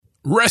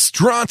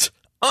Restaurant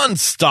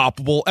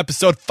Unstoppable,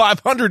 episode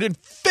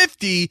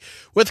 550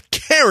 with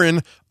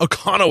Karen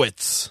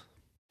Okonowitz.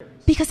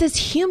 Because as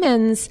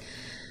humans,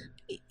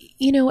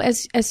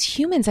 as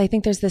humans, I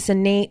think there's this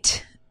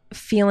innate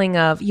feeling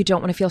of you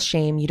don't want to feel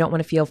shame, you don't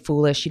want to feel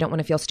foolish, you don't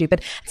want to feel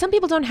stupid. Some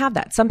people don't have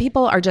that. Some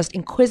people are just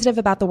inquisitive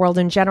about the world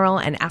in general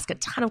and ask a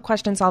ton of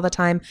questions all the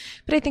time.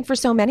 But I think for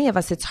so many of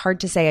us, it's hard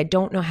to say, I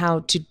don't know how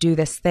to do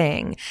this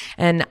thing.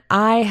 And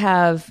I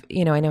have,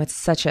 I know it's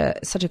such a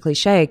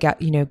cliche, get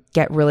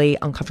really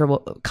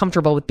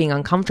comfortable with being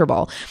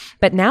uncomfortable.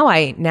 But now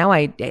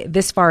I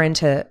this far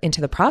into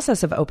the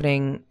process of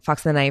opening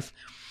Fox and the Knife,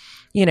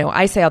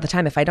 I say all the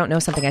time, if I don't know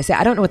something, I say,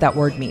 I don't know what that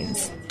word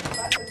means.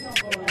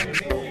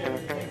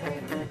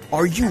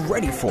 Are you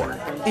ready for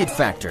it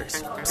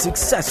factors,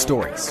 success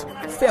stories,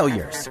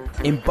 failures,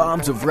 and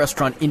bombs of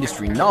restaurant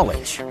industry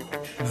knowledge?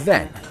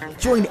 Then,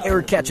 join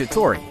Eric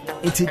Cacciatore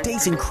and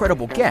today's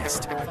incredible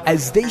guest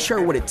as they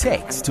share what it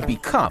takes to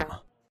become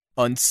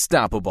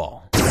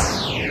unstoppable.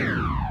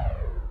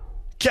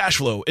 Cash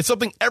flow. It's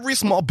something every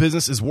small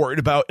business is worried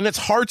about, and it's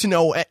hard to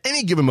know at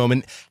any given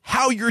moment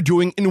how you're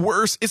doing, and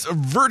worse, it's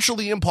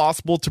virtually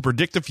impossible to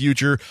predict the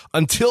future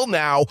until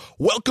now.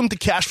 Welcome to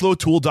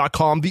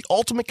CashflowTool.com, the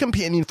ultimate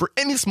companion for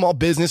any small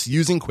business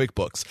using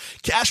QuickBooks.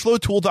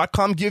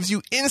 CashflowTool.com gives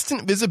you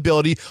instant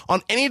visibility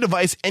on any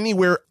device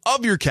anywhere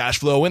of your cash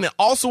flow, and it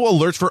also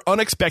alerts for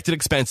unexpected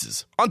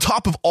expenses. On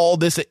top of all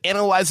this, it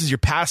analyzes your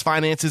past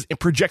finances and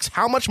projects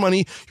how much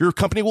money your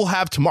company will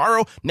have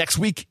tomorrow, next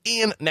week,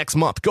 and next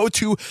month. Go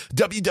to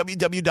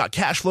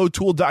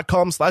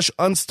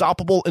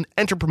www.cashflowtool.com/unstoppable and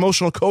enter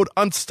promotional code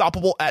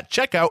unstoppable at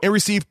checkout and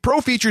receive pro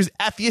features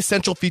at the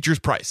essential features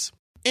price.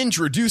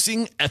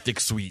 Introducing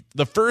Ethics Suite,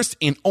 the first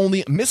and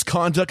only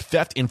misconduct,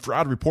 theft, and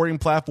fraud reporting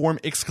platform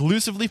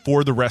exclusively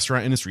for the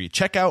restaurant industry.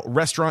 Check out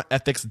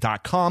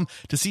restaurantethics.com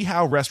to see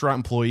how restaurant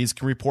employees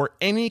can report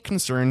any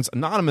concerns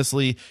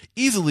anonymously,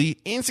 easily,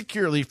 and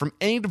securely from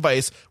any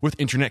device with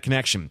internet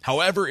connection.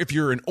 However, if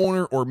you're an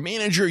owner or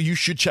manager, you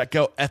should check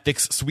out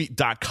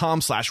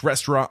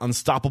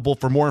ethicssuite.com/restaurantunstoppable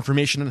for more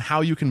information on how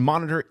you can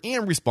monitor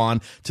and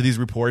respond to these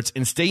reports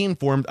and stay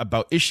informed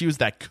about issues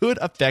that could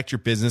affect your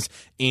business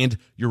and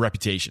your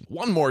reputation.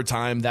 One more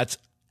time, that's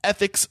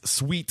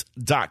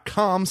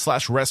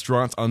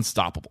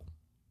ethicssuite.com/restaurantunstoppable.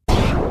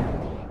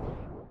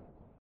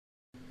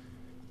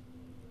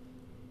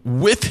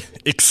 With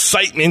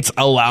excitement,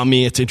 allow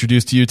me to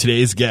introduce to you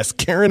today's guest,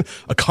 Karen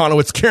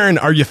Okonowitz. Karen,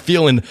 are you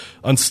feeling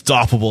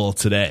unstoppable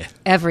today?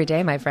 Every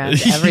day, my friend.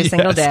 Every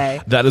single day.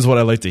 That is what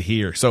I like to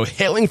hear. So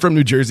hailing from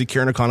New Jersey,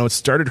 Karen Okonowitz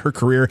started her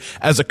career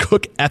as a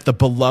cook at the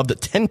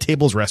beloved 10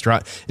 Tables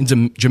restaurant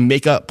in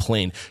Jamaica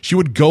Plain. She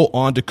would go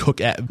on to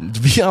cook at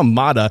Via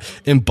Mata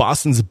in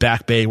Boston's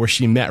Back Bay, where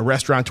she met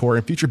restaurateur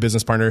and future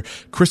business partner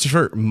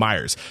Christopher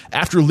Myers.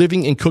 After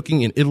living and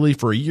cooking in Italy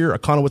for a year,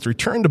 Okonowitz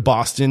returned to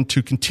Boston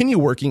to continue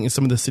working in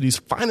some of the city's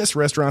finest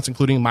restaurants,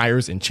 including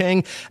Myers and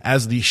Chang,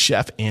 as the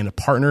chef and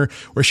partner,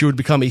 where she would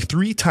become a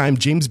 3-time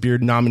James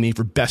Beard nominee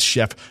for Best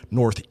Chef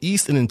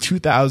Northeast. And in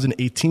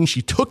 2018,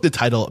 she took the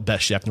title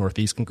Best Chef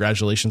Northeast.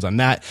 Congratulations on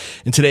that.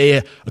 And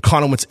today,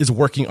 Okonowitz is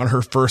working on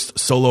her first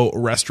solo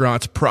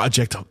restaurant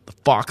project,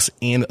 Fox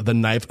and the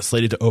Knife,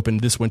 slated to open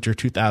this winter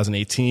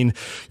 2018.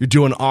 You're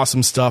doing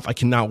awesome stuff. I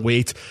cannot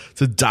wait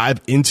to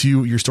dive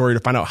into your story to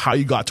find out how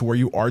you got to where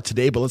you are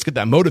today. But let's get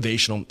that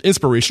motivational,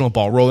 inspirational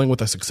ball rolling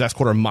with a success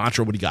quote or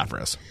mantra. What do you got for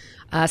us?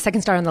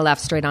 Second star on the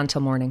left, straight on till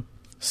morning.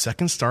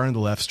 Second star on the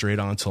left, straight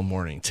on till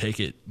morning.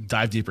 Take it.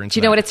 Dive deeper into Do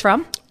you know what it's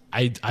from?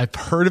 I've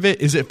heard of it.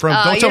 Is it from,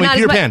 don't tell me,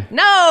 Peter Pan?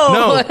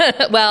 No.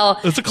 Well,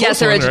 it's a close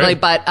yes, originally,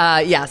 one, right?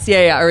 But yes.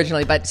 Yeah,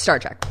 originally, but Star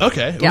Trek.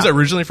 Okay. Yeah. Was it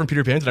originally from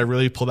Peter Pan? Did I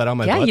really pull that out of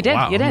my butt? Yeah, you did.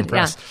 Wow, You I'm did.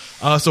 impressed.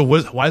 Yeah. So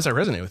why does that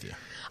resonate with you?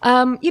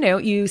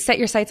 You set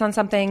your sights on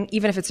something,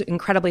 even if it's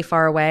incredibly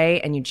far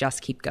away, and you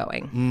just keep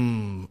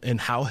going.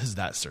 And how has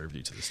that served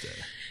you to this day?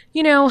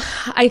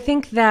 I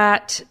think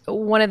that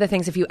one of the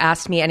things, if you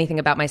asked me anything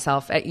about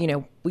myself,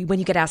 when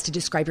you get asked to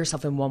describe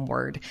yourself in one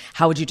word,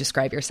 how would you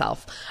describe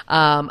yourself?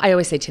 I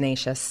always say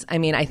tenacious. I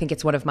mean, I think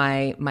it's one of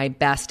my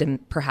best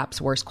and perhaps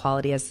worst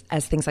quality as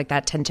things like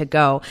that tend to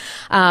go.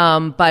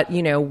 But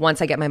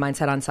once I get my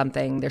mindset on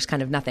something, there's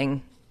kind of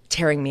nothing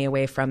tearing me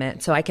away from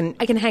it. So I can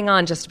hang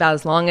on just about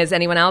as long as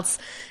anyone else,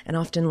 and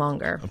often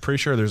longer. I'm pretty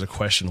sure there's a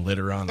question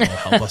later on that will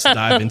help us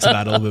dive into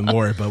that a little bit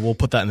more, but we'll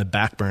put that in the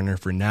back burner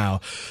for now.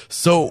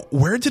 So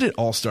where did it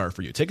all start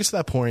for you? Take us to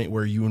that point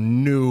where you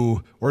knew,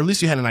 or at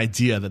least you had an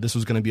idea that this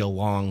was going to be a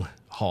long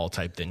haul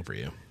type thing for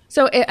you.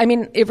 So,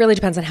 it really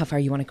depends on how far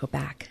you want to go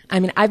back.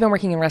 I've been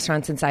working in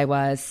restaurants since I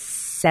was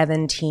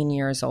 17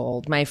 years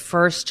old. My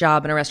first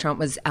job in a restaurant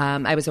was,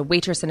 I was a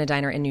waitress in a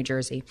diner in New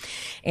Jersey.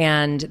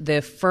 And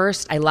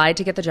I lied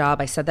to get the job.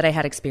 I said that I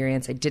had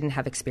experience. I didn't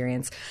have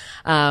experience.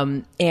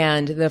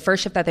 And the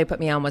first shift that they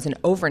put me on was an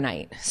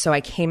overnight. So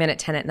I came in at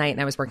 10 at night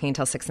and I was working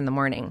until 6 in the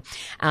morning.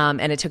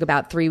 And it took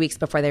about 3 weeks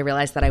before they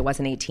realized that I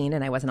wasn't 18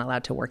 and I wasn't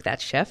allowed to work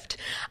that shift,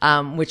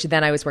 which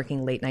then I was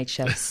working late night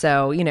shifts.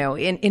 So,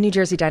 in New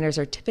Jersey, diners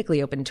are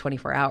typically open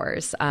 24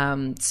 hours.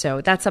 So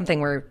that's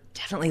something we're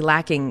definitely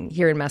lacking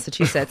here in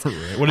Massachusetts.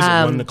 Massachusetts. What is it,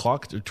 1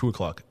 o'clock or 2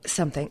 o'clock?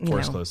 Something, you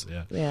Forest know. close,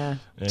 yeah. Yeah.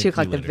 Yeah, 2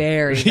 o'clock, the later.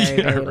 very, very,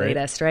 Yeah, very right.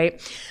 latest,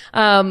 right?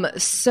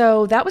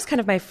 So that was kind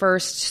of my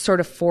first sort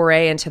of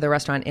foray into the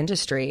restaurant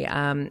industry.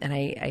 And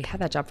I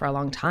had that job for a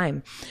long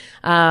time.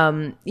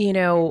 You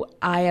know,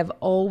 I have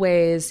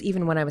always,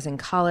 even when I was in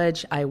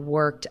college, I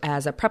worked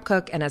as a prep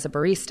cook and as a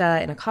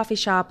barista in a coffee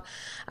shop.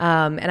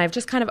 And I've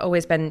just kind of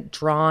always been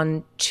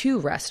drawn to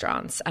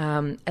restaurants.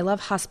 I love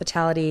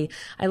hospitality.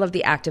 I love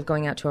the act of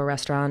going out to a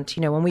restaurant.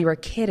 You know, when we were a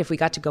kid, if we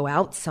got to go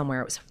out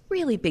somewhere, it was a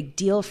really big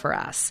deal for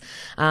us.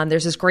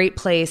 There's this great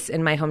place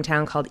in my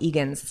hometown called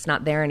Egan's. It's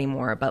not there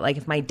anymore, but like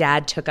if my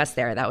dad took us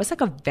there, that was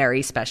like a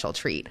very special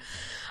treat.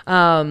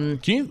 Can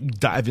you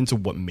dive into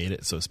what made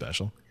it so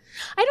special?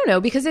 I don't know,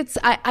 because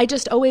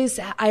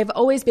I've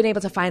always been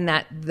able to find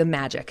the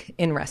magic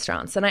in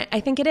restaurants. And I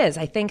think it is.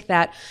 I think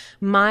that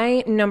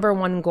my number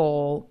one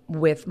goal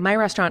with my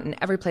restaurant and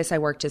every place I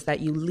worked is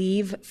that you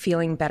leave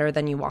feeling better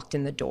than you walked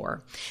in the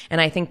door. And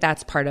I think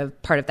that's part of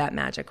that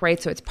magic,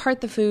 right? So it's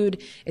part the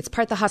food, it's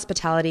part the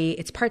hospitality,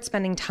 it's part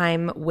spending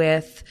time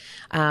with,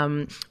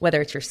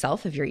 whether it's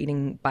yourself, if you're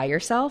eating by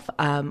yourself,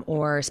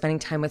 or spending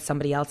time with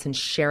somebody else and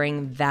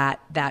sharing that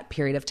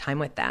period of time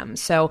with them.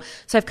 So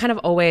I've kind of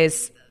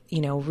always, you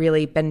know,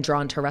 really been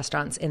drawn to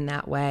restaurants in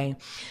that way.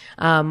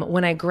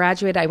 When I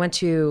graduated, I went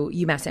to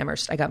UMass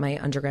Amherst. I got my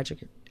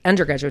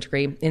undergraduate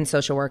degree in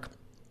social work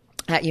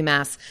at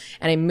UMass,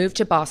 and I moved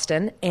to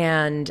Boston,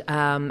 and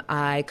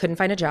I couldn't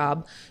find a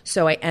job,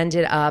 so I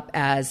ended up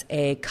as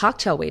a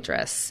cocktail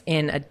waitress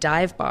in a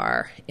dive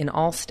bar in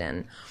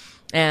Allston.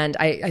 And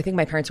I think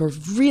my parents were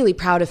really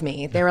proud of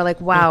me. They were like,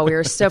 wow, we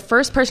were so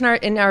first person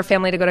in our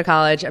family to go to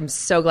college. I'm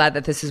so glad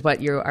that this is what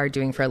you are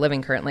doing for a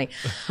living currently.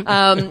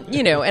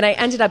 You know, and I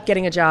ended up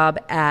getting a job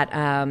at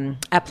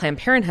Planned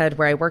Parenthood,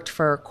 where I worked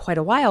for quite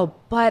a while,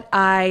 but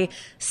I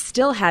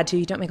still had to,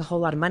 you don't make a whole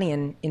lot of money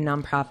in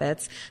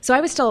nonprofits. So I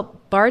was still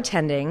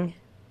bartending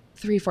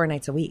 3-4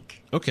 nights a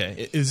week.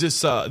 Okay. Is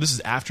this is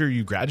after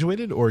you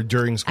graduated or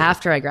during school?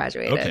 After I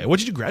graduated. Okay. What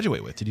did you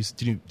graduate with? Did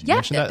you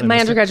mention that? My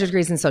undergraduate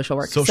degree is in social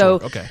work. Social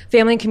work, okay.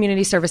 Family and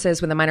community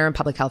services with a minor in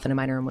public health and a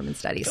minor in women's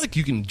studies. I feel like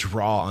you can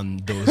draw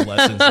on those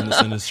lessons in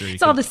this industry.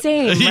 It's all the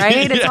same,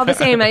 right? It's all the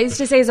same. I used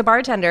to say as a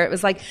bartender, it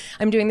was like,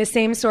 I'm doing the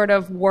same sort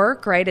of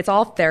work, right? It's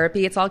all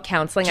therapy. It's all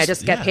counseling. I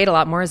just get paid a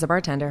lot more as a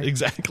bartender.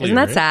 Exactly. Isn't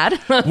that sad?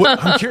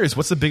 I'm curious,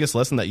 what's the biggest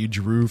lesson that you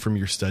drew from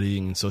your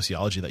studying in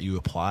sociology that you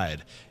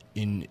applied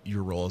in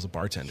your role as a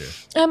bartender?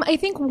 I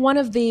think one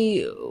of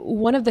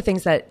the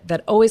things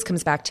that always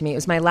comes back to me, it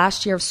was my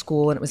last year of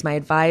school, and it was my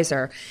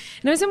advisor.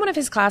 And I was in one of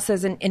his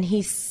classes, and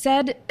he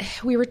said,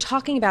 we were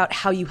talking about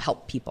how you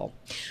help people,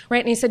 right?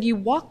 And he said, you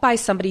walk by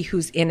somebody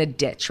who's in a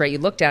ditch, right? You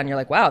look down, you're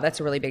like, wow, that's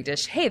a really big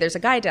ditch. Hey, there's a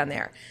guy down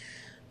there.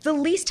 The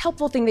least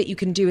helpful thing that you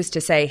can do is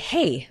to say,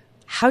 hey,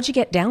 how'd you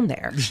get down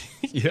there?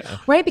 Yeah.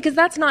 Right? Because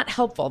that's not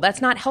helpful.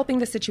 That's not helping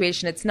the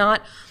situation. It's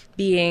not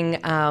being,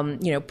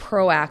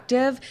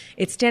 proactive.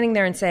 It's standing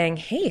there and saying,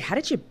 hey, how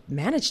did you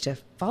manage to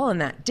fall in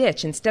that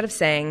ditch? Instead of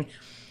saying,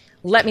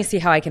 let me see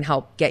how I can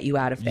help get you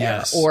out of there.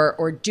 Yes.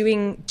 Or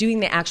doing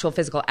the actual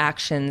physical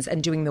actions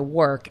and doing the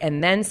work,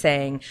 and then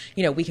saying,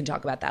 we can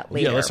talk about that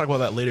later. Yeah, let's talk about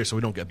that later so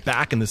we don't get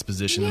back in this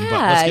position. But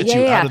let's get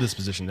you out of this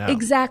position now.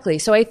 Exactly.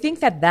 So I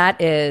think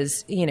that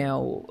is,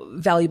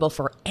 valuable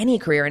for any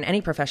career in any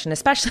profession,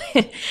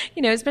 especially,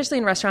 especially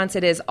in restaurants.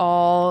 It is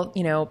all,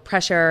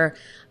 pressure,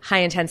 high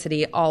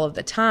intensity all of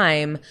the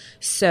time.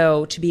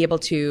 So to be able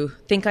to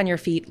think on your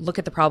feet, look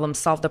at the problem,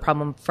 solve the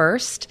problem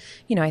first,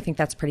 I think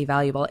that's pretty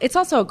valuable. It's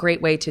also a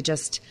great way to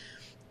just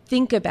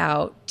think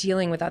about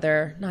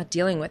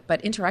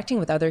but interacting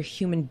with other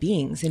human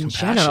beings in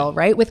general,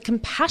 right? With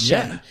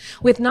compassion,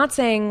 with not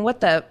saying,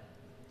 what the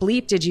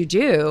bleep did you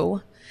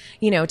do?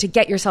 To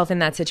get yourself in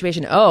that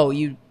situation. Oh,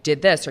 you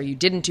did this, or you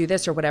didn't do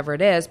this, or whatever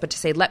it is, but to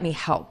say, let me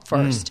help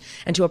first,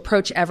 and to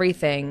approach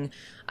everything,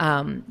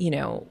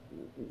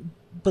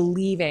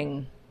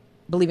 believing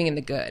in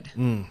the good.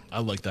 I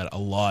like that a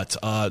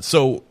lot.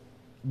 So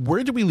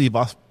where did we leave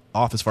off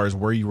as far as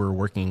where you were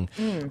working?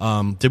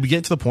 Did we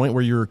get to the point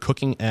where you were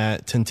cooking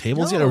at 10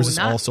 Tables yet, or was this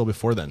all still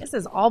before then? This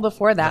is all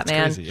before that,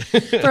 That's man.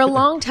 crazy. For a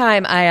long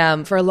time,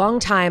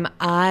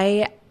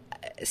 I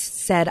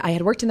said I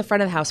had worked in the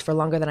front of the house for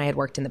longer than I had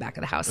worked in the back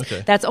of the house.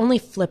 Okay. That's only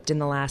flipped in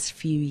the last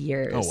few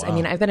years. Oh, wow. I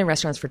mean, I've been in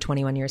restaurants for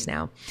 21 years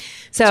now.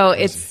 So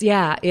it's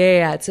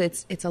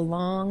a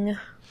long.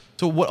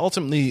 So what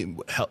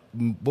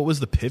was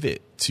the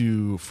pivot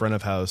to front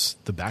of house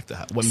to back to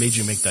house? What made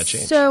you make that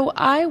change? So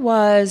I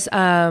was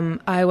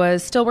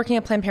still working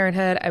at Planned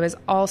Parenthood. I was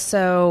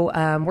also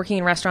working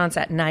in restaurants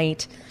at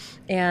night,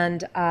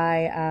 and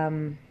I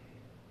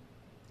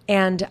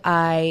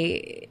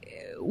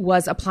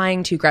was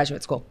applying to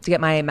graduate school to get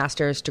my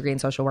master's degree in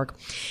social work.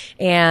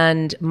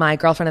 And my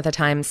girlfriend at the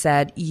time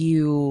said,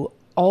 you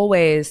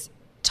never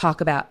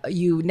talk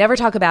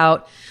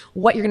about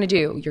what you're going to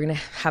do. You're going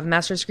to have a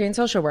master's degree in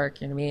social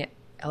work. You're going to be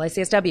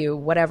LICSW,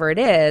 whatever it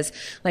is.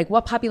 Like,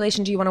 what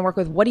population do you want to work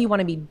with? What do you want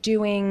to be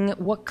doing?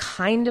 What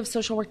kind of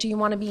social work do you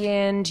want to be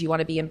in? Do you want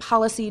to be in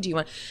policy? Do you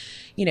want,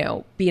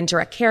 be in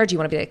direct care? Do you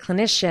want to be a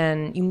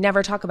clinician? You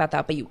never talk about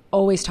that, but you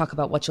always talk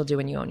about what you'll do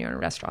when you own your own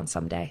restaurant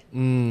someday.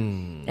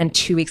 And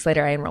 2 weeks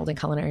later, I enrolled in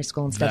culinary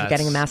school instead of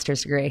getting a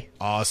master's degree.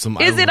 Awesome.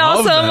 Is it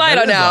awesome? I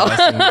don't know.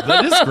 Awesome.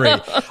 That is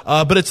great.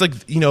 But it's like,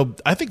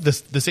 I think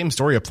the same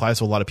story applies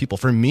to a lot of people.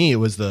 For me, it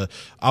was I'm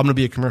going to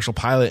be a commercial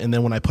pilot. And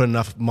then when I put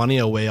enough money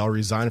away, I'll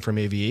resign from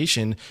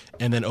aviation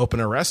and then open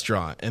a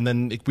restaurant. And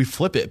then we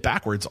flip it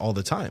backwards all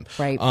the time.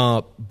 Right.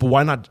 But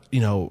why not,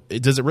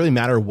 does it really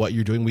matter what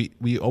you're doing?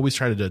 We always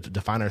try to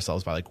define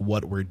ourselves by like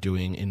what we're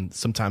doing. And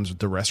sometimes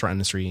the restaurant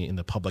industry in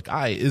the public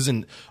eye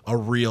isn't a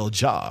real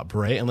job,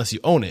 right? Unless you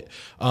own it.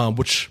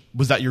 Which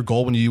was that your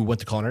goal when you went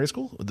to culinary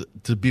school,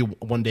 to be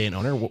one day an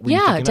owner? What were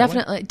you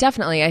thinking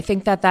definitely. I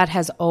think that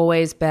has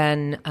always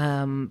been,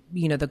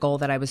 the goal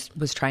that I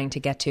was trying to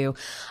get to,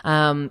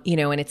 and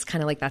it's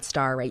kind of like that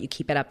star, right? You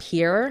keep it up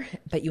here,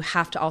 but you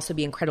have to also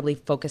be incredibly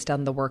focused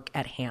on the work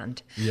at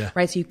hand,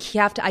 right? So you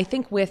have to, I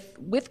think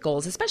with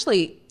goals,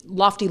 especially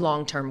lofty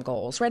long-term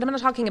goals, right? I'm not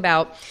talking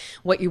about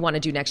what you want to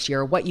do next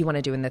year, or what you want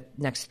to do in the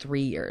next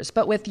 3 years,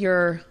 but with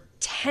your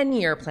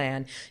 10-year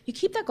plan, you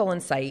keep that goal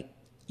in sight.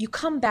 You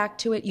come back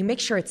to it. You make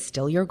sure it's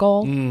still your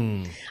goal.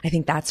 I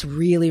think that's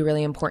really,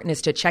 really important,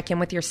 is to check in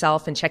with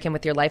yourself and check in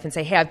with your life and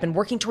say, hey, I've been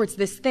working towards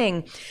this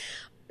thing.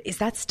 Is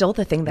that still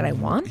the thing that I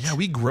want? Yeah,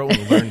 we grow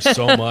and learn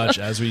so much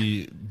as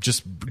we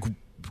just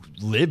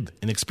live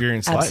and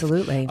experience life.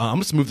 Absolutely. I'm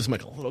just move this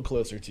mic a little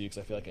closer to you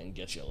because I feel like I can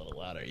get you a little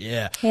louder.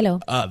 Yeah. Hello.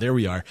 There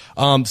we are.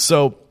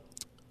 So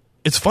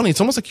it's funny. It's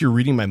almost like you're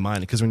reading my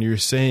mind, because when you're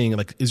saying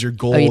like, is your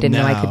goal? Oh, you didn't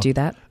now, know I could do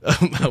that?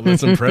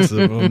 That's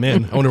impressive. Oh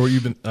man, I wonder what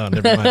you've been.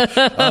 Never mind.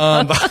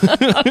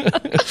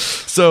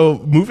 So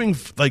moving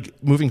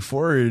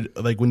forward,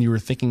 like when you were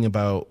thinking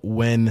about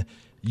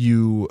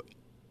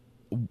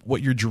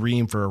what your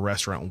dream for a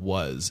restaurant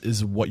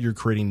is what you're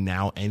creating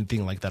now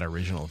anything like that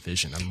original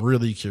vision? I'm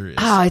really curious.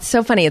 Oh, it's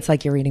so funny. It's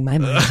like you're reading my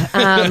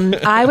mind.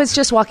 I was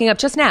just walking up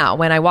just now.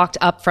 When I walked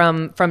up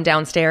from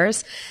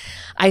downstairs,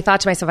 I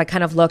thought to myself, I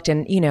kind of looked,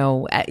 and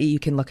you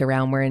can look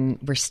around.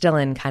 We're still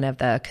in kind of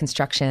the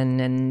construction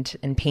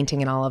and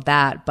painting and all of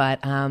that, but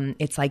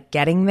it's like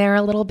getting there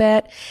a little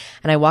bit.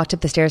 And I walked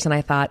up the stairs and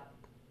I thought,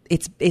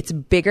 it's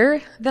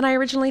bigger than I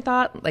originally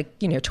thought, like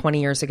 20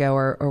 years ago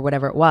or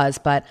whatever it was,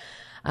 but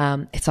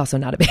it's also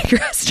not a big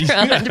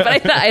restaurant.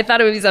 But I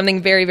thought it would be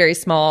something very, very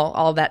small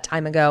all that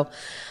time ago,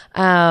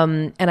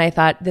 and I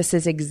thought this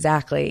is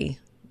exactly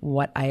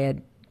what I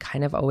had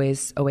kind of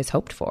always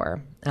hoped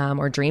for,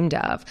 or dreamed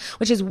of,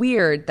 which is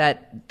weird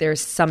that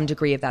there's some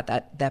degree of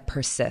that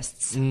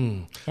persists.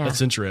 That's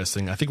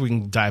interesting. I think we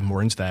can dive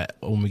more into that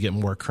when we get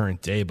more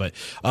current day, but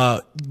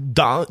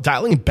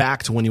dialing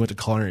back to when you went to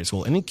culinary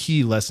school, any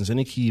key lessons,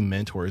 any key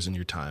mentors in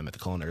your time at the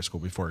culinary school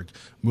before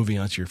moving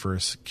on to your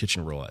first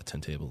kitchen role at 10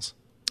 Tables?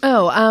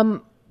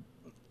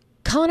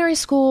 Culinary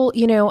school,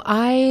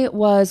 I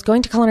was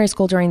going to culinary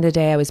school during the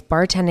day. I was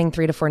bartending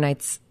 3 to 4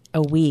 nights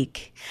a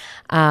week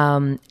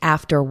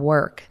after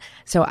work.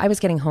 So I was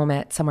getting home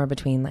at somewhere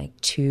between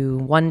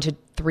 1 to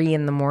 3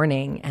 in the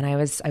morning, and I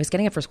was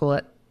getting up for school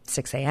at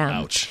 6 a.m.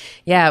 Ouch.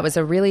 Yeah, I was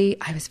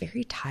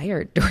very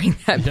tired during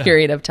that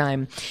period of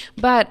time.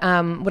 But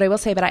what I will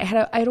say, I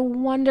had a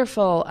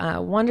wonderful,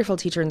 wonderful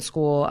teacher in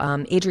school,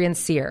 Adrian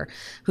Sear,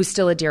 who's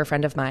still a dear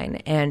friend of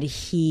mine, and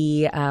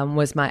he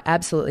was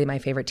absolutely my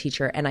favorite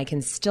teacher. And I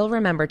can still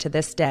remember to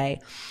this day,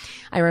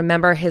 I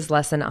remember his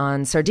lesson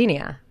on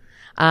Sardinia.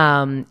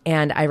 And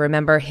I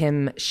remember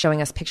him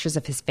showing us pictures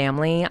of his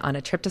family on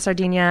a trip to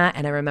Sardinia.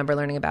 And I remember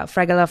learning about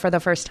fregola for the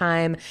first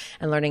time,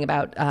 and learning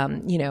about,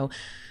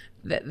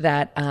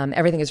 that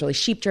everything is really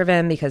sheep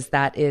driven, because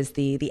that is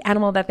the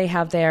animal that they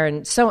have there,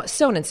 and so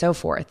on and so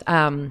forth.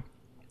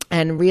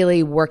 And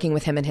really working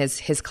with him in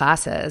his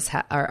classes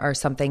are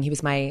something. He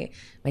was my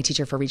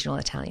teacher for regional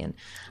Italian.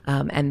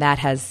 And that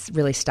has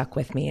really stuck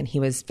with me, and he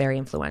was very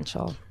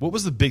influential. What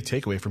was the big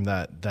takeaway from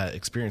that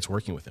experience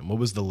working with him? What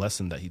was the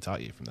lesson that he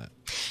taught you from that?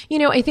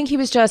 I think he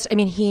was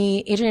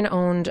Adrian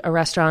owned a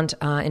restaurant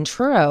in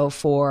Truro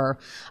for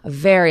a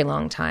very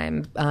long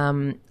time.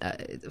 A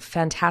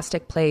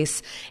fantastic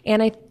place.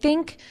 And I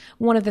think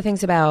one of the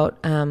things about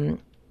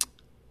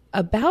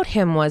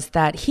him was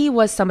that he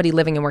was somebody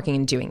living and working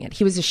and doing it.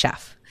 He was a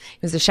chef. He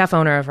was the chef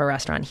owner of a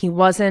restaurant. He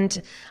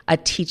wasn't a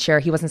teacher.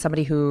 He wasn't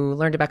somebody who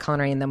learned about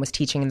culinary and then was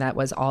teaching, and that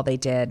was all they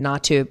did.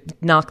 Not to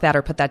knock that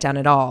or put that down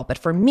at all. But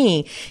for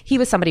me, he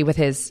was somebody with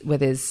his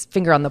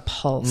finger on the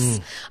pulse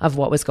of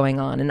what was going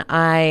on. And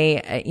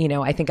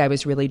I think I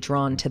was really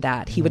drawn to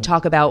that. He would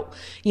talk about,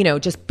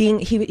 just being,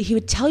 he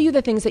would tell you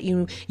the things that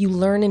you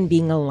learn in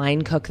being a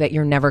line cook that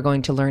you're never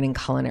going to learn in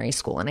culinary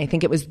school. And I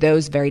think it was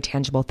those very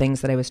tangible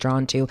things that I was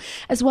drawn to,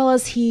 as well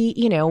as he,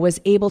 was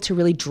able to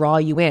really draw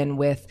you in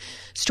with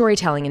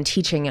storytelling and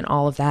teaching and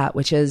all of that,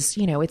 which is,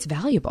 it's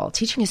valuable.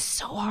 Teaching is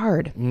so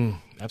hard.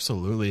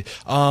 Absolutely.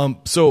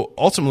 So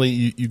ultimately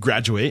you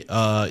graduate.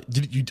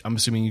 I'm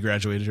assuming you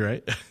graduated,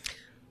 right?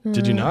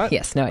 Did you not?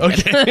 Yes, no, I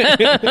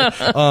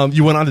did.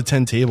 You went on to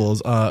 10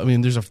 Tables. I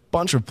mean, there's a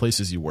bunch of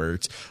places you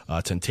worked.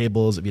 10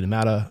 Tables, Via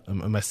Mata.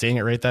 Am I saying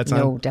it right that time?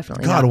 No,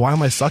 definitely God, not. why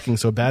am I sucking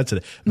so bad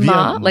today?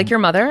 Like your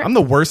mother. I'm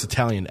the worst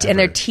Italian ever. And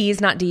they're T's,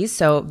 not D's.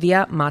 So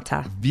Via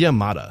Mata. Via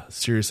Mata.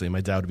 Seriously,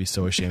 my dad would be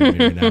so ashamed of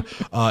me right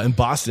now. In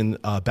Boston,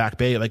 Back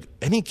Bay, like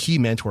any key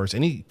mentors,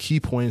 any key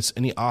points,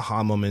 any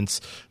aha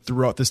moments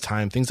throughout this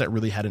time, things that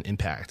really had an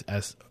impact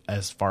as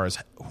far as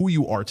who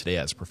you are today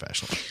as a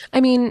professional?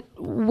 I mean,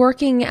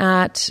 working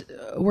at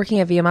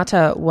Via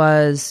Mata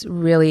was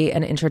really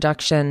an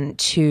introduction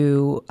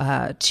to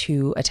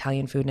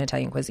Italian food and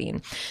Italian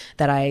cuisine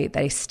that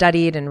I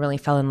studied and really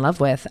fell in love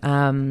with.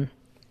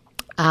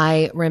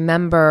 I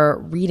remember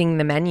reading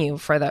the menu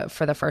for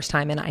the first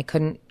time, and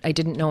I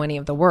didn't know any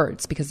of the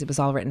words because it was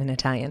all written in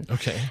Italian.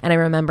 Okay. And I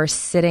remember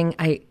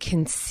I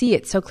can see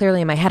it so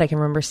clearly in my head. I can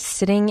remember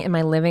sitting in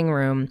my living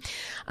room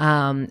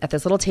at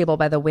this little table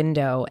by the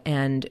window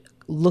and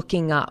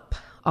looking up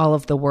all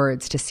of the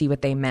words to see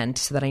what they meant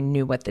so that I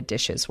knew what the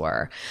dishes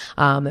were.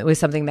 It was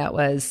something that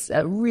was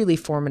a really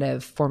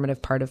formative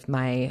part of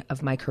my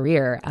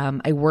career.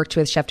 I worked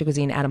with Chef de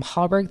Cuisine Adam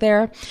Hallberg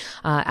there.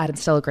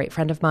 Adam's still a great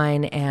friend of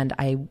mine, and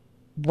I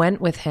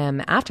went with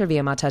him after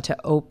Via Mata to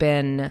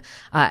open,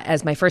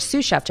 as my first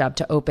sous chef job,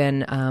 to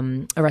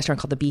open a restaurant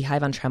called The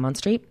Beehive on Tremont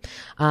Street.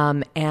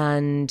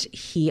 And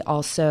he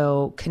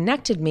also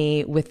connected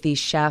me with the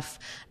chef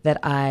that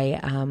I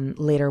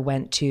later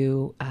went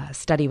to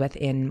study with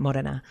in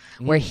Modena,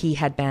 where he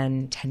had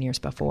been 10 years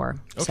before.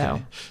 Okay.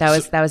 So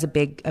that was a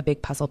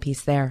big puzzle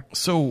piece there.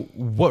 So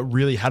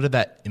how did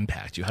that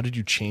impact you? How did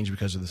you change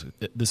because of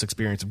this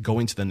experience of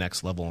going to the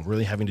next level and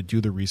really having to do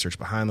the research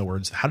behind the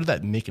words? How did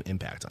that make an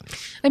impact on you?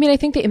 I mean, I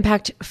think the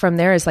impact from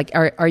there is like,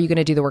 are you going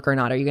to do the work or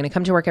not? Are you going to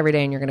come to work every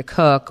day and you're going to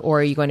cook, or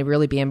are you going to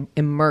really be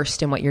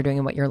immersed in what you're doing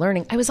and what you're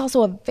learning? I was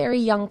also a very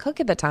young cook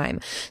at the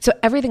time. So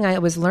everything I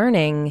was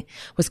learning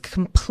was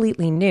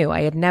completely new.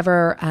 I had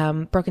never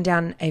broken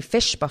down a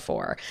fish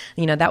before.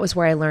 That was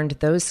where I learned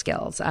those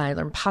skills. I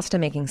learned pasta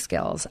making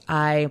skills.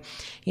 I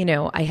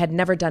had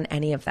never done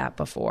any of that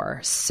before.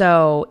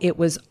 So it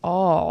was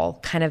all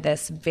kind of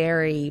this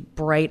very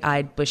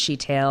bright-eyed,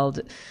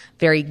 bushy-tailed,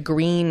 very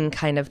green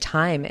kind of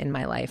time in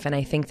my life. And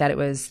I think that it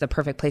was the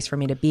perfect place for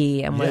me to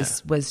be, and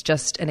was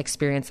just an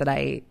experience that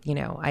I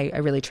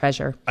really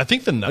treasure. I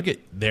think the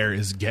nugget there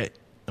is get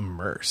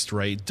immersed,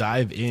 right?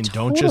 Dive in. Totally.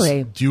 Don't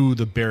just do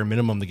the bare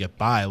minimum to get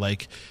by.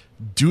 Like,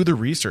 do the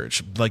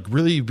research, like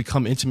really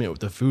become intimate with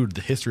the food,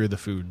 the history of the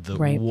food,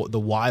 the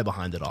why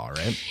behind it all,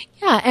 right?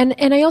 Yeah.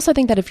 And I also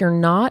think that if you're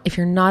not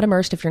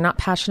immersed, if you're not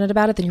passionate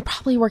about it, then you're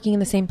probably working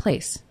in the same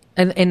place.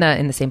 In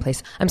the same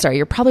place. I'm sorry,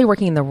 you're probably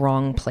working in the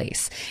wrong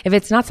place. If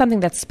it's not something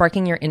that's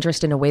sparking your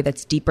interest in a way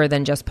that's deeper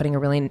than just putting a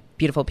really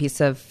beautiful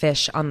piece of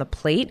fish on the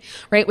plate,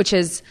 right? Which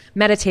is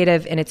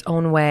meditative in its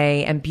own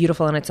way and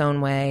beautiful in its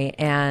own way.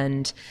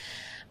 And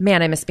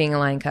man, I miss being a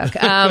line cook.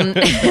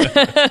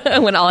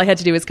 When all I had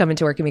to do was come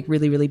into work and make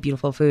really, really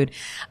beautiful food.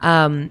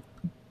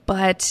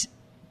 But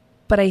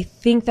I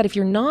think that if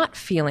you're not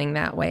feeling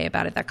that way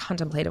about it, that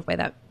contemplative way,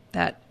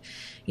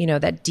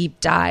 that deep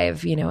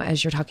dive,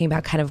 as you're talking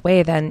about kind of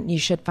way, then you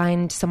should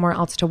find somewhere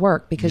else to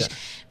work because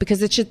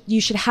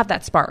you should have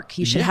that spark.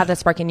 You should have that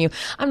spark in you.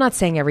 I'm not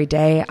saying every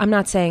day. I'm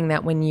not saying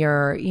that when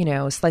you're,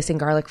 slicing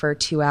garlic for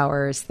 2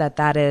 hours,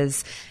 that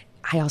is,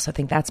 I also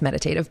think that's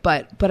meditative,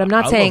 but I'm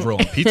not saying I love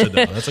rolling pizza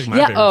though. That's like my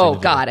favorite oh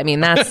thing God. I mean,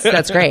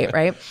 that's great.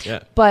 Right.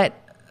 Yeah. But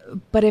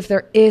if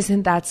there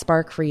isn't that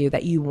spark for you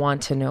that you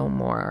want to know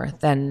more,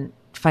 then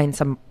find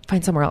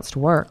somewhere else to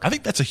work. I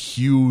think that's a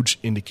huge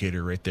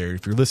indicator right there.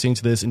 If you're listening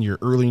to this and you're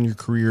early in your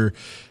career,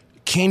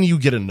 can you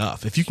get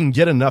enough? If you can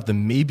get enough,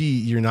 then maybe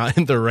you're not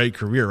in the right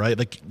career, right?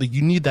 Like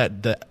you need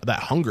that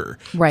hunger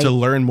to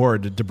learn more,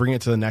 to bring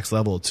it to the next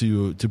level,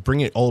 to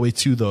bring it all the way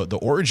to the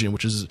origin,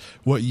 which is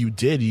what you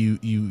did. You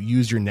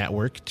used your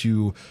network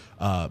to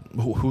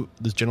who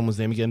this gentleman's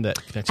name again that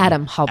connected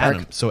Adam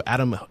Hallberg. So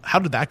Adam, how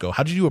did that go?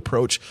 How did you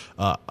approach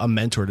a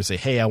mentor to say,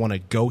 hey, I want to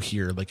go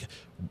here? Like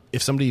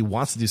if somebody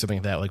wants to do something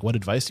like that, like what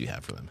advice do you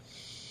have for them?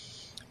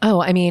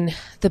 Oh, I mean,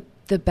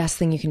 the best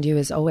thing you can do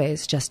is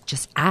always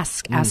just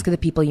ask the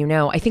people you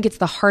know. I think it's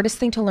the hardest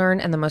thing to learn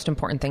and the most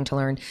important thing to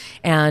learn.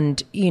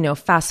 And,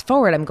 fast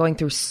forward, I'm going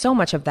through so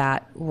much of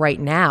that right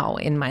now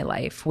in my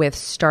life with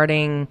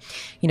starting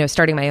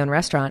my own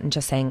restaurant and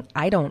just saying,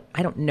 I don't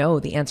know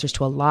the answers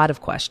to a lot of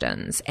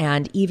questions.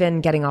 And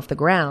even getting off the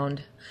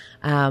ground,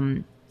 I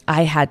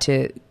had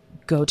to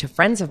go to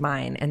friends of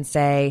mine and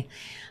say,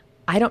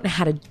 I don't know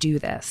how to do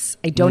this.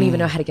 I don't even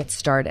know how to get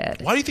started.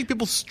 Why do you think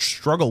people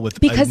struggle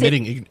with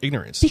admitting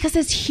ignorance? Because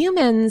as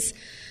humans,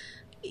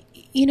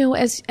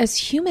 as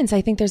humans,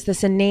 I think there's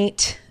this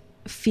innate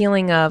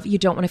feeling of you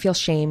don't want to feel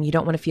shame, you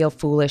don't want to feel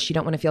foolish, you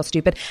don't want to feel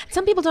stupid.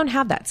 Some people don't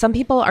have that. Some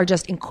people are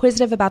just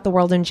inquisitive about the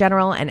world in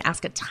general and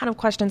ask a ton of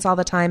questions all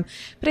the time.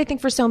 But I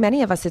think for so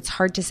many of us, it's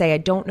hard to say, I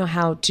don't know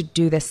how to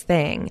do this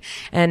thing.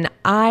 And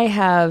I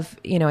have,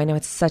 I know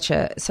it's such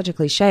a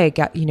cliche,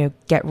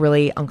 get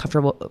really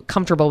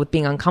comfortable with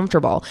being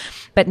uncomfortable.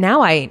 But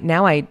now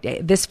I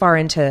this far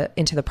into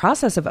the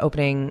process of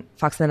opening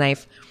Fox and the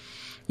Knife,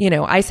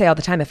 I say all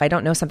the time, if I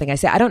don't know something, I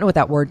say, I don't know what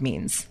that word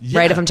means,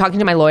 right? If I'm talking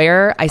to my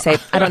lawyer, I say,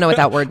 I don't know what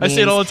that word means. I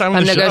say it all the time.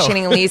 If I'm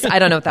negotiating a lease, I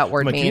don't know what that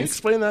word means. Can you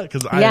explain that?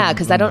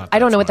 Because I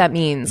don't know what that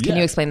means. Can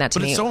you explain that to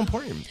me? But it's so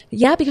important.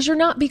 Yeah,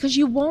 because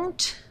you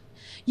won't.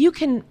 You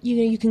can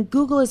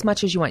Google as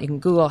much as you want. You can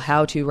Google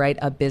how to write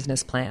a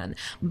business plan.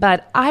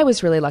 But I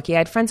was really lucky. I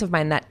had friends of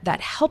mine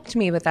that helped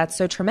me with that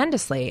so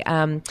tremendously.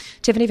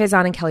 Tiffany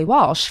Faison and Kelly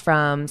Walsh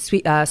from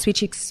Sweet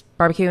Cheeks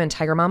Barbecue and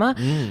Tiger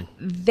Mama.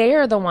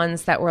 They're the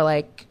ones that were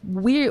like,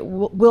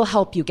 we'll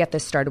help you get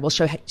this started. We'll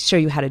show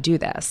you how to do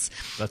this.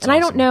 That's and awesome. I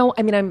don't know.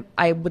 I mean,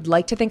 I would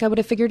like to think I would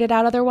have figured it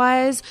out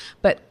otherwise,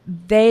 but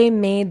they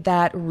made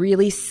that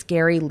really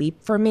scary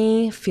leap for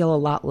me feel a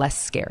lot less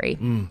scary.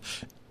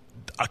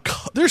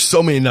 There's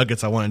so many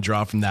nuggets I want to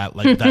draw from that,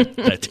 like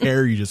that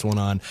tear you just went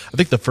on. I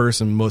think the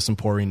first and most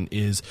important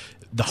is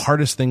the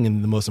hardest thing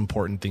and the most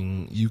important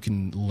thing you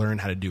can learn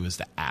how to do is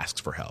to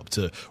ask for help,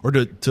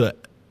 to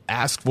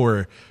ask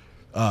for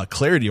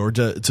clarity, or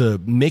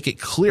to make it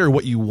clear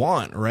what you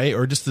want, right?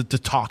 Or just to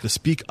talk, to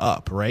speak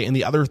up, right? And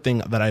the other thing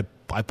that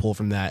I pull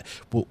from that,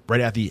 right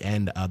at the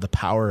end, the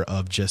power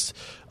of just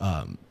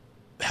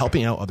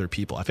helping out other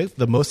people. I think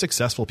the most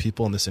successful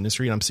people in this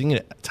industry, and I'm seeing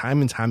it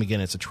time and time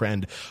again, it's a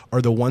trend,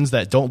 are the ones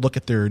that don't look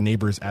at their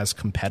neighbors as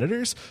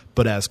competitors,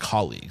 but as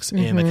colleagues.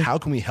 And like, how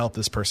can we help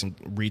this person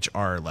reach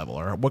our level?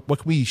 Or what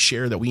can we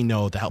share that we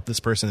know to help this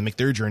person and make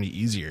their journey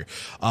easier?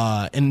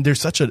 And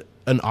there's such an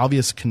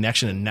obvious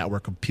connection and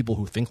network of people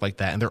who think like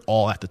that, and they're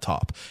all at the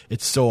top.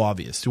 It's so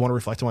obvious. Do you want to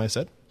reflect on what I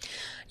said?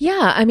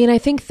 Yeah, I mean, I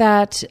think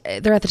that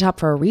they're at the top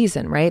for a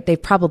reason, right?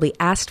 They've probably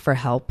asked for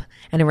help,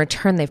 and in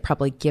return, they've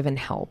probably given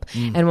help.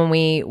 And when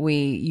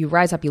you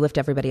rise up, you lift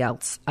everybody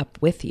else up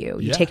with you.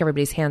 You take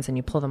everybody's hands and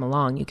you pull them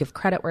along. You give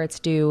credit where it's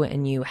due,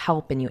 and you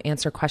help and you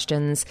answer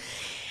questions.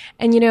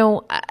 And,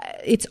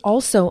 it's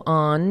also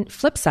on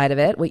flip side of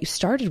it, what you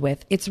started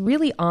with, it's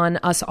really on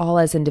us all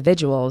as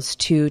individuals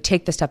to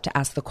take the step to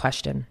ask the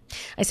question.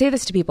 I say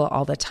this to people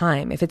all the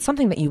time. If it's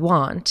something that you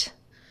want,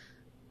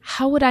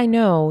 how would I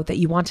know that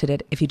you wanted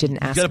it if you didn't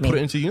ask me? You got to put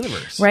it into the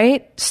universe.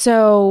 Right?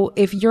 So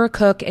if you're a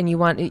cook and you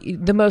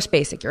want the most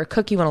basic, you're a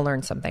cook, you want to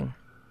learn something.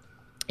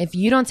 If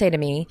you don't say to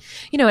me,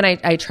 and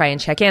I try and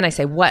check in, I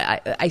say,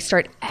 I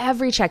start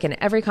every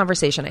check-in, every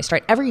conversation, I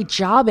start every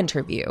job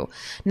interview,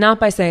 not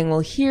by saying,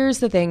 well, here's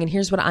the thing and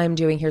here's what I'm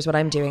doing, here's what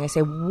I'm doing. I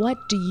say, what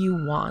do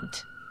you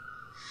want?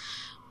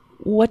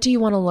 What do you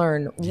want to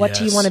learn? What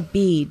do you want to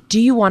be? Do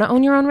you want to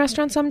own your own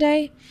restaurant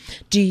someday?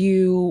 Do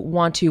you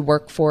want to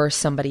work for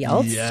somebody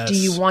else? Yes. Do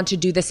you want to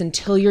do this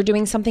until you're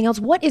doing something else?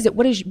 What is it?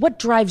 What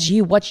drives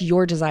you? What's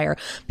your desire?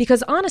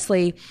 Because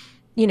honestly,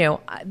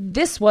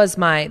 this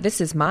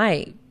is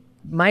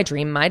my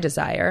dream, my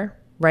desire,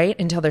 right?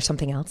 Until there's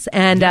something else.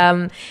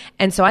 And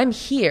so I'm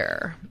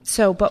here.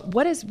 So, but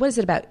what is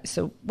it about?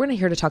 So we're not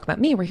here to talk about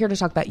me. We're here to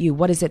talk about you.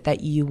 What is it that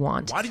you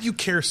want? Why do you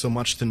care so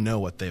much to know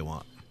what they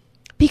want?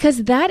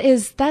 Because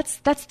that's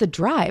the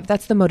drive.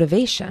 That's the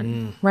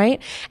motivation, right?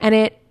 And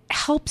it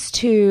helps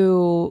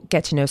to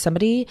get to know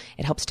somebody.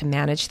 It helps to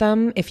manage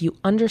them. If you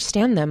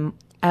understand them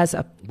as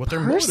a what their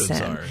person.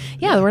 motives are.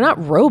 Yeah, we're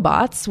not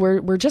robots.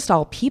 We're just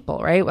all people,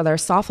 right? With our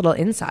soft little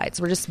insides.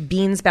 We're just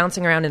beings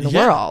bouncing around in the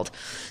world.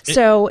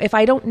 So if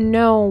I don't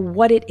know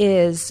what it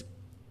is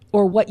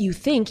or what you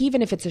think,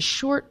 even if it's a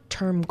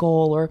short-term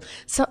goal or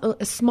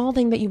a small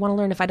thing that you want to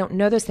learn, if I don't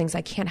know those things,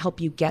 I can't help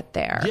you get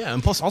there. Yeah,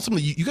 and plus,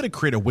 ultimately, you got to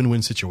create a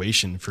win-win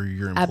situation for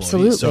your employees.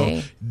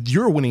 Absolutely. So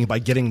you're winning by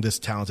getting this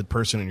talented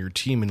person on your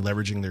team and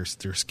leveraging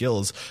their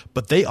skills,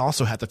 but they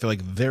also have to feel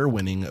like they're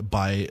winning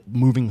by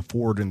moving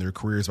forward in their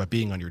careers by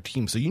being on your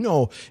team. So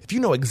if you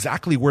know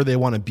exactly where they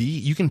want to be,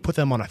 you can put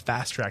them on a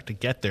fast track to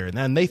get there, and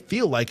then they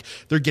feel like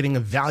they're getting a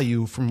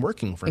value from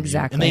working for you.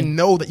 Exactly. And they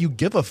know that you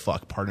give a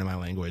fuck, pardon my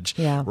language.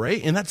 Yeah.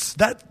 Right? And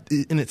that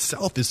in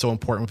itself is so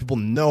important when people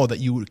know that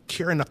you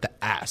care enough to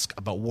ask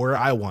about where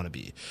I want to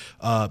be.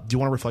 Do you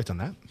want to reflect on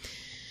that?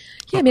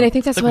 Yeah, I mean, I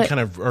think that's what.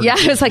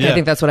 I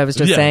think that's what I was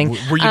just saying.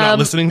 Were you not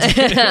listening?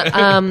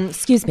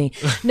 Excuse me.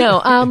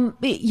 No.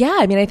 Yeah,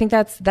 I mean, I think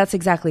that's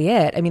exactly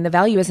it. I mean, the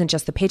value isn't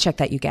just the paycheck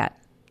that you get,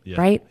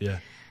 right? Yeah.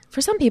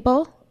 For some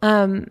people,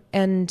 and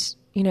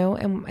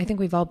I think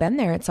we've all been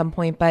there at some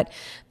point, but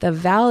the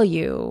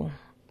value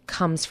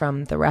comes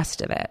from the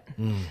rest of it.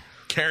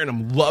 Karen,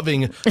 I'm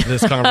loving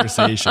this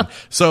conversation.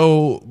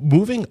 So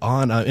moving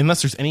on,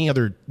 unless there's any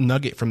other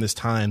nugget from this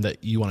time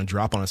that you want to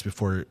drop on us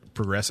before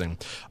progressing,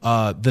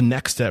 the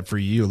next step for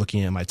you,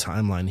 looking at my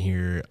timeline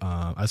here,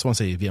 I just want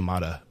to say Via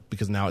Mata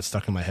because now it's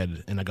stuck in my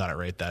head and I got it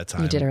right that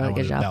time. You did a really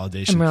good job.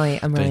 Validation. I'm really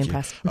Thank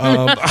impressed.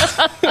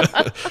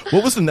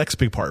 What was the next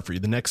big part for you?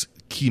 The next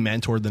key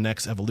mentor, the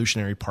next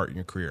evolutionary part in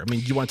your career? I mean,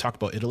 do you want to talk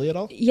about Italy at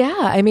all? Yeah.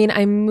 I mean,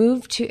 I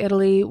moved to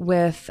Italy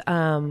with,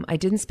 I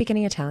didn't speak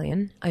any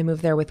Italian. I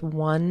moved there with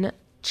one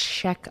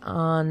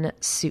check-on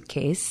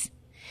suitcase.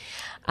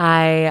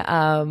 I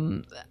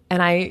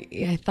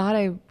thought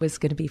I was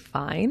going to be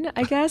fine,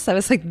 I guess. I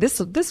was like, this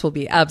will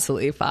be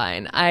absolutely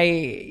fine.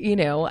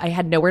 I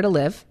had nowhere to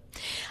live.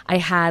 I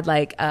had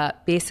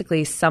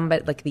basically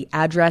somebody, like the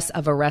address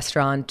of a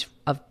restaurant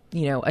of,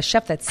 a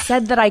chef that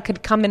said that I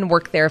could come and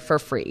work there for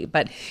free,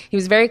 but he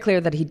was very clear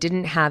that he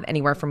didn't have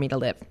anywhere for me to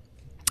live.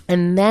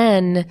 And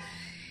then,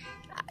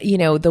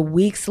 the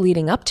weeks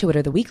leading up to it,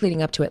 or the week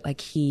leading up to it, like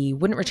he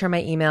wouldn't return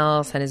my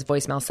emails and his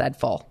voicemail said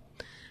full.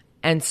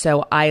 And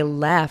so I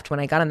left.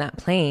 When I got on that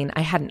plane,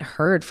 I hadn't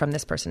heard from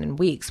this person in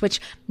weeks, which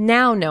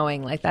now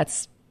knowing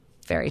that's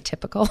very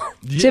typical,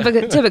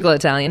 typical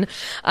Italian.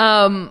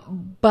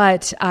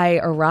 But I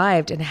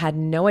arrived and had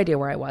no idea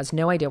where I was,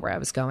 no idea where I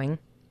was going.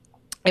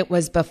 It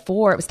was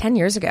 10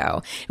 years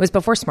ago. It was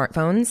before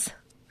smartphones.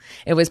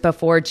 It was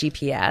before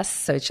GPS.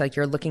 So it's like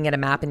you're looking at a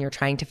map and you're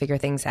trying to figure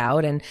things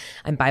out. And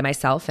I'm by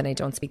myself and I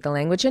don't speak the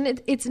language. And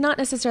it's not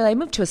necessarily, I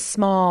moved to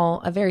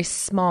a very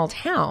small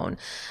town.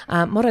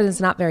 Modena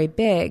is not very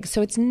big.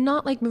 So it's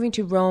not like moving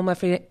to Rome or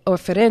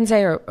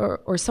Firenze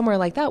or somewhere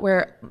like that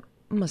where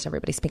almost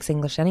everybody speaks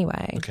English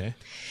anyway. Okay.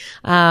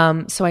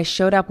 So I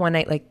showed up one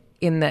night, like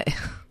in the...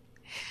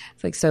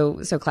 It's like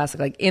so classic,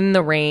 like in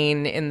the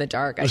rain, in the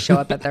dark. I show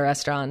up at the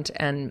restaurant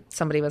and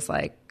somebody was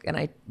like, and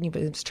I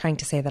was trying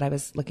to say that I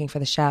was looking for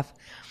the chef.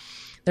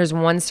 There's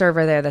one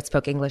server there that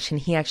spoke English, and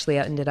he actually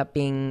ended up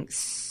being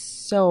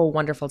so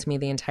wonderful to me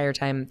the entire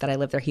time that I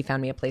lived there. He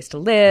found me a place to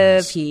live.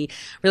 Nice. He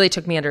really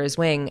took me under his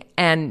wing.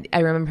 And I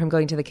remember him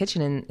going to the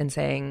kitchen and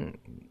saying,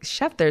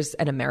 "Chef, there's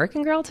an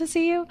American girl to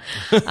see you."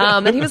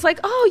 And he was like,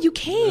 "Oh, you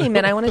came."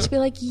 And I wanted to be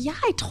like, "Yeah,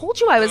 I told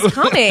you I was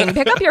coming.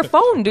 Pick up your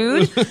phone,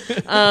 dude."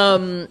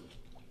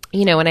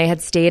 And I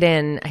had stayed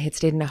in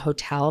a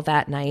hotel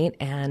that night,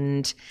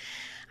 and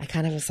I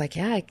kind of was like,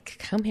 yeah, I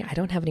come here. I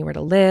don't have anywhere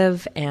to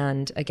live.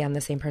 And again, the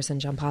same person,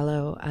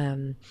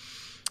 Gianpaolo,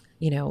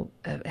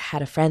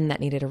 had a friend that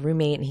needed a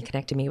roommate, and he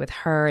connected me with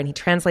her, and he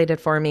translated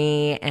for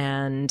me.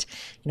 And,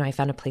 I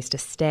found a place to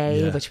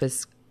stay, which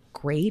was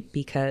great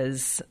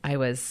because I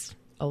was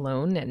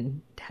alone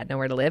and had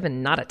nowhere to live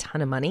and not a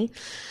ton of money.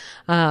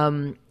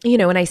 And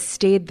I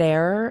stayed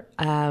there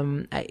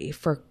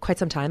for quite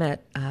some time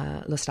at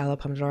Lo Stallo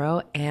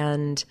Pomodoro.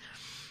 And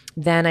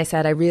then I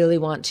said, I really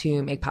want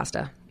to make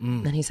pasta.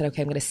 And he said,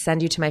 okay, I'm going to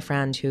send you to my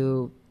friend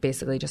who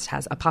basically just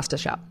has a pasta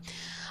shop.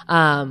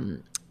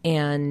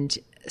 And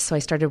so I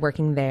started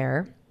working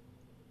there.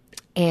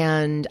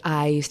 And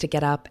I used to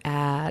get up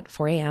at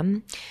 4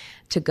 a.m.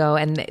 to go,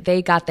 and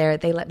they got there.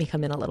 They let me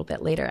come in a little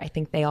bit later. I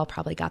think they all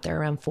probably got there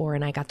around 4,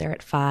 and I got there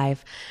at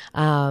 5.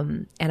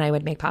 And I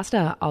would make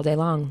pasta all day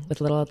long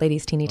with little old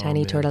ladies, teeny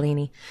tiny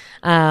tortellini.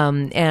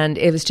 And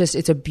it was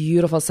it's a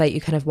beautiful sight.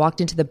 You kind of walked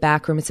into the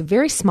back room. It's a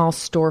very small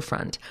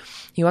storefront.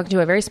 You walked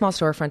into a very small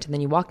storefront, and then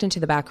you walked into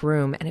the back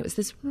room, and it was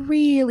this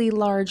really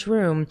large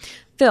room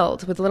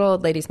filled with little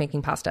old ladies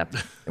making pasta,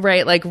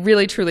 right? Like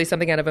really, truly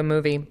something out of a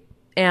movie.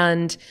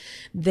 And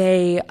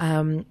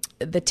the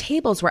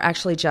tables were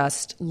actually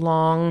just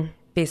long,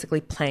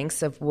 basically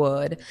planks of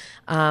wood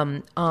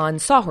on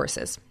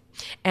sawhorses.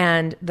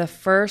 And there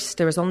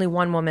was only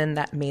one woman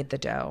that made the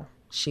dough.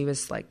 She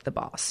was like the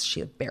boss.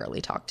 She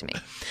barely talked to me.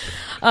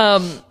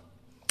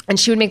 And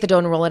she would make the dough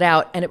and roll it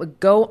out, and it would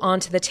go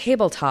onto the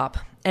tabletop.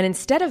 And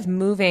instead of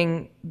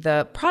moving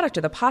the product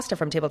or the pasta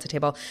from table to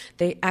table,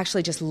 they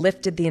actually just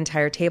lifted the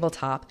entire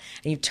tabletop,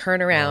 and you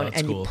turn around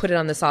and cool. You put it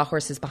on the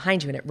sawhorses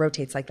behind you, and it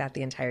rotates like that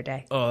the entire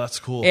day. Oh, that's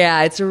cool.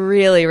 Yeah, it's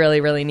really,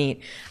 really, really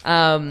neat.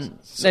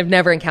 I've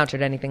never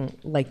encountered anything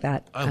like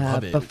that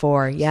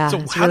before. Yeah, so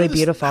it's really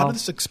beautiful. How did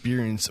this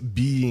experience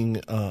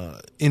being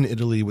in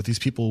Italy with these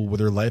people where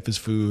their life is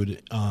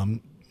food,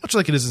 much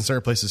like it is in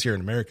certain places here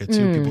in America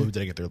too, people who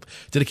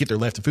dedicate their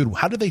life to food,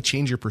 how do they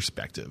change your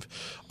perspective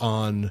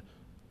on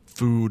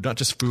food, not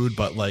just food,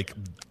 but like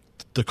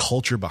the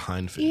culture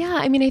behind food? Yeah,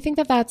 I mean, I think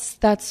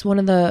that's one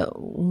of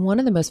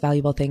the most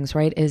valuable things,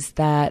 right? Is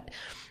that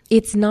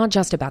it's not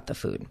just about the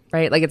food,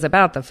 right? Like it's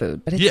about the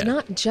food, but it's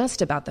not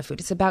just about the food.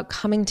 It's about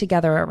coming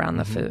together around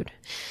the food,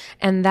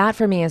 and that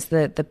for me is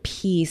the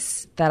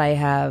piece that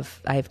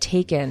I've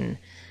taken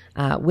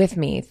with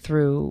me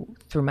through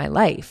my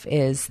life,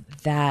 is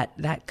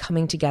that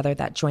coming together,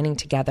 that joining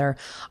together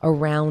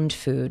around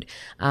food.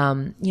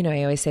 I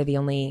always say the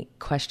only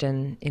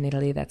question in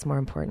Italy that's more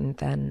important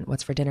than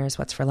what's for dinner is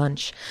what's for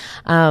lunch.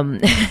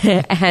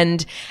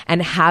 And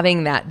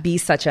having that be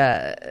such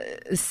a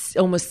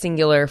almost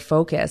singular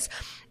focus,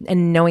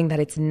 and knowing that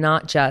it's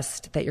not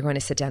just that you're going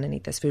to sit down and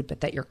eat this food, but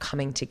that you're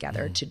coming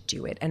together to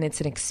do it. And it's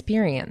an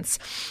experience.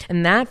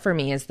 And that for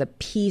me is the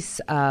piece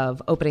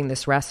of opening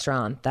this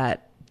restaurant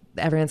that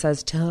everyone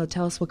says,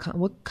 tell us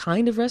what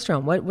kind of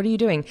restaurant, what are you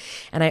doing?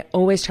 And I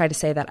always try to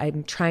say that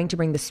I'm trying to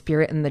bring the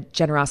spirit and the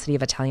generosity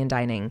of Italian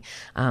dining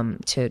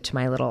to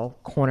my little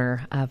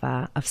corner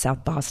of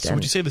South Boston. So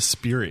would you say the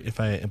spirit, if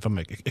I'm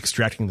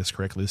extracting this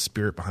correctly, the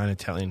spirit behind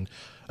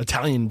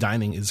Italian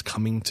dining is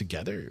coming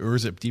together, or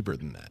is it deeper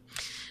than that?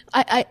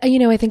 I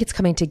think it's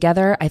coming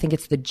together. I think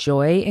it's the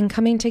joy in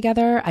coming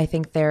together. I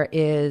think there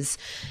is,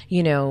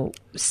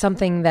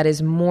 something that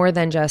is more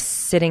than just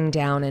sitting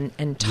down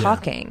and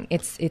talking. Yeah.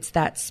 It's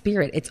that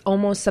spirit. It's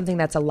almost something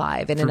that's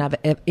alive in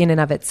and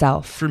of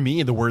itself. For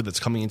me, the word that's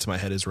coming into my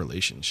head is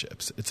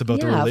relationships. It's about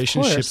the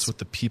relationships with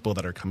the people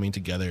that are coming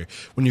together.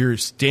 When you're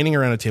standing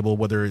around a table,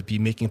 whether it be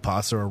making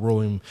pasta or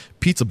rolling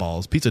pizza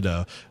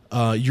dough,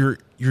 you're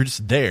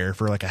just there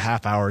for like a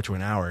half hour to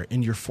an hour,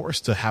 and you're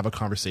forced to have a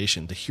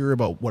conversation, to hear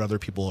about what other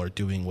people are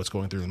doing, what's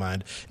going through their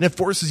mind. And it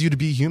forces you to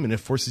be human. It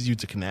forces you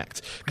to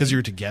connect because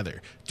you're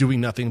together doing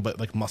nothing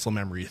but like muscle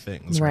memory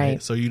things.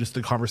 Right. So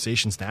the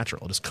conversation's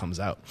natural. It just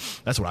comes out.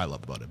 That's what I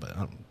love about it. But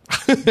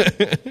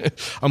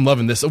I'm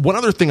loving this. One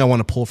other thing I want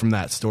to pull from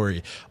that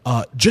story,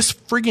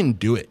 just friggin'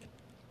 do it.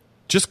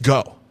 Just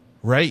go.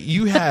 Right?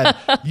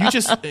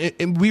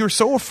 And we were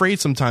so afraid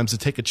sometimes to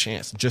take a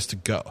chance just to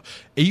go.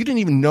 And you didn't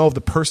even know if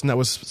the person that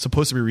was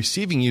supposed to be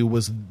receiving you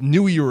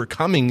knew you were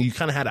coming. You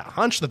kind of had a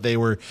hunch that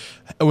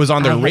it was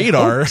on their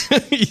radar.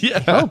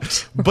 Yeah.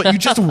 But you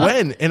just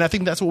went. And I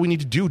think that's what we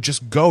need to do.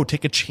 Just go,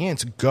 take a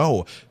chance,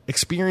 go,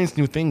 experience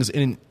new things.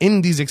 And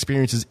in these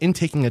experiences, in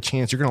taking a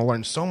chance, you're going to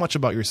learn so much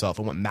about yourself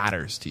and what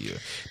matters to you.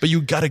 But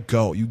you got to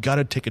go. You got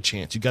to take a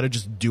chance. You got to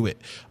just do it.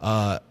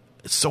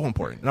 It's so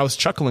important. And I was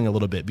chuckling a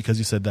little bit because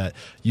you said that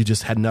you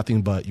just had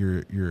nothing but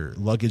your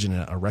luggage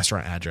and a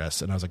restaurant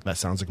address. And I was like, that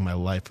sounds like my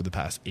life for the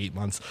past 8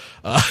 months.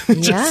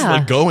 Just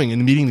like going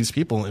and meeting these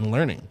people and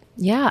learning.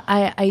 Yeah.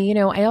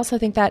 I also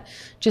think that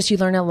just you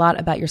learn a lot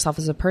about yourself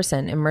as a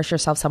person. Immerse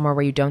yourself somewhere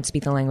where you don't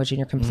speak the language and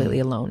you're completely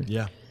alone.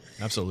 Yeah,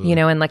 absolutely.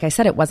 And like I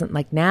said, it wasn't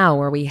like now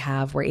where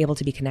we're able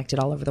to be connected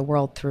all over the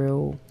world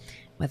through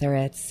whether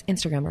it's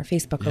Instagram or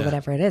Facebook or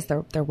whatever it is.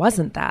 There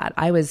wasn't that.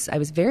 I was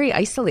very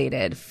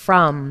isolated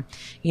from,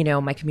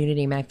 my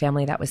community, my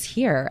family that was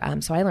here.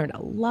 So I learned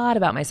a lot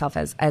about myself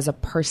as a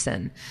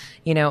person.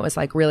 It was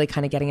like really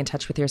kind of getting in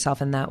touch with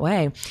yourself in that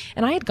way.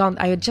 And I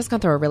had just gone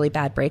through a really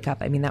bad breakup.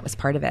 I mean, that was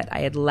part of it. I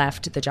had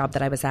left the job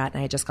that I was at and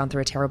I had just gone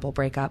through a terrible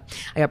breakup.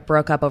 I got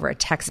broke up over a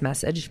text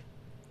message.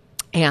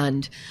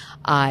 And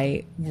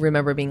I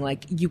remember being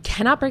like, you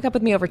cannot break up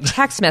with me over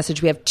text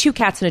message. We have 2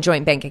 cats and a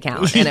joint bank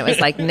account. And it was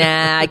like,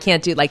 nah, I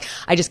can't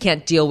I just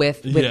can't deal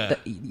with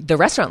the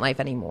restaurant life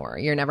anymore.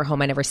 You're never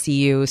home. I never see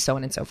you, so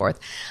on and so forth.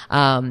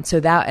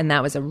 That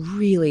was a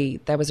really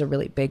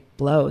big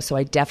blow. So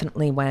I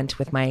definitely went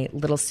with my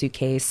little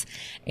suitcase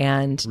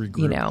and,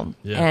 regroup.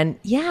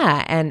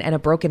 And a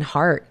broken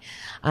heart.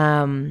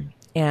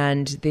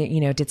 And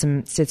did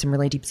some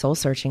really deep soul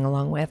searching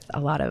along with a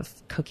lot of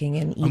cooking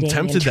and eating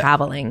and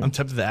traveling. I'm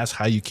tempted to ask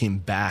how you came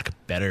back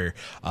better.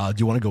 Do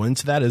you want to go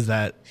into that? Is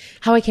that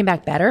how I came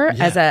back better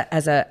as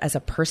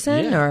a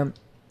person, or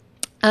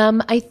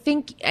I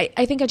think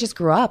I just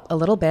grew up a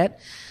little bit.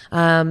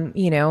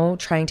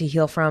 Trying to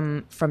heal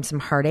from some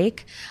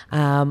heartache,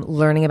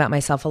 learning about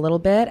myself a little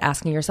bit,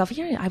 asking yourself,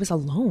 I was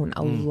alone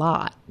a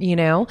lot,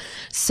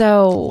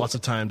 so lots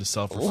of time to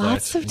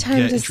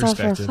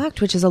self-reflect,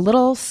 which is a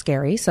little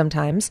scary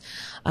sometimes.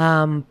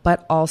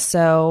 But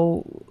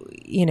also,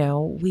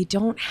 we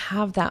don't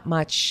have that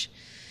much,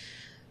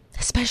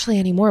 especially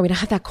anymore. We don't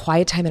have that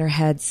quiet time in our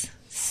heads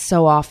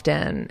so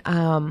often.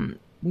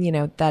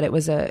 That it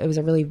was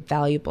a really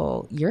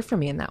valuable year for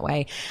me in that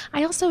way.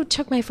 I also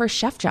took my first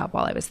chef job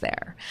while I was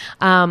there.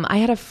 I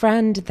had a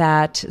friend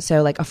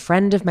a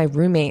friend of my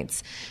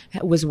roommates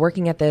was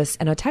working at this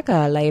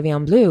Enoteca La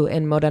Evian Bleu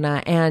in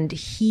Modena, and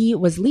he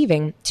was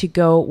leaving to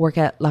go work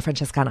at La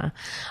Francescana,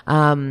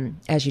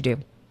 as you do.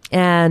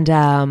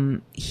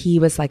 And he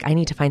was like, I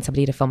need to find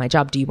somebody to fill my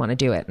job. Do you want to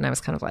do it? And I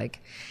was kind of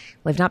like,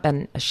 well, I've not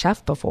been a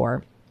chef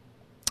before,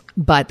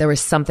 but there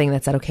was something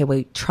that said, okay,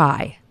 well,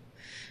 try.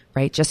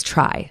 Right? Just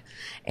try.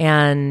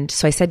 And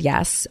so I said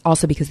yes,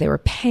 also because they were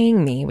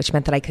paying me, which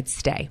meant that I could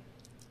stay.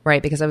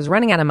 Right? Because I was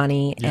running out of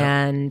money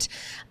and,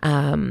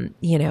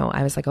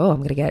 I was like, oh, I'm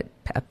going to get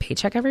a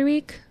paycheck every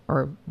week,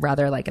 or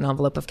rather like an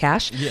envelope of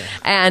cash. Yeah.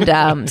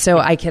 And, so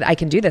I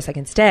can do this, I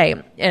can stay.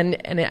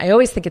 And I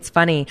always think it's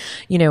funny,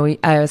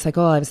 I was like,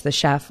 oh, I was the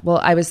chef.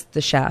 Well, I was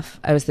the chef.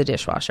 I was the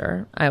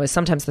dishwasher. I was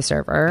sometimes the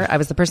server. I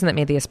was the person that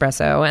made the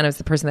espresso, and I was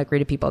the person that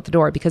greeted people at the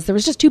door, because there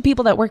was just 2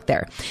 people that worked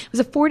there. It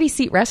was a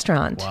 40-seat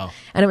restaurant. Wow.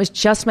 And it was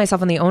just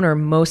myself and the owner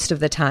most of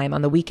the time.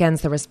 On the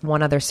weekends, there was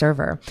one other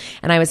server.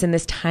 And I was in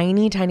this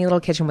tiny, tiny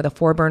little kitchen with a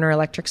 4-burner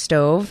electric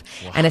stove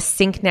and a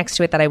sink next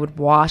to it that I would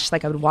wash.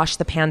 Like I would wash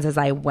the pans as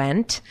I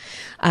went.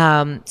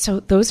 So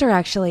those are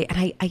actually,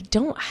 and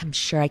I'm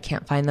sure I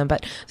can't find them,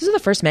 but those are the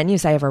first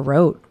menus I ever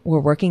wrote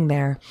while working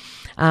there.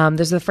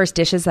 Those are the first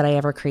dishes that I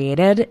ever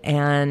created.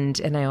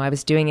 And I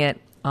was doing it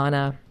on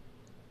a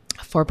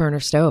 4-burner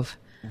stove.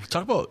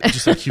 Talk about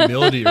just like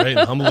humility, right?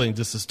 And humbling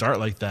just to start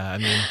like that. I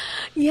mean,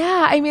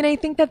 yeah, I mean, I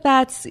think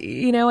that's,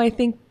 I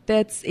think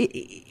that's,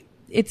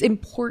 it's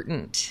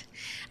important.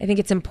 I think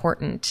it's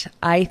important.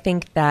 I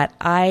think that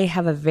I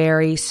have a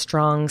very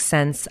strong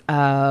sense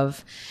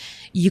of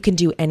you can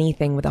do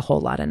anything with a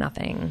whole lot of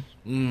nothing.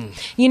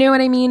 You know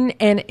what I mean?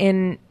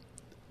 And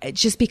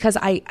just because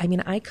I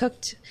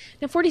cooked,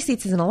 now 40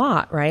 seats isn't a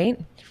lot, right?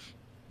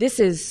 This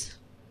is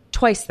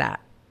twice that,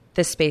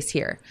 this space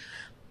here.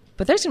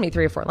 But there's going to be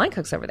 3 or 4 line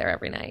cooks over there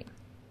every night.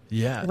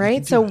 Yeah.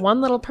 Right. So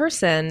one little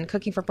person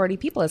cooking for 40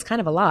 people is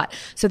kind of a lot.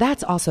 So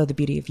that's also the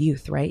beauty of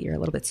youth, right? You're a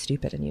little bit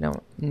stupid and you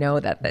don't know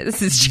that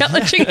this is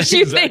challenging as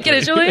you think. And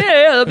it's really,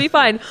 yeah, it'll be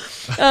fine.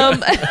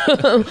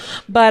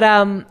 But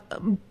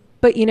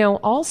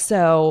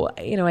also,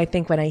 I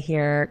think when I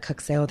hear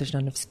cooks say, oh, there's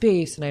not enough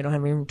space and I don't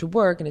have room to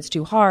work and it's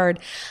too hard,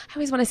 I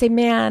always want to say,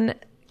 man,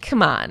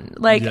 come on.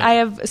 Like, I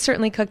have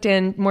certainly cooked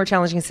in more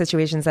challenging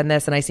situations than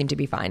this and I seem to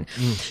be fine.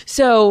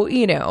 So,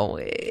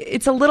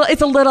 it's a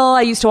little,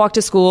 I used to walk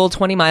to school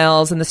 20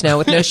 miles in the snow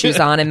with no shoes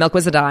on and milk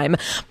was a dime.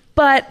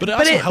 But it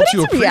also helps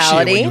you appreciate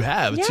what you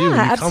have too.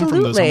 When you come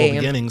from those humble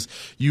beginnings,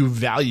 you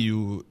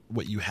value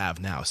what you have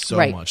now so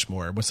much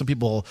more. When some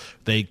people,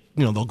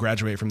 they'll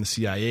graduate from the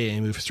CIA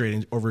and move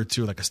straight over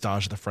to like a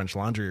stage at the French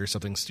Laundry or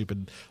something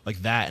stupid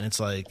like that, and it's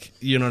like,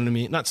 you know what I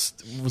mean?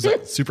 Was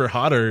that super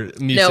hot or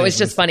me? No, it was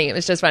just funny. It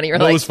was just funny. You're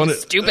like,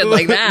 stupid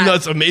like that. No,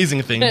 it's an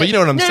amazing thing. But you know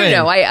what I'm saying?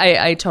 No,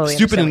 I totally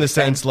stupid in the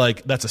sense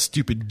like that's a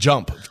stupid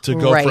jump to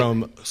go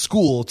from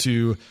school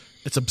to.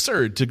 It's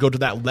absurd to go to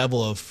that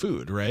level of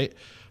food, right?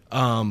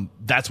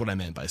 That's what I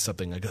meant by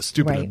something like a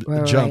stupid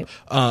jump.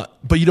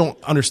 But you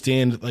don't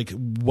understand like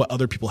what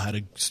other people had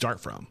to start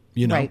from,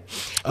 Right.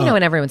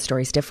 And everyone's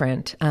story is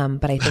different.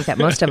 But I think that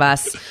most of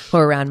us who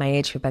are around my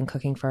age who've been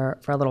cooking for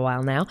a little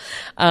while now,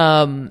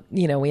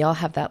 we all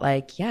have that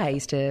like, I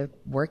used to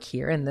work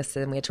here and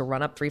we had to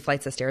run up 3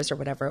 flights of stairs or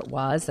whatever it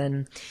was.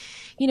 And,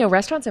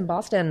 restaurants in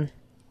Boston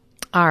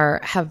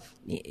have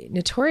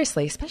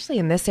notoriously, especially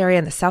in this area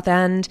in the South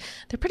End,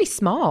 they're pretty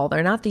small.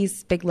 They're not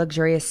these big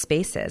luxurious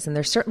spaces. And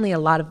there's certainly a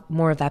lot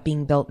more of that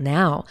being built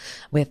now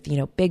with,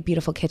 big,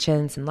 beautiful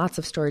kitchens and lots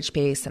of storage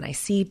space. And I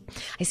see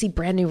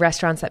brand new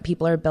restaurants that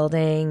people are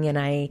building. And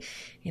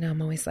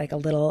I'm always like a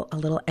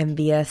little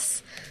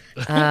envious.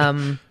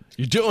 You're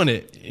doing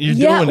it.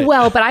 Doing it.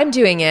 Well, but I'm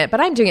doing it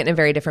in a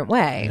very different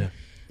way. Yeah.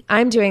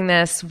 I'm doing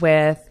this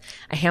with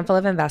a handful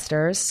of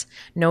investors,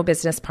 no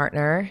business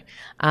partner.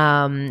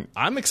 I'm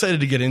excited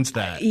to get into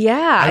that.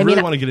 Yeah. I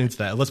really want to get into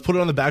that. Let's put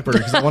it on the back burner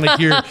because I want to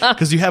hear,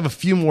 because you have a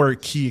few more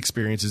key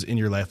experiences in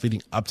your life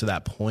leading up to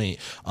that point.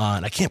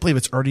 And I can't believe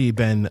it's already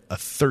been a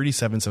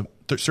 37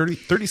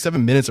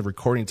 minutes of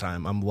recording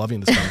time. I'm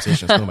loving this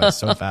conversation. It's going by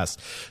so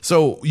fast.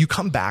 So you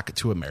come back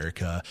to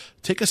America.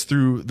 Take us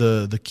through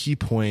the key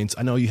points.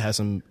 I know you have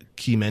some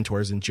key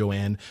mentors in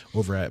Joanne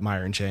over at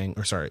Meyer and Chang,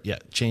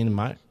 Chang and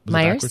Meyer.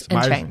 Myers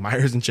and Chang.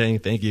 Myers and Chang.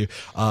 Thank you.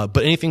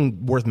 But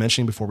anything worth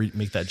mentioning before we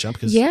make that jump?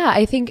 Yeah,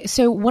 I think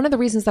so. One of the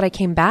reasons that I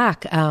came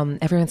back,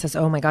 everyone says,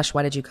 oh my gosh,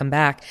 why did you come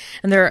back?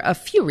 And there are a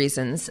few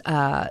reasons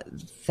that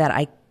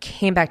I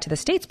came back to the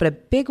States, but a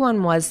big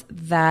one was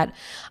that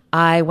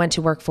I went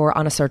to work for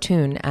Anna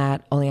Sartoon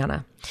at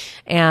Oleana.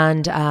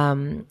 And,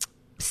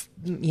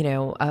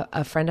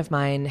 a friend of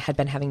mine had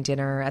been having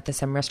dinner at the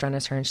same restaurant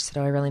as her, and she said,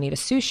 oh, I really need a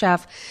sous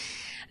chef.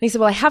 And he said,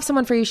 well, I have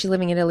someone for you. She's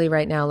living in Italy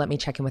right now. Let me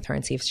check in with her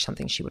and see if it's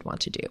something she would want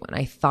to do. And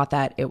I thought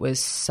that it was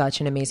such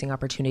an amazing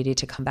opportunity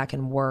to come back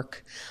and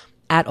work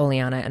at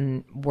Oleana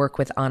and work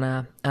with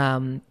Anna,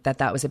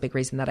 that was a big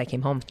reason that I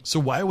came home. So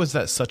why was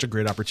that such a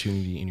great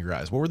opportunity in your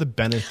eyes? What were the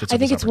benefits? I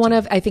think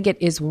it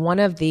is one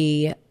of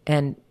the,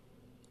 and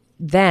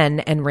then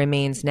and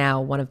remains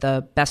now one of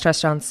the best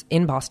restaurants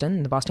in Boston,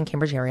 in the Boston,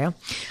 Cambridge area.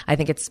 I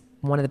think it's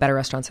one of the better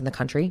restaurants in the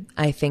country.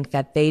 I think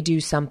that they do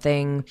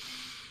something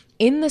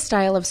in the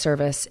style of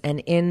service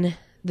and in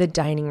the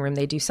dining room.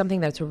 They do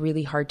something that's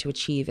really hard to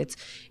achieve. It's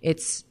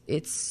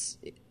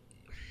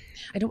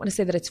I don't want to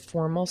say that it's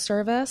formal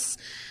service,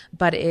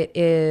 but it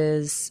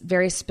is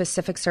very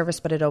specific service,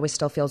 but it always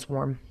still feels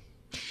warm.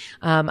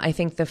 I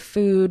think the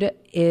food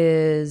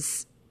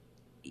is,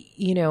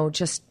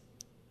 just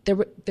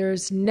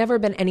there's never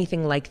been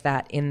anything like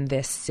that in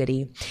this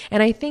city.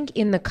 And I think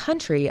in the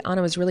country,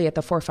 Anna was really at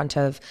the forefront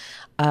of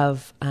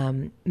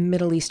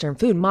Middle Eastern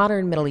food,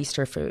 modern Middle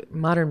Eastern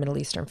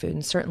food.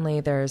 And certainly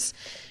there's,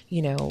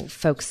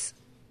 folks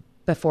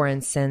before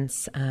and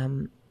since,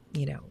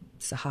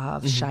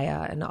 Sahav,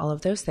 Shaya, and all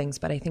of those things.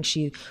 But I think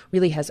she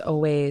really has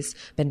always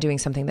been doing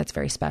something that's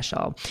very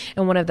special.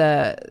 And one of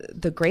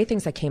the great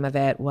things that came of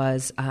it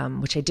was,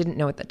 which I didn't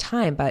know at the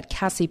time, but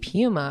Cassie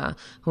Piuma,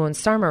 who owns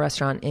Sarma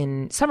Restaurant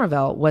in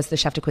Somerville, was the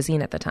chef de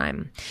cuisine at the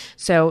time.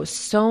 So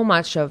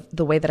much of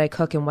the way that I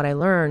cook and what I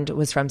learned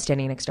was from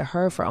standing next to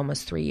her for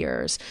almost 3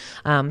 years.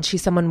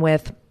 She's someone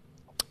with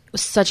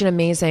such an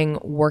amazing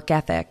work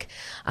ethic,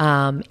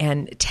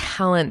 and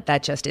talent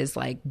that just is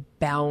like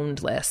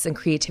boundless, and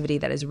creativity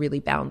that is really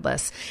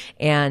boundless.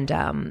 And,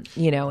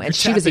 you know, and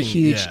she was a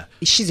huge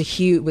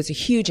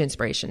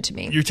inspiration to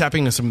me. You're tapping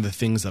into some of the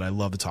things that I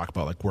love to talk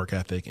about, like work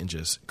ethic and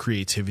just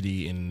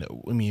creativity. And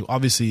I mean,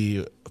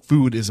 obviously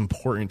food is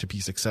important to be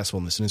successful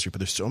in this industry, but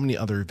there's so many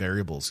other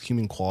variables,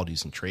 human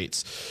qualities and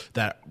traits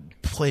that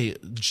play,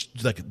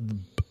 like,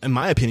 in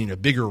my opinion, a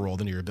bigger role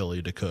than your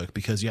ability to cook,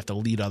 because you have to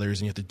lead others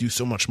and you have to do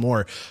so much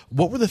more.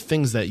 What were the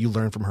things that you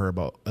learned from her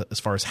about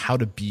as far as how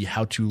to be,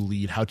 how to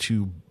lead, how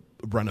to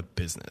run a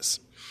business?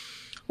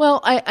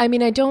 Well, I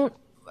mean, I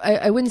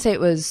wouldn't say it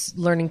was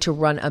learning to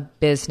run a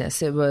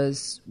business. It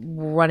was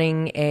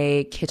running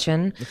a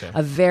kitchen,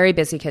 a very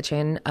busy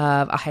kitchen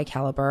of a high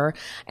caliber.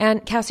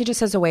 And Cassie just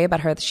has a way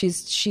about her that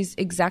she's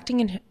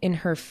exacting in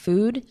her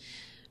food.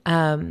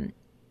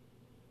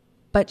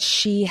 But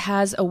she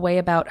has a way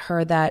about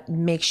her that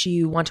makes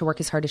you want to work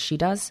as hard as she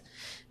does,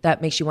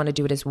 that makes you want to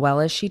do it as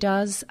well as she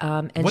does.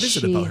 And what is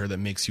it about her that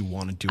makes you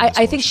want to do it?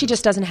 I think she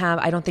just doesn't have,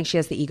 I don't think she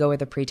has the ego or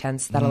the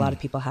pretense that a lot of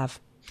people have.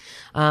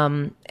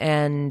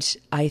 And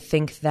I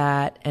think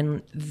that,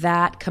 and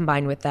that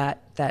combined with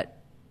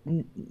that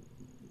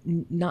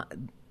not,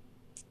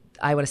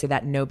 I want to say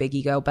that no big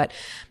ego, but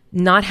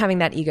not having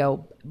that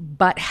ego,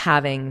 but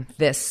having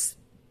this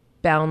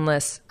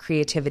boundless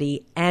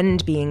creativity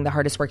and being the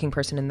hardest working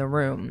person in the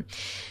room.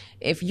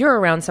 If you're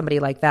around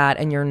somebody like that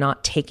and you're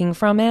not taking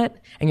from it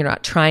and you're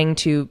not trying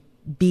to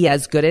be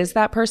as good as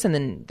that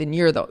person, then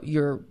you're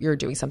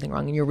doing something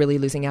wrong and you're really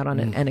losing out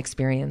on an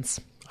experience.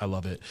 I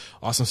love it.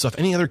 Awesome stuff.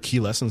 Any other key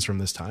lessons from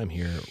this time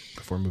here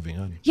before moving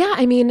on? Yeah,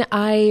 I mean,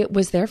 I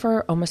was there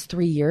for almost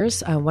 3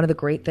 years. One of the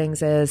great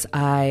things is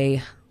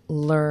I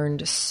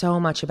learned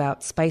so much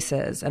about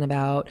spices and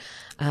about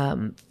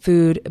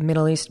food,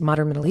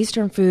 modern Middle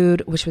Eastern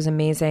food, which was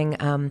amazing.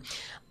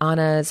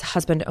 Anna's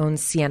husband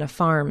owns Sienna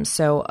Farms.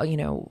 So, you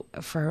know,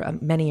 for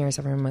many years,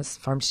 everyone was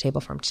farm to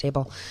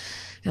table.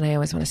 And I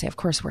always want to say, of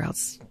course, where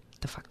else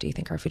the fuck do you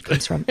think our food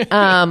comes from?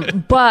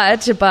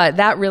 But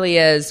that really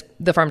is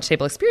the farm to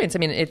table experience. I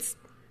mean, it's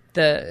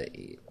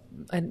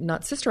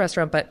not sister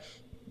restaurant, but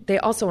they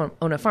also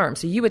own a farm.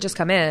 So you would just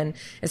come in,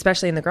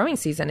 especially in the growing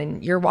season,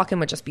 and your walk-in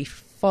would just be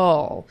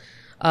full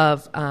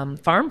of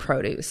farm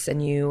produce,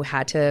 and you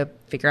had to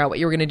figure out what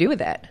you were going to do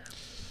with it.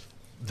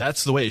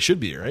 That's the way it should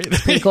be, right?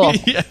 Pretty cool.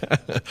 Yeah,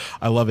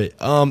 I love it.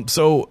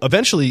 So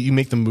eventually you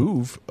make the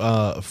move,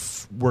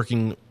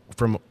 working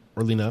from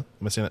Orleana.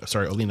 Am I saying that?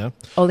 Sorry,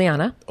 Oleana.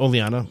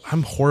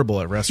 I'm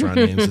horrible at restaurant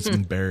names. It's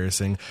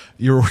embarrassing.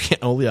 You were working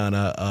at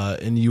Oleana,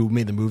 and you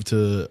made the move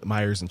to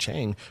Myers and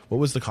Chang. What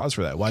was the cause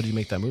for that? Why did you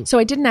make that move? So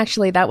I didn't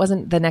actually. That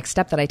wasn't the next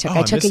step that I took.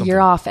 I took a year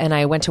off and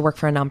I went to work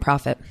for a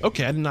nonprofit.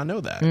 Okay, I did not know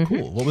that. Mm-hmm.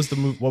 Cool. What was the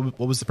move? What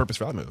was the purpose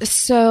for that move?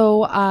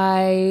 So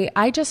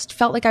I just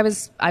felt like I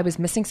was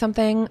missing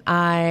something.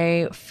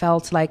 I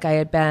felt like I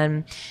had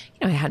been,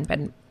 I hadn't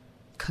been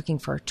cooking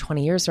for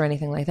 20 years or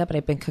anything like that, but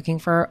I've been cooking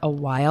for a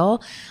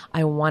while.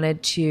 I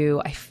wanted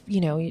to,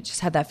 you just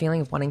had that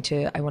feeling of you want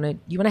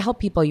to help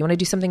people, you want to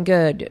do something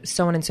good,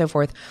 so on and so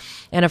forth.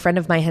 And a friend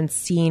of mine had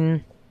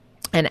seen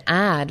an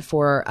ad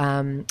for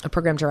a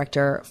program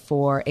director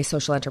for a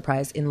social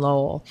enterprise in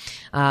Lowell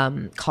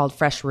called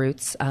Fresh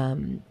Roots.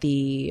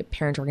 The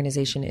parent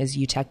organization is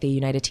UTEC, the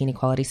United Teen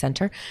Equality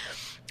Center.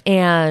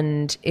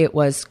 And it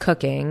was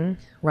cooking,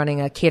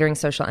 running a catering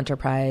social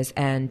enterprise,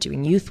 and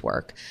doing youth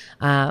work.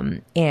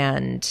 And,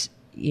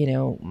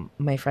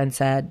 my friend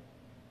said,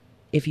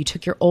 if you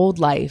took your old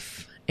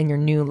life and your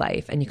new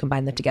life and you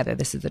combine them together,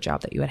 this is the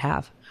job that you would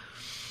have.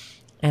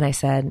 And I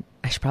said,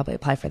 I should probably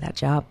apply for that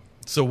job.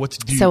 So what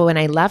did you... So when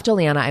I left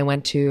Oleana,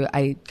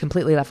 I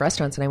completely left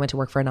restaurants and I went to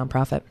work for a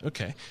nonprofit.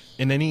 Okay.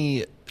 And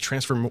any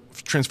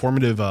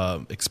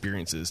transformative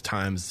experiences,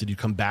 times, did you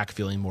come back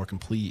feeling more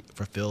complete,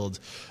 fulfilled?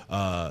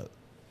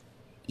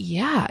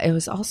 Yeah, it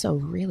was also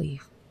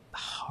really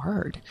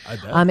hard. I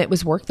bet. It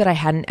was work that I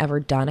hadn't ever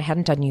done. I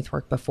hadn't done youth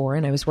work before,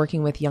 and I was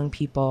working with young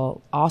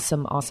people,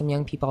 awesome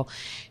young people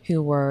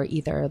who were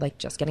either like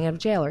just getting out of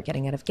jail or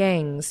getting out of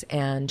gangs,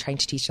 and trying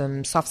to teach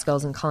them soft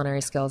skills and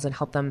culinary skills and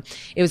help them.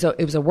 It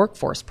was a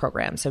workforce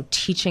program, so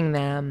teaching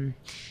them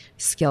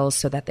skills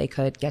so that they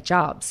could get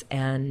jobs.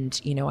 And,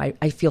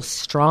 I feel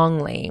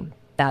strongly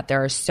that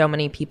there are so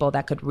many people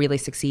that could really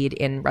succeed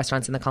in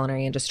restaurants in the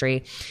culinary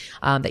industry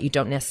that you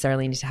don't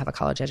necessarily need to have a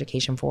college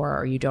education for,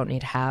 or you don't need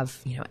to have,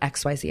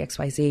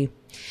 XYZ.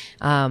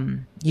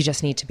 You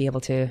just need to be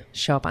able to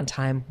show up on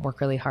time,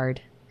 work really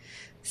hard,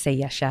 say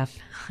yes, chef,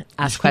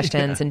 ask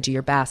questions, and do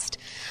your best.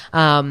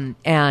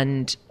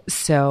 And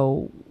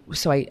so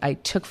I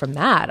took from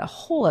that a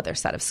whole other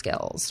set of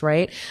skills,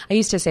 right? I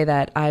used to say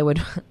that I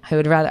would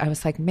rather, I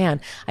was like,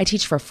 man, I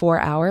teach for 4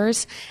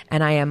 hours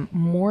and I am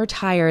more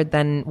tired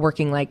than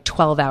working like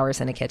 12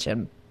 hours in a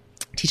kitchen.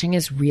 Teaching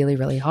is really,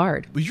 really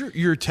hard. Well,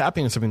 you're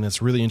tapping on something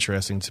that's really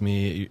interesting to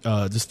me.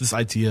 Just this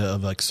idea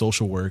of like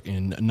social work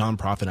and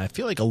nonprofit. And I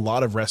feel like a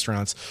lot of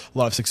restaurants, a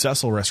lot of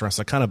successful restaurants,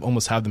 that kind of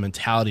almost have the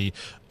mentality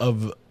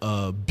of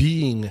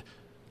being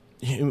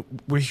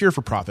we're here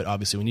for profit.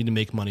 Obviously, we need to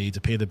make money to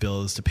pay the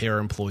bills, to pay our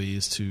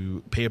employees,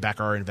 to pay back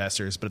our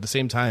investors. But at the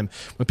same time,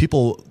 when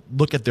people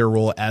look at their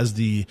role as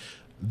the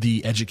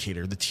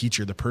educator, the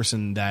teacher, the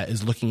person that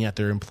is looking at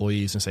their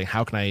employees and saying,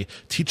 how can I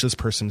teach this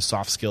person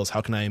soft skills?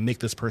 How can I make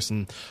this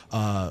person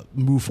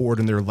move forward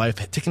in their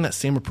life? Taking that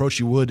same approach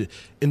you would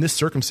in this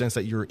circumstance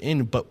that you're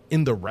in, but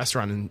in the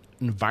restaurant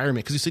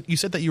environment. Because you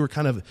said that you were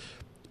kind of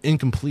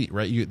incomplete,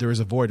 right? There was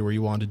a void where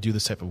you wanted to do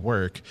this type of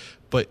work.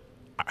 But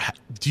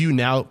do you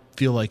now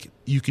feel like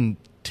you can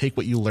take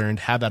what you learned,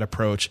 have that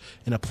approach,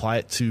 and apply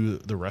it to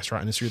the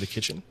restaurant industry, the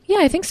kitchen? Yeah,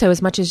 I think so.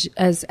 As much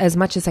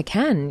as I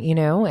can,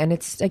 and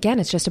it's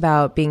just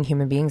about being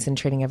human beings and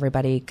treating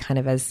everybody kind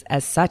of as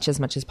such as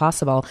much as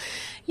possible,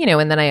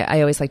 and then I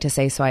always like to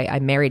say, so I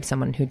married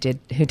someone who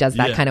does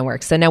that kind of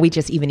work. So now we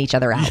just even each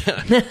other out.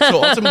 Yeah.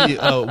 So ultimately,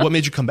 what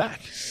made you come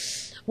back?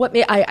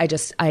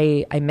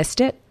 I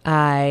missed it.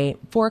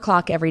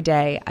 4:00 every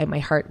day, my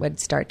heart would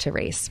start to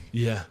race.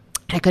 Yeah.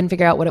 I couldn't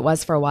figure out what it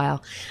was for a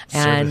while.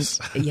 And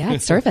yeah,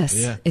 it's service.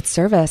 Yeah. It's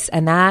service.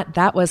 And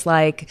that was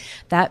like,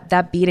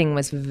 that beating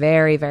was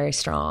very, very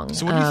strong.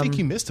 So what do you think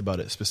you missed about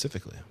it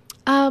specifically?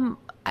 I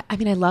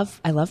mean, I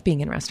love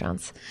being in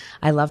restaurants.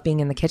 I love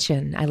being in the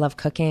kitchen. I love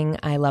cooking.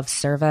 I love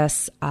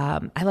service.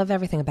 I love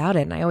everything about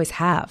it. And I always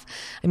have.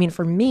 I mean,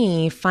 for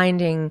me,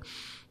 finding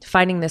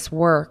this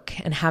work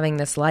and having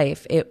this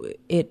life,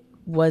 it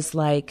was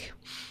like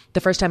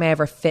the first time I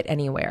ever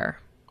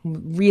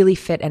really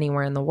fit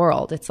anywhere in the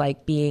world. It's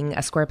like being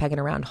a square peg in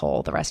a round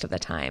hole the rest of the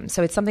time.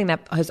 So it's something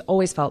that has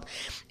always felt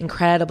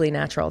incredibly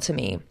natural to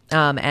me.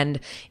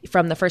 And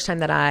from the first time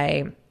that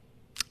I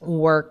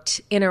worked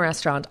in a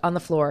restaurant, on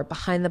the floor,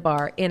 behind the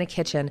bar, in a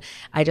kitchen,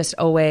 I just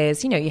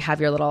always, you have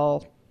your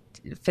little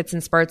fits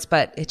and spurts,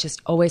 but it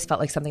just always felt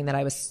like something that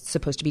I was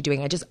supposed to be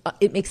doing.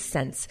 It makes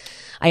sense.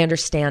 I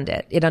understand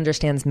it. It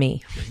understands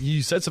me.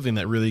 You said something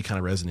that really kind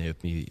of resonated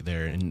with me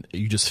there, and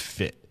you just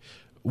fit.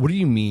 What do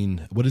you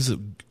mean? What is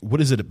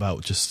it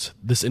about just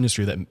this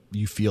industry that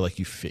you feel like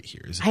you fit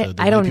here? Is it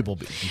the way people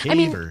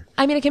behave?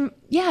 I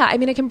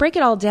can break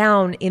it all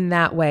down in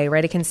that way,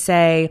 right? I can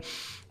say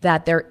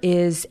that there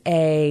is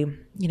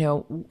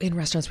in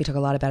restaurants, we talk a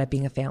lot about it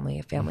being a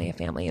family.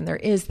 And there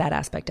is that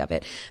aspect of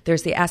it.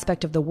 There's the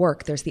aspect of the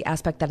work. There's the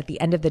aspect that at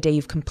the end of the day,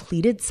 you've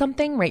completed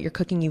something, right? You're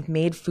cooking, you've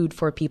made food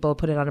for people,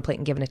 put it on a plate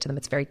and given it to them.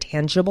 It's very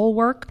tangible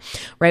work,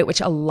 right?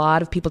 Which a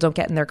lot of people don't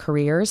get in their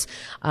careers.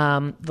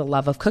 The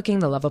love of cooking,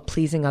 the love of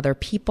pleasing other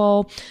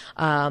people,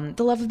 the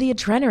love of the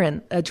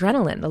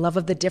adrenaline, the love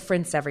of the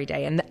difference every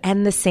day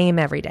and the same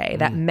every day,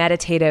 that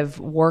meditative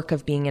work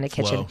of being in a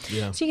kitchen.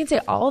 Yeah. So you can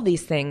say all of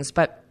these things,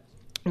 but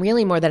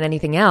really more than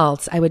anything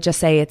else, I would just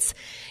say it's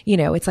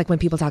like when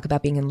people talk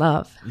about being in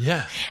love.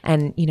 Yeah.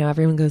 And,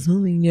 everyone goes,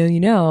 oh, you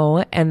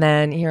know. And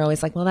then you're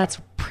always like, well,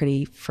 that's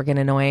pretty friggin'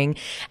 annoying.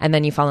 And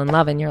then you fall in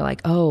love and you're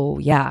like, oh,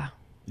 yeah.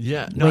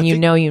 Yeah. No, when you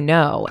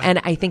know. And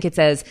I think it's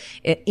as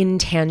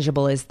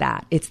intangible as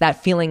that. It's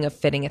that feeling of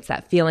fitting. It's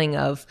that feeling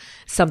of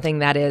something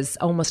that is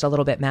almost a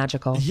little bit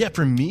magical. Yeah.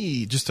 For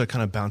me, just to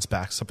kind of bounce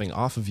back something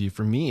off of you,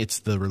 for me, it's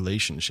the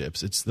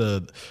relationships. It's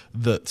the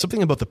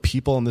something about the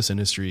people in this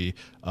industry,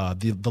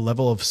 the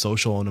level of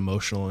social and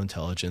emotional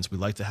intelligence. We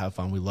like to have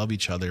fun. We love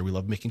each other. We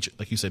love making,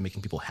 like you said,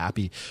 making people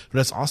happy.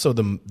 But it's also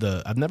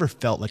I've never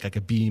felt like I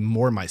could be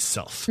more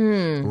myself.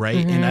 Right.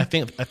 Mm-hmm. And I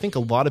think a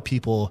lot of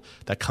people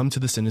that come to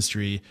this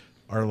industry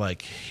are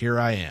like, here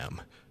I am,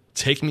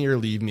 take me or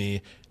leave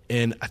me.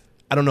 And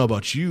I don't know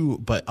about you,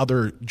 but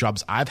other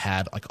jobs I've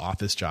had, like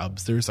office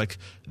jobs, there's like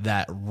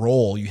that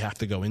role you have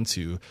to go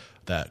into,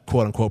 that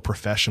quote unquote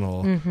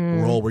professional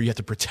role where you have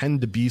to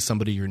pretend to be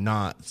somebody you're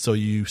not, so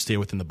you stay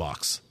within the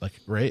box, like,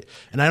 right?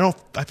 And I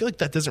feel like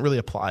that doesn't really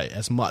apply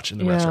as much in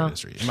the restaurant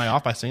industry. Am I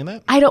off by saying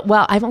that?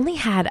 Well, I've only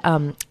had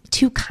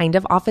two kind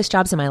of office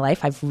jobs in my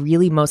life. I've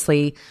really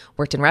mostly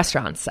worked in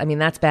restaurants. I mean,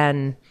 that's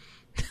been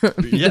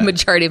the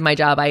majority of my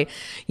job. I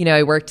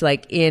worked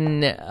like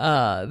in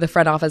the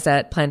front office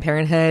at Planned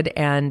Parenthood,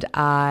 and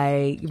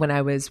when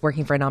I was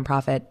working for a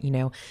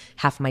nonprofit,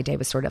 half of my day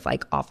was sort of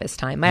like office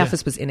time. My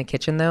office was in a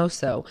kitchen though,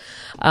 so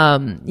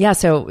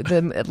so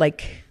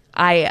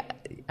I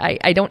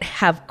don't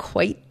have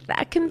quite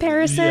that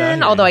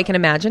comparison, although I can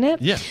imagine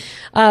it.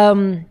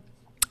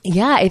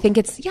 I think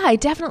I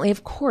definitely,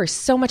 of course,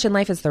 so much in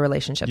life is the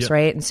relationships,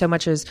 right? And so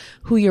much is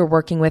who you're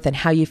working with and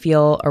how you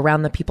feel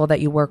around the people that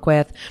you work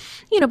with,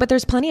 but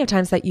there's plenty of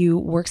times that you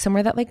work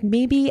somewhere that like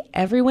maybe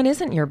everyone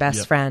isn't your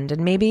best friend,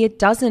 and maybe it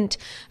doesn't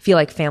feel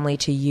like family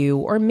to you,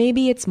 or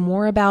maybe it's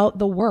more about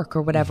the work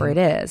or whatever it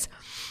is.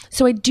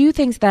 So I do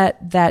think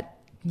that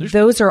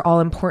those are all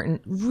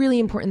important, really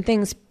important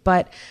things,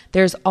 but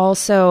there's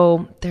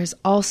also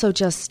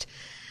just,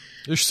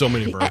 there's so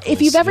many verticals.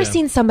 If you've ever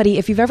seen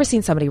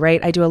somebody,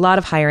 right? I do a lot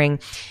of hiring.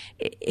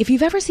 If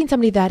you've ever seen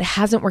somebody that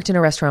hasn't worked in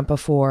a restaurant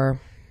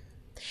before,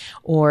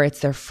 or it's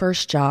their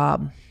first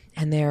job,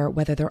 and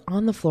whether they're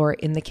on the floor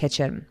in the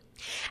kitchen,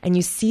 and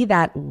you see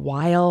that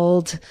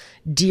wild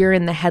deer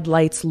in the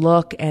headlights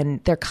look,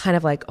 and they're kind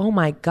of like, oh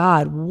my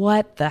God,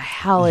 what the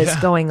hell is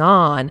going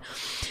on?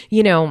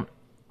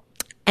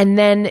 And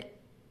then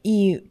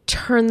you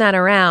turn that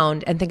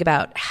around and think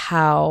about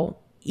how,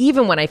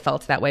 even when I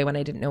felt that way, when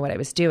I didn't know what I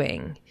was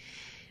doing,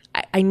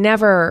 I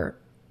never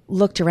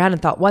looked around and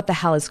thought, what the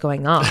hell is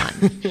going on?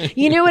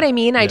 You know what I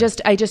mean? Yeah.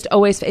 I just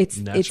always, it's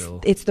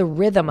the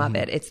rhythm of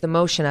it. It's the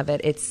motion of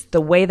it. It's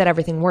the way that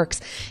everything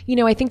works. You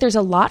know, I think there's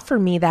a lot for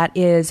me that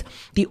is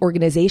the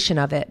organization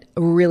of it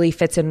really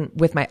fits in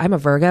with I'm a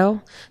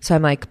Virgo. So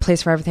I'm like,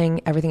 place for everything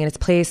in its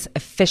place,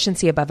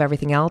 efficiency above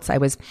everything else. I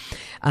was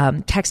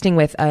texting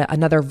with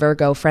another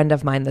Virgo friend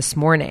of mine this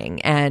morning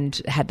and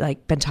had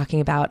like been talking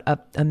about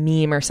a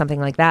meme or something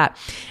like that.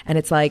 And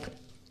it's like,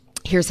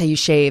 here's how you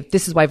shave.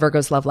 This is why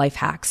Virgos love life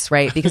hacks,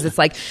 right? Because it's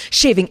like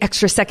shaving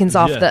extra seconds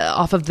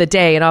off of the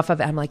day and off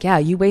of, I'm like, yeah,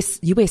 you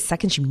waste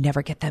seconds, you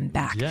never get them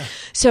back. Yeah.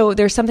 So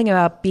there's something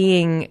about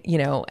being, you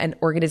know, an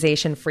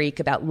organization freak,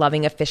 about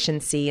loving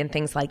efficiency and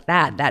things like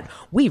that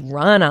we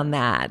run on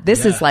that.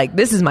 This is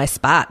my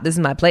spot. This is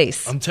my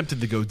place. I'm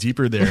tempted to go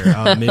deeper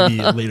there.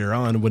 Maybe later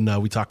on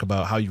when we talk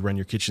about how you run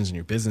your kitchens and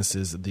your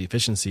businesses, the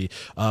efficiency.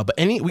 But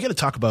we got to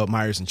talk about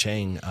Myers and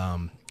Chang.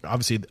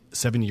 Obviously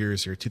 7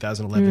 years here,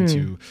 2011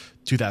 to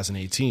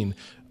 2018.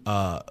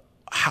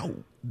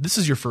 This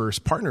is your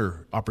first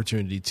partner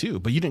opportunity too,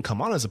 but you didn't come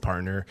on as a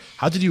partner.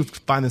 How did you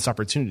find this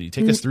opportunity?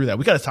 Take us through that.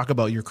 We got to talk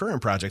about your current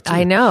project too.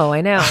 I know.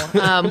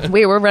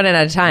 We're running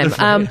out of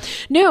time.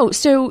 No.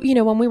 So, you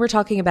know, when we were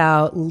talking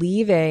about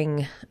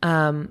leaving,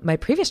 my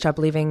previous job,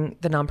 leaving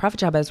the nonprofit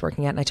job I was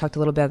working at, and I talked a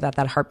little bit about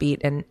that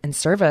heartbeat and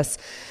service,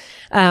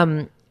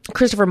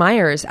 Christopher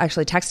Myers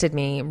actually texted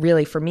me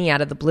really for me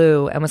out of the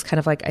blue and was kind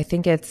of like, I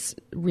think it's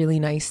really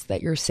nice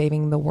that you're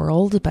saving the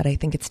world, but I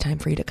think it's time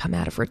for you to come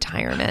out of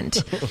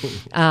retirement.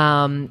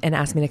 And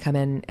asked me to come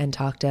in and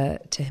talk to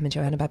him and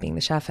Joanne about being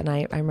the chef. And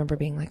I remember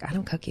being like, I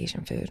don't cook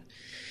Asian food.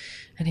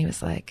 And he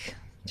was like,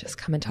 just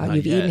come and talk. Not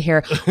You've yet. Eaten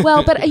here.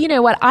 Well, but you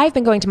know what? I've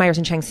been going to Myers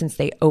and Chang since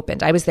they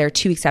opened. I was there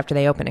 2 weeks after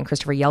they opened, and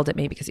Christopher yelled at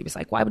me because he was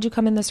like, why would you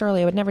come in this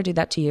early? I would never do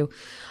that to you.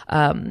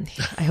 I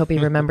hope he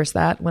remembers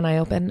that when I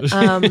open.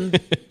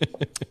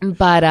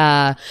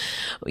 But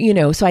you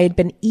know, so I had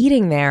been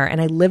eating there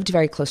and I lived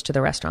very close to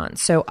the restaurant.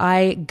 So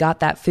I got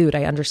that food.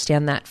 I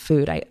understand that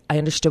food. I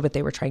understood what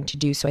they were trying to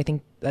do. So I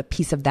think a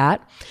piece of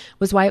that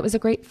was why it was a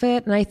great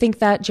fit. And I think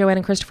that Joanne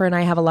and Christopher and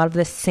I have a lot of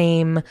the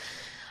same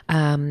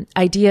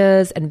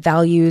ideas and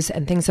values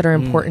and things that are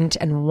important,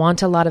 and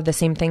want a lot of the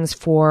same things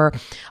for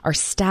our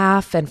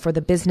staff and for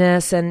the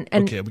business. And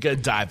okay, we got to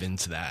dive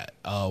into that.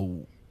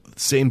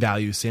 Same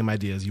values, same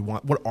ideas you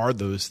want. What are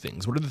those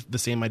things? What are the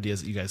same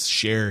ideas that you guys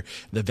share,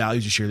 the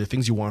values you share, the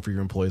things you want for your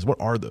employees? What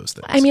are those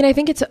things? I mean, I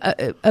think it's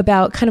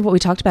about kind of what we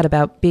talked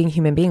about being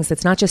human beings.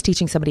 It's not just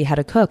teaching somebody how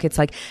to cook. It's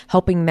like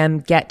helping them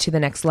get to the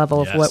next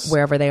level of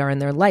wherever they are in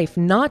their life,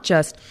 not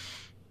just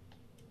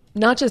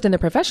in their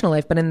professional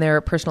life, but in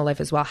their personal life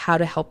as well, how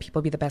to help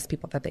people be the best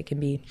people that they can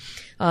be.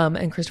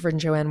 And Christopher and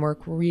Joanne work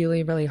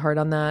really, really hard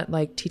on that,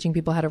 like teaching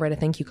people how to write a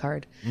thank you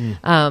card.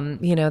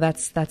 You know,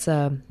 that's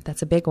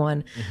a big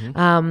one.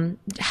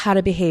 How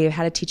to behave,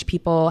 how to teach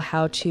people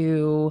how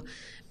to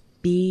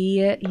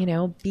be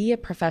a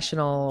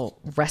professional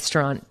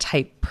restaurant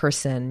type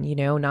person, you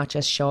know, not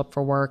just show up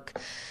for work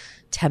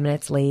 10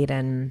 minutes late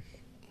and,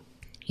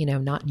 you know,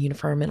 not in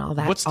uniform and all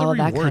that, What's the all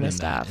reward that kind in of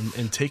stuff.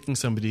 And taking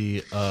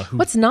somebody who...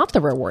 What's not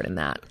the reward in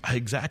that?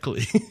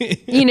 Exactly.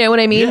 You know what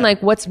I mean? Yeah.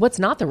 Like what's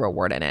not the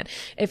reward in it?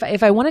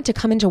 If I wanted to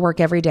come into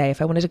work every day,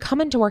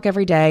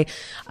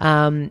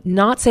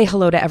 not say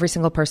hello to every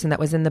single person that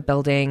was in the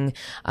building,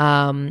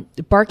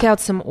 bark out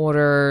some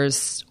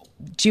orders,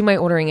 do my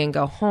ordering and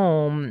go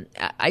home,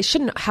 I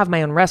shouldn't have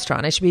my own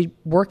restaurant. I should be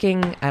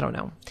working, I don't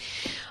know,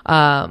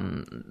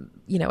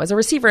 you know, as a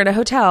receiver in a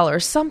hotel or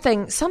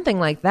something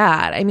like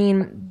that. I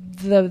mean,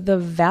 the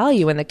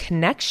value and the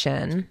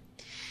connection,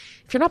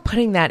 if you're not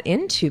putting that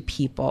into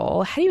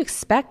people, how do you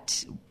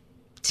expect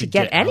to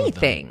get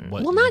anything?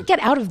 Well, not get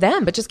out of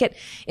them, but just get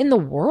in the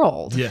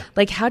world. Yeah.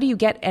 Like, how do you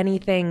get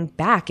anything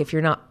back if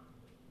you're not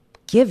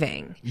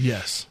giving?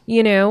 Yes.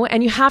 You know,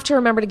 and you have to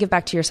remember to give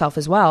back to yourself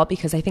as well,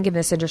 because I think in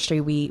this industry,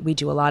 we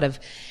do a lot of,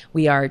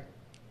 we are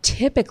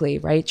typically,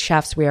 right,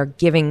 chefs, we are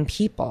giving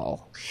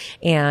people.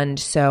 And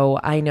so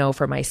I know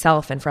for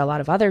myself and for a lot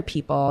of other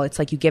people, it's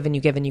like you give and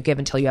you give and you give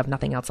until you have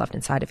nothing else left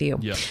inside of you.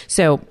 Yeah.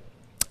 So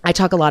I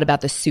talk a lot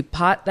about the soup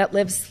pot that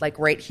lives like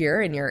right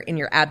here in your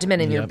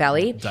abdomen and your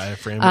belly.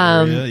 Diaphragm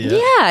area.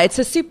 Yeah, it's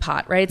a soup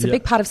pot, right? It's a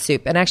big pot of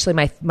soup. And actually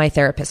my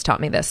therapist taught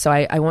me this, so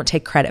I won't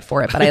take credit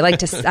for it, but I like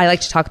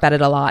to talk about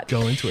it a lot.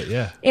 Go into it,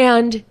 yeah.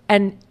 And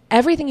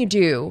everything you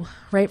do,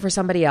 right, for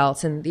somebody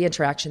else and the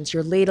interactions,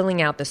 you're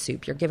ladling out the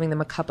soup. You're giving them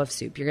a cup of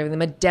soup. You're giving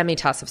them a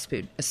demi-tasse of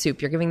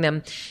soup. You're giving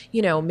them,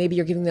 you know, maybe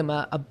you're giving them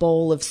a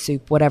bowl of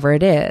soup, whatever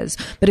it is.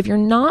 But if you're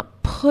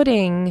not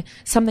putting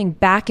something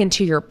back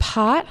into your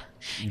pot,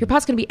 Your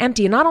pot's going to be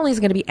empty. And not only is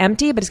it going to be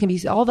empty, but it's going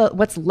to be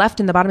what's left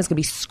in the bottom is going to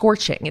be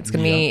scorching. It's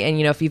going to be, and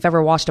if you've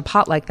ever washed a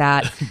pot like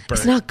that,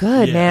 it's not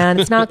good, man.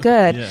 It's not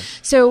good. Yeah.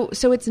 So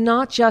it's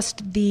not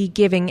just the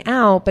giving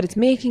out, but it's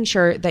making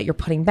sure that you're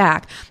putting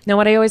back. Now,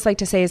 what I always like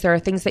to say is there are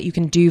things that you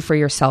can do for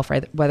yourself,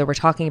 right? Whether we're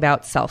talking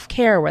about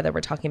self-care, whether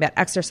we're talking about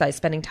exercise,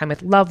 spending time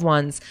with loved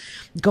ones,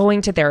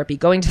 going to therapy,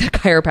 going to the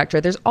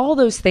chiropractor. There's all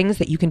those things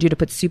that you can do to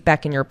put soup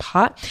back in your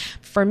pot.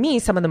 For me,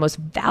 some of the most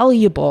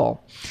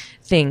valuable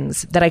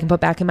things that I can put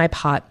back in my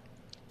pot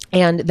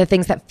and the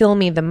things that fill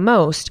me the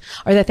most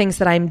are the things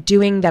that I'm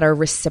doing that are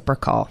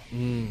reciprocal.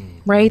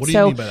 Right? What do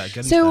you mean by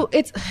that? So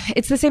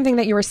it's the same thing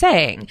that you were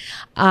saying.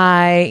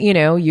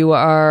 You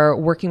are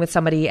working with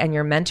somebody and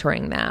you're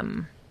mentoring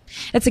them.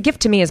 It's a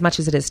gift to me as much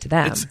as it is to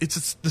them.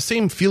 It's the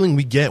same feeling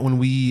we get when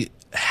we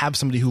have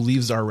somebody who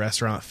leaves our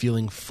restaurant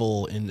feeling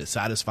full and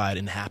satisfied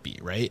and happy,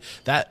 right?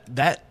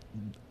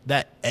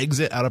 That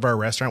exit out of our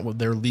restaurant, what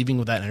they're leaving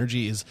with that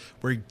energy is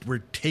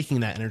we're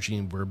taking that energy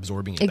and we're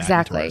absorbing it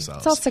exactly. back into ourselves.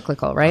 It's all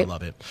cyclical, right? I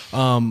love it.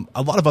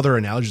 A lot of other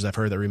analogies I've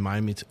heard that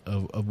remind me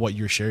of what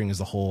you're sharing is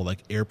the whole like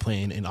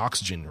airplane and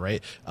oxygen,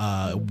 right?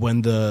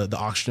 When the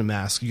oxygen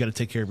mask, you got to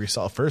take care of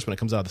yourself first when it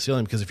comes out of the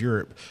ceiling, because if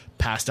you're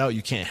passed out,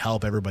 you can't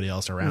help everybody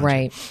else around.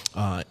 Right.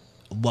 You.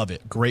 Love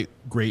it. Great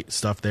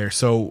stuff there.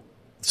 So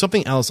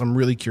something else I'm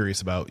really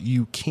curious about.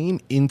 You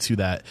came into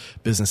that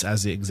business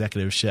as the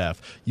executive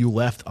chef. You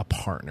left a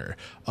partner.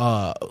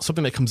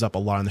 Something that comes up a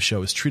lot on the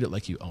show is treat it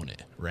like you own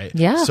it, right?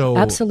 Yeah, so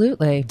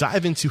absolutely.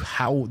 Dive into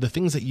how the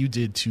things that you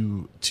did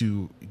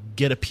to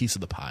get a piece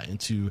of the pie and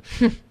to,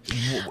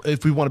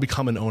 if we want to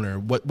become an owner,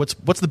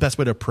 what's the best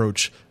way to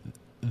approach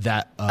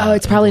that?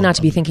 It's probably not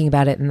to be thinking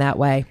about it in that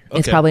way. Okay.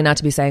 It's probably not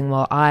to be saying,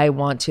 well, I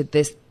want to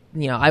this.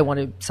 Someday I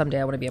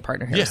want to be a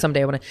partner here. Yeah.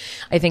 Someday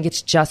I think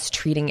it's just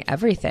treating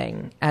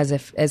everything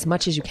as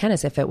much as you can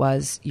as if it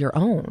was your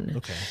own.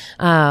 Okay.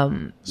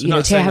 Having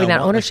that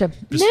ownership.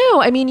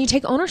 You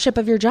take ownership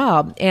of your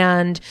job,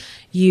 and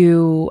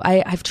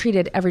I've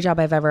treated every job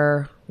I've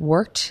ever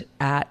worked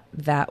at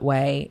that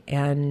way,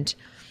 and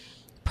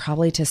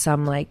probably to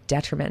some like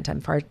detriment.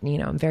 I'm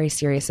very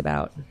serious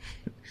about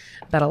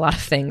a lot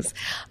of things.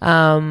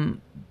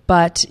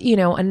 But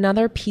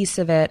another piece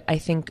of it, I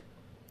think,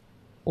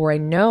 or I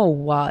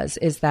know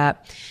is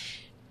that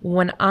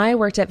when I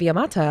worked at Via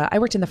Mata, I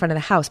worked in the front of the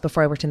house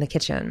before I worked in the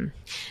kitchen.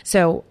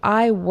 So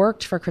I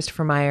worked for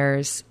Christopher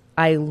Myers.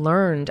 I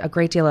learned a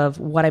great deal of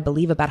what I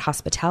believe about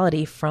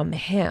hospitality from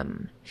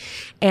him.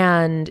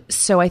 And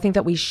so I think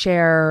that we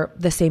share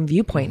the same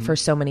viewpoint for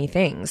so many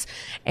things.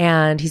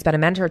 And he's been a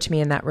mentor to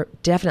me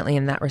definitely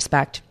in that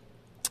respect.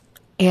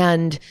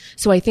 And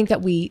so I think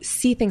that we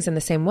see things in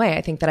the same way.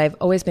 I think that I've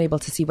always been able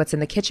to see what's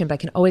in the kitchen, but I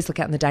can always look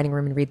out in the dining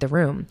room and read the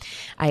room.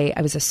 I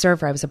was a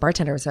server. I was a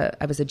bartender.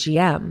 I was a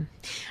GM.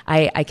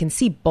 I can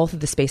see both of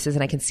the spaces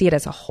and I can see it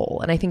as a whole.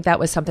 And I think that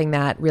was something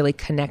that really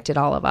connected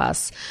all of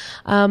us.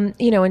 And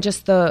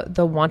just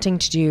the wanting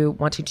to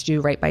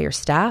do right by your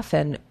staff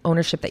and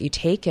ownership that you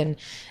take and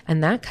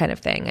that kind of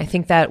thing. I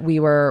think that we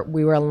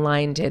were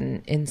aligned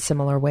in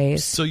similar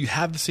ways. So you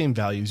have the same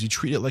values. You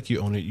treat it like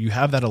you own it. You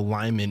have that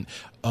alignment.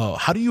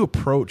 How do you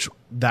approach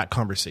that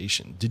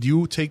conversation?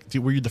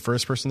 Were you the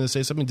first person to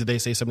say something? Did they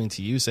say something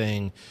to you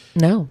saying?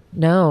 No.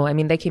 I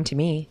mean, they came to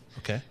me.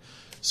 Okay.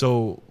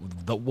 So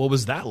what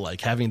was that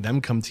like, having them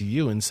come to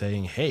you and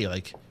saying, hey,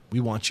 like, we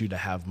want you to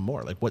have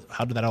more? Like,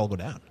 how did that all go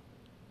down?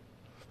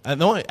 I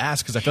know I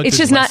ask because I feel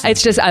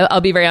like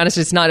I'll be very honest.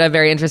 It's not a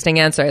very interesting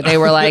answer. They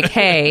were like,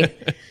 hey,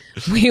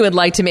 we would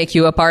like to make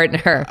you a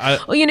partner.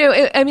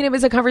 It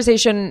was a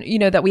conversation,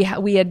 that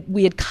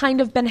we had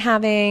kind of been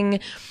having.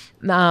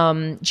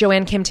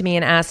 Joanne came to me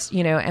and asked,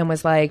 and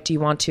was like, do you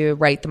want to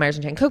write the Myers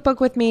and Jane cookbook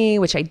with me?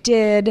 Which I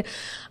did.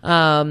 We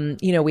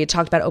had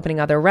talked about opening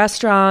other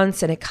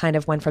restaurants and it kind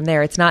of went from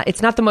there. It's not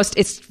the most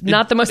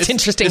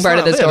interesting part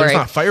of the story. There's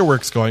not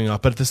fireworks going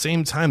off, but at the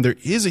same time, there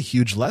is a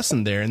huge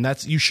lesson there. And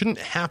that's, you shouldn't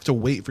have to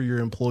wait for your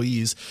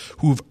employees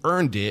who've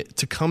earned it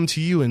to come to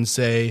you and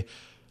say,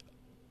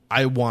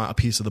 I want a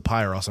piece of the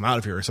pie or else I'm out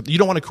of here or something. You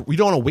don't want to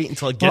wait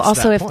until it gets to that point.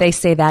 Also, if they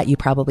say that, you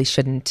probably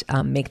shouldn't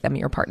make them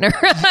your partner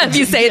if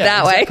you say it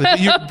that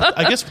exactly. way.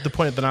 I guess the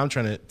point that I'm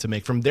trying to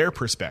make from their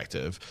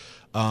perspective,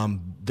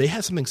 they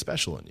had something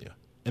special in you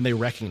and they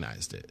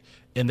recognized it.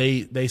 And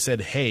they said,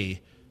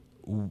 hey,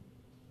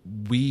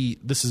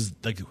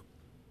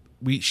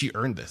 she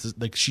earned this.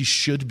 Like, she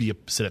should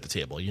sit at the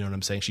table. You know what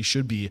I'm saying? She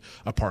should be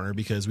a partner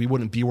because we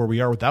wouldn't be where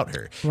we are without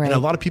her. Right. And a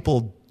lot of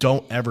people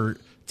don't ever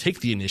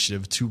take the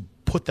initiative to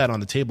put that on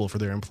the table for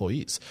their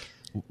employees.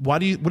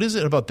 What is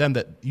it about them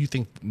that you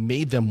think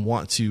made them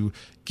want to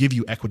give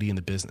you equity in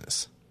the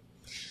business?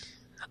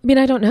 I mean,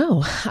 I don't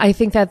know. I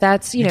think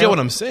that's, You get what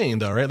I'm saying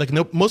though, right?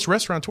 Like, most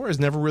restaurateurs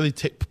never really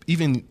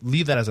even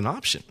leave that as an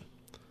option.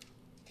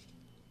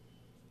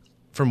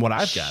 From what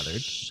I've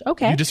gathered.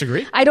 Okay. You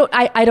disagree? I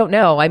don't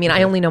know. I mean, okay.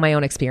 I only know my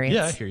own experience.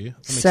 Yeah, I hear you. That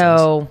makes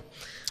sense.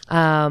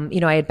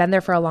 I had been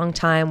there for a long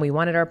time. We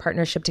wanted our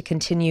partnership to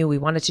continue. We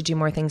wanted to do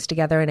more things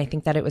together. And I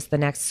think that it was the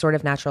next sort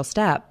of natural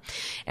step.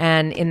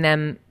 And in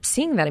them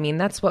seeing that, I mean,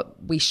 that's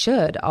what we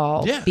should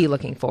all be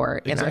looking for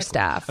in our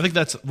staff. I think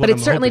that's what But it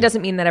certainly hoping.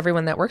 doesn't mean that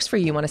everyone that works for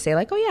you want to say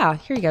like, oh yeah,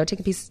 here you go. Take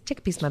a piece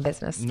of my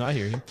business. No, I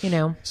hear you. You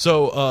know?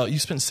 So you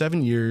spent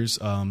 7 years,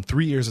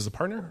 3 years as a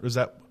partner? Or was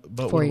that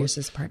about 4 years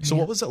as a partner. So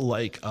what was it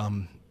like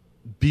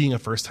being a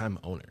first-time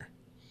owner?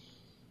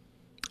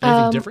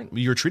 Anything different?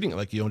 You were treating it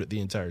like you owned it the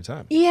entire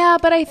time. Yeah,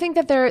 but I think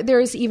that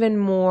there's even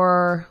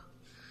more,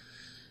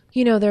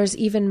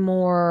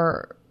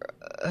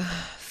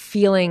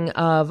 feeling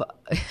of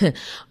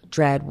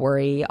dread,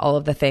 worry, all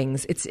of the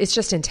things. It's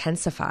just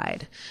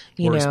intensified.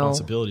 More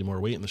responsibility, more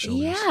weight in the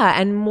shoulders. Yeah,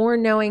 and more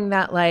knowing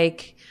that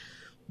like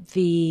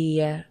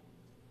the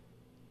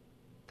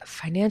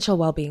financial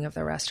well-being of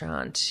the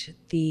restaurant,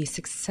 the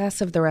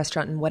success of the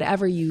restaurant, and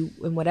whatever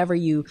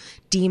you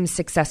deem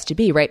success to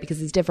be, right?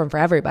 Because it's different for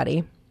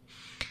everybody.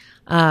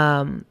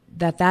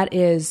 That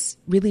is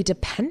really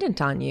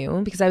dependent on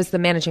you, because I was the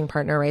managing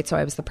partner, right? So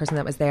I was the person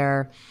that was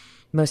there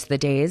most of the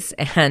days,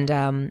 and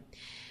that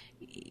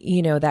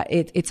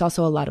it's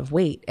also a lot of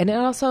weight, and it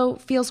also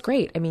feels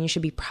great. I mean, you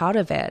should be proud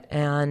of it,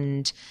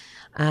 and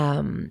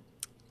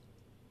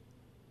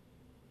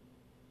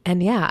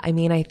yeah, I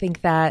mean, I think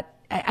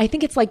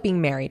it's like being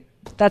married.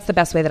 That's the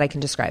best way that I can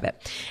describe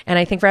it. And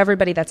I think for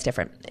everybody that's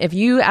different. If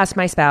you asked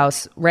my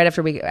spouse right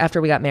after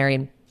we got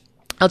married,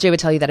 LJ would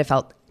tell you that it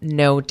felt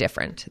no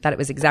different, that it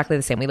was exactly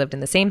the same. We lived in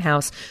the same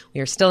house.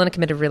 We were still in a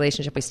committed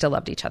relationship. We still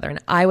loved each other. And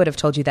I would have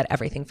told you that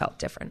everything felt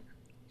different.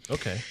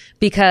 Okay.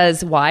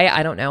 Because why?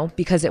 I don't know.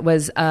 Because it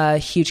was a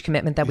huge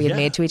commitment that we had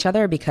made to each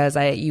other. Because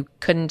you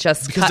couldn't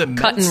just cut and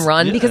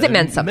run. Because it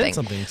meant something. It meant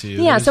something to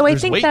you. Yeah. So I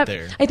think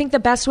the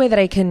best way that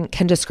I can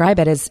describe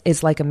it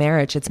is like a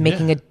marriage. It's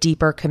making a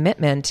deeper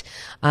commitment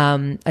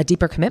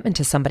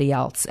to somebody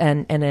else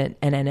and an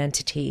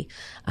entity.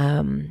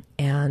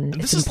 And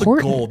this it's is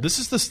important. the goal. This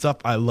is the stuff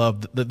I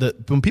love.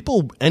 When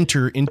people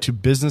enter into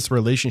business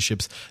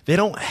relationships, they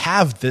don't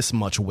have this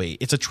much weight.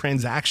 It's a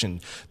transaction.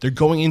 They're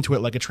going into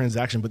it like a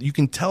transaction, but you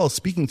can tell,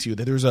 speaking to you,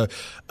 that there's a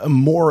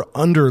more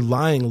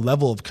underlying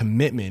level of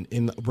commitment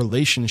in the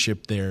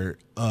relationship there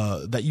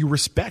that you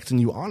respect and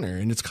you honor,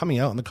 and it's coming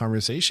out in the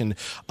conversation.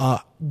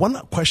 One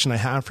question I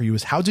have for you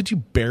is, how did you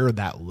bear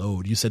that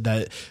load? You said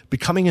that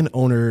becoming an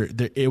owner,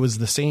 it was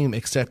the same,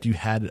 except you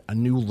had a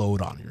new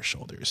load on your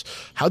shoulders.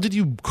 How did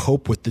you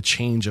cope with the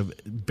change of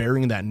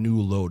bearing that new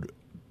load?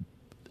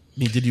 I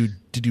mean, did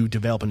you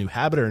develop a new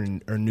habit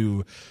or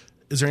new?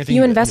 Is there anything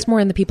you invest more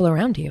in the people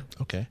around you?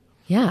 Okay.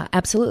 Yeah,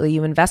 absolutely.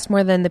 You invest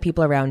more than the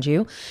people around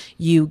you.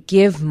 You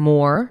give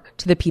more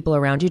to the people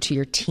around you, to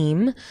your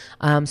team,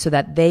 so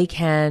that they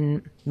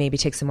can maybe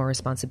take some more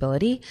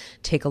responsibility,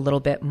 take a little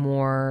bit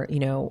more,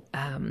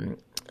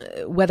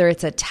 whether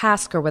it's a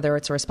task or whether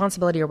it's a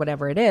responsibility or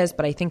whatever it is.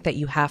 But I think that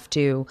you have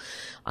to,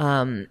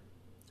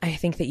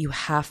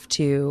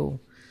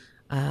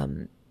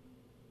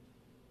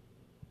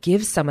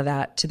 give some of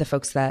that to the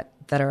folks that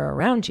are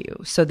around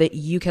you, so that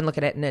you can look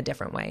at it in a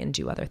different way and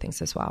do other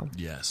things as well.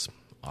 Yes.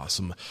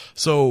 Awesome.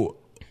 So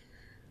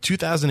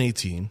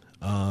 2018,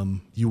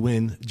 you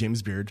win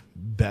James Beard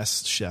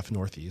Best Chef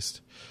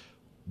Northeast.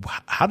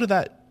 How did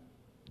that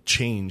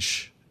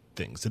change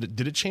things?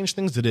 Did it change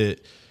things?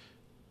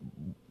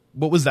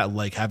 What was that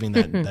like, having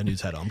that new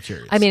title? I'm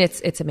curious. I mean,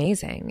 it's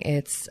amazing.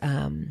 It's,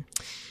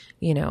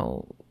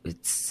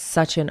 it's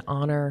such an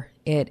honor.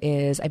 It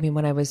is. I mean,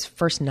 when I was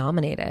first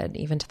nominated,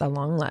 even to the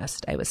long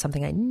list, it was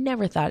something I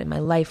never thought in my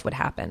life would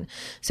happen.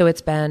 So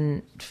it's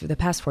been, for the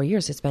past 4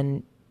 years, it's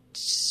been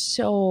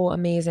so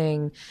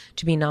amazing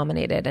to be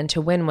nominated, and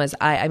to win was,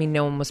 I mean,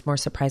 no one was more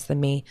surprised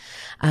than me.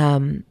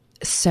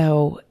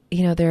 So,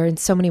 there are in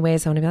so many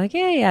ways I want to be like,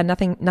 yeah,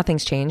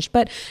 nothing's changed.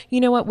 But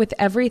you know what, with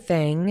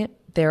everything,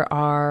 there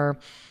are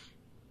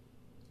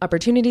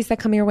opportunities that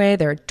come your way.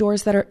 There are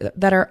doors that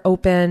are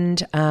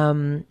opened,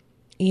 and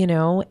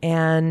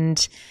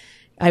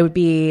I would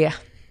be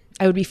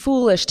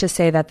foolish to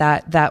say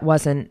that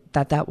wasn't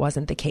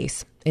the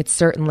case. It's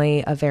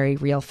certainly a very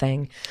real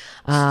thing.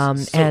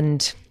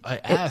 And I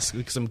ask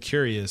because I'm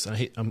curious.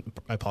 I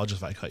apologize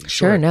if I cut you short.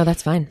 Sure, no,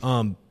 that's fine.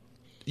 A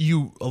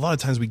lot of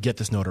times we get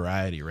this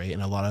notoriety, right?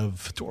 And a lot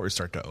of doors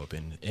start to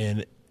open.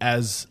 And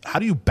how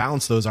do you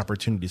balance those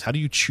opportunities? How do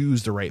you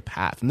choose the right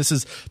path? And this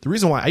is the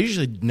reason why I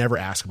usually never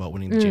ask about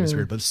winning the James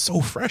Beard, but it's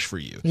so fresh for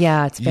you.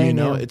 Yeah, it's very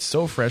new. It's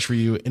so fresh for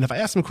you. And if I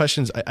ask some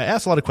questions, I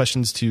ask a lot of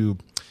questions to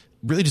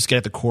really just get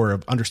at the core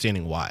of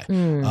understanding why.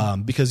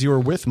 Because you were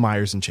with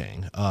Myers and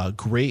Chang,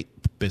 great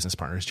business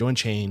partners. Joanne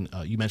Chang,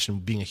 you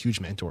mentioned being a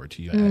huge mentor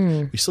to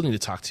you. We still need to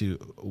talk to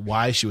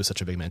why she was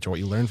such a big mentor, what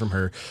you learned from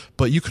her.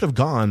 But you could have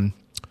gone,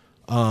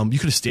 you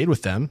could have stayed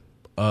with them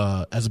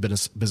as a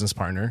business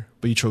partner,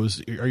 but you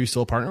chose. Are you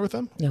still a partner with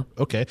them? No.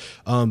 Okay.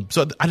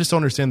 So I just don't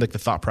understand the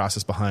thought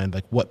process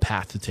behind what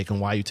path to take and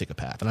why you take a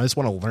path. And I just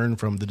want to learn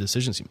from the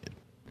decisions you made.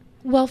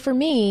 Well, for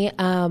me,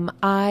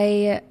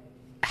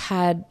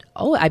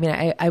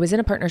 I was in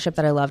a partnership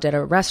that I loved at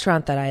a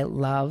restaurant that I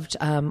loved.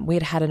 We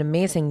had an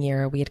amazing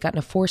year. We had gotten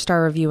a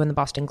 4-star review in the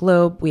Boston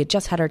Globe. We had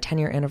just had our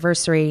 10-year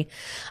anniversary.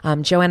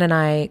 Joanne and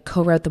I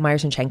co-wrote the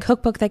Myers and Chang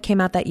cookbook that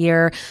came out that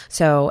year.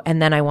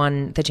 And then I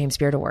won the James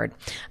Beard Award.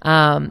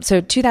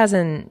 So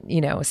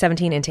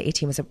 2017 into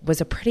 18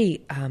 was a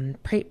pretty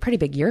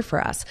big year for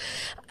us.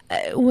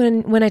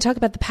 When I talk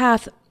about the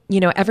path,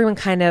 everyone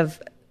kind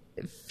of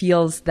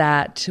feels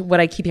that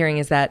what I keep hearing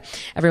is that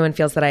everyone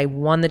feels that I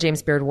won the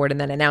James Beard Award and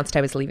then announced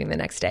I was leaving the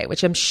next day,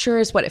 which I'm sure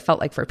is what it felt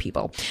like for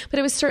people. But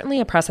it was certainly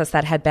a process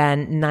that had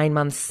been 9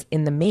 months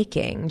in the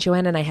making.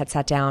 Joanne and I had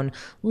sat down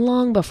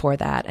long before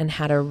that and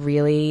had a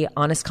really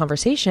honest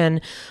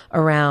conversation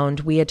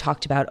around, we had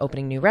talked about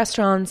opening new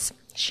restaurants.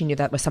 She knew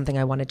that was something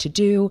I wanted to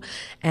do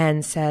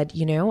and said,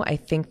 I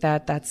think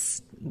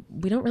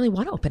we don't really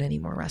want to open any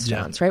more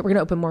restaurants, right? We're going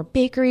to open more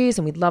bakeries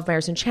and we'd love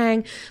Myers and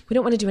Chang. We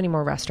don't want to do any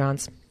more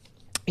restaurants.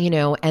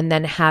 And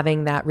then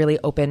having that really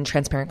open,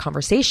 transparent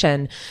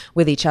conversation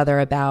with each other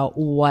about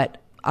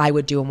what I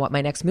would do and what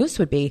my next moves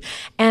would be.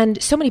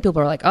 And so many people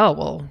are like, oh,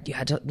 well,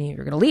 you're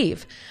going to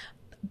leave.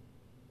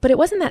 But it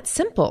wasn't that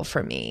simple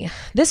for me.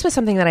 This was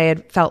something that I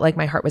had felt like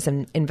my heart was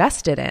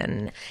invested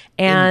in,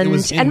 and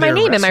my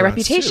name and my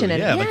reputation. Too.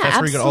 And yeah, like that's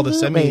where you get all the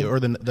semi or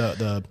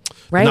the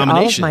right,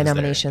 nominations. All of my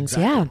nominations.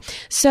 Exactly. Yeah.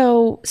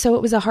 So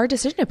it was a hard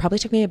decision. It probably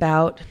took me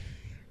about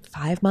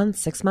 5 months,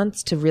 6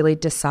 months to really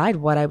decide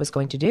what I was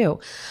going to do.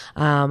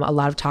 A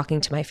lot of talking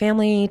to my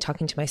family,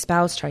 talking to my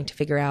spouse, trying to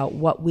figure out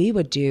what we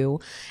would do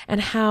and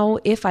how,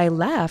 if I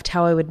left,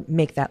 how I would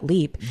make that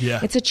leap. Yeah.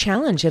 It's a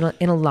challenge in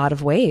a lot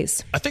of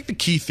ways. I think the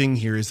key thing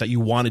here is that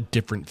you wanted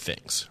different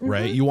things,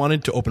 right? Mm-hmm. You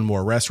wanted to open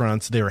more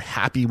restaurants. They were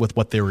happy with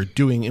what they were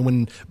doing. And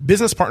when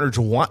business partners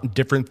want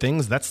different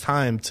things, that's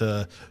time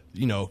to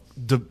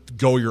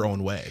go your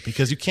own way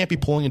because you can't be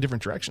pulling in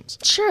different directions.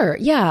 Sure.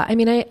 Yeah. I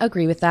mean, I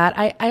agree with that.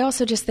 I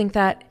also just think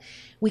that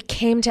we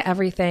came to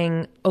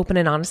everything open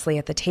and honestly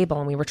at the table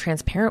and we were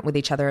transparent with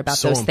each other about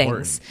those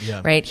things,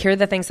 right? Here are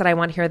the things that I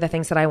want. Here are the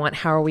things that I want.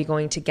 How are we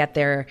going to get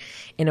there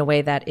in a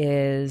way that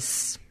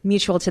is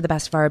mutual to the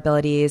best of our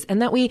abilities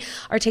and that we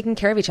are taking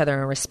care of each other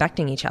and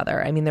respecting each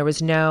other? I mean, there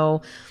was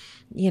no,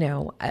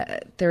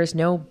 there was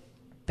no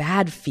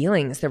bad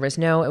feelings. There was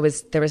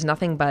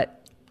nothing but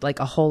like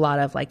a whole lot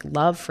of like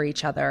love for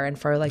each other and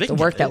for like the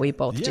work that we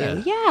both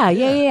do.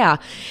 Yeah.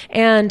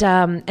 And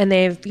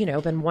they've,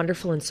 been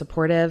wonderful and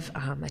supportive.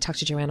 I talk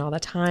to Joanne all the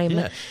time.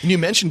 Yeah. And you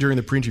mentioned during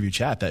the pre-interview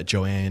chat that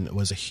Joanne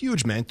was a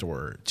huge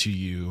mentor to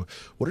you.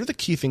 What are the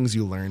key things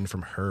you learned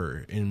from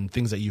her and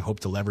things that you hope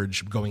to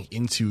leverage going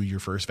into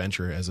your first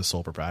venture as a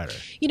sole proprietor?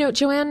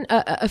 Joanne,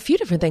 a few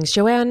different things.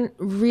 Joanne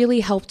really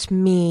helped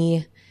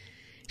me.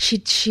 She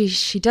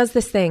does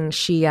this thing.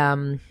 She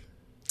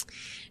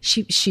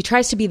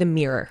tries to be the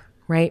mirror,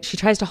 right? She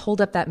tries to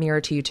hold up that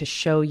mirror to you to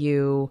show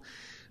you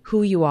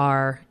who you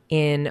are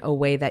in a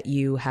way that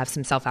you have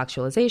some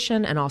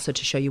self-actualization and also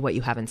to show you what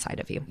you have inside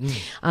of you.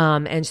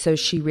 And so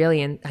she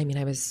really,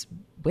 I was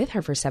with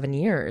her for 7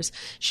 years.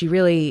 She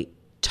really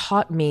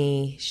taught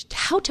me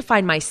how to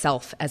find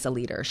myself as a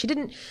leader. She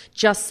didn't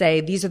just say,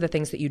 these are the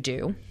things that you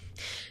do.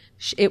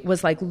 It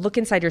was like, look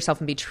inside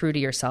yourself and be true to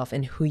yourself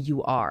and who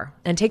you are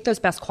and take those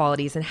best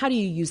qualities and how do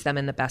you use them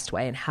in the best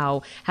way and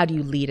how do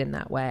you lead in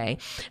that way?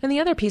 And the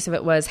other piece of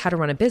it was how to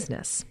run a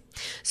business.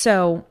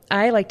 So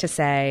I like to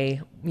say,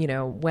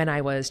 when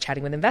I was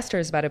chatting with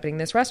investors about opening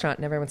this restaurant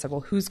and everyone said,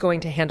 well, who's going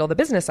to handle the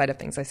business side of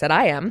things? I said,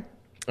 I am.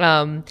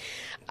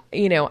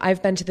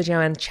 I've been to the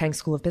Joanne Chang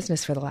School of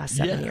Business for the last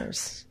 7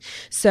 years.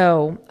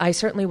 So I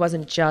certainly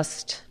wasn't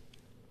just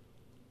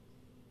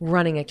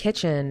running a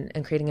kitchen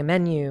and creating a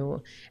menu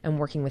and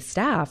working with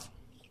staff.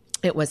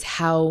 It was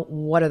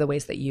what are the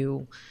ways that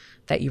you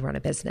run a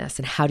business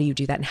and how do you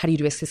do that and how do you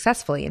do it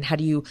successfully and how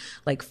do you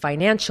like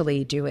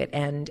financially do it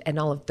and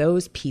all of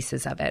those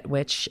pieces of it,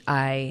 which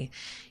I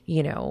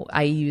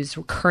use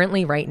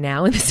currently right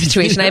now in the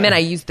situation I'm in. I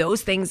use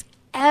those things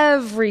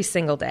every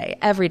single day,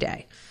 every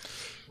day.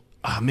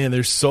 Oh, man,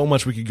 there's so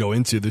much we could go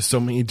into. There's so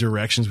many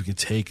directions we could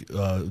take,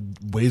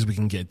 ways we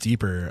can get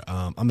deeper.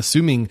 I'm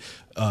assuming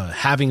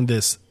having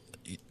this,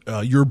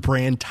 your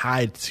brand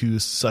tied to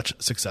such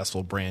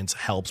successful brands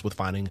helps with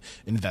finding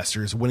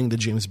investors. Winning the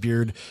James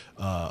Beard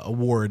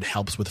Award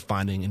helps with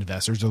finding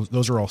investors.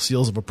 Those are all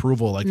seals of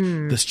approval. Like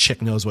this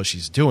chick knows what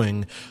she's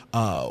doing.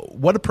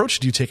 What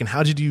approach did you take and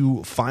how did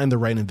you find the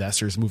right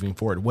investors moving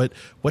forward? What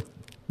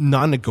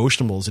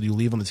non-negotiables did you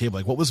leave on the table?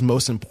 Like what was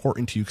most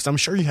important to you? Because I'm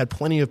sure you had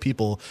plenty of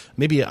people,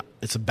 maybe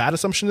it's a bad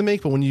assumption to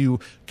make, but when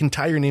you can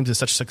tie your name to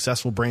such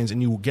successful brands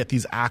and you get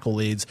these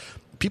accolades,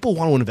 people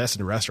want to invest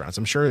in restaurants.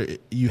 I'm sure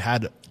you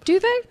had... Do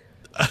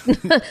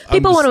they?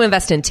 People want to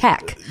invest in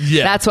tech.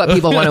 Yeah. That's what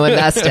people want to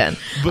invest in.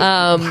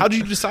 But how did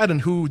you decide on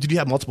who? Did you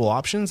have multiple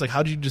options? Like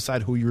how did you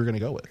decide who you were going to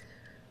go with?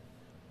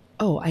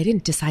 Oh, I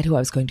didn't decide who I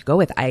was going to go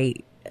with. I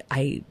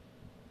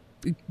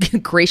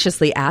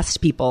graciously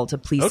asked people to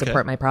please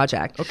support my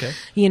project. Okay.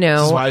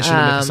 This is why I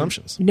shouldn't make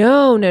assumptions.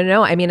 No.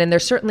 I mean, and there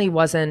certainly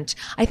wasn't,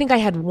 I think I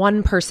had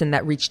one person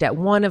that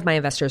one of my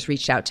investors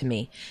reached out to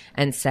me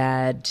and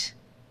said,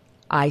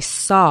 I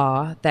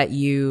saw that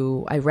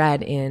I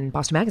read in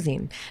Boston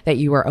Magazine that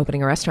you were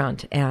opening a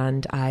restaurant,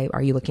 and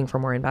are you looking for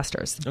more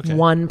investors? Okay.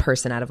 One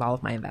person out of all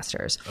of my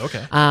investors.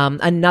 Okay.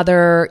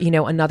 Another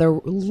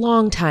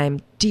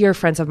longtime dear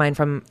friends of mine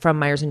from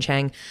Myers and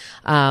Chang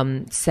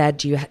said,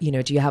 do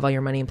you have all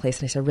your money in place?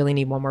 And I said, I really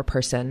need one more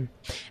person.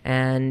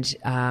 And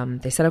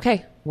they said,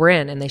 okay, we're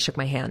in. And they shook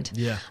my hand.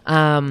 Yeah.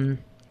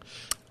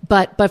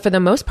 But for the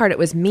most part, it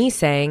was me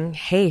saying,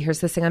 hey, here's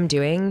this thing I'm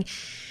doing.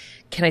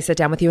 Can I sit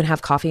down with you and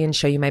have coffee and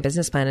show you my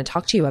business plan and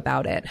talk to you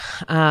about it?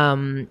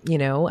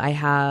 I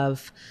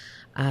have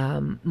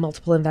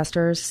multiple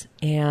investors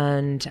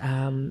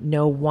and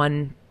no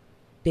one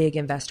big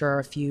investor or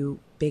a few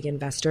big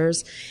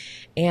investors.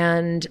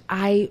 And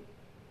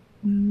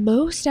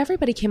most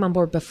everybody came on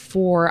board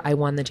before I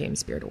won the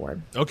James Beard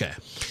Award. Okay.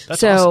 That's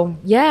so awesome.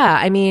 yeah,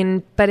 I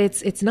mean, but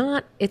it's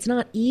not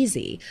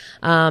easy.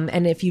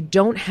 And if you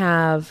don't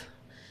have,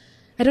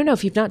 I don't know,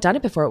 if you've not done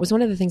it before, it was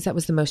one of the things that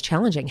was the most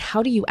challenging.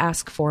 How do you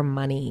ask for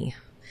money?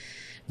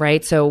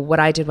 Right. So what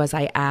I did was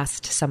I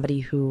asked somebody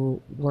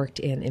who worked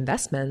in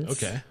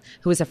investments,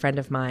 who was a friend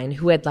of mine,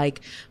 who had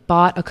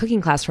bought a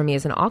cooking class for me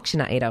as an auction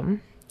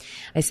item.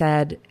 I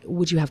said,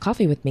 would you have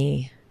coffee with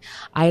me?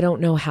 I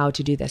don't know how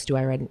to do this. Do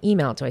I write an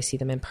email? Do I see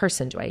them in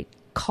person? Do I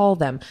call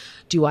them?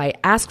 Do I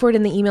ask for it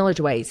in the email, or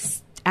do I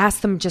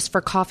ask them just for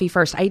coffee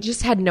first? I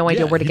just had no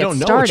idea where to get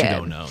started. You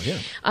don't know what you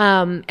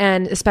don't know.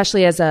 And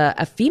especially as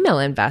a female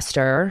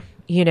investor,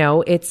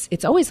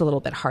 it's always a little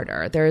bit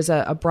harder. There's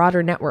a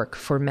broader network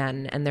for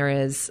men, and there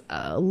is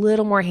a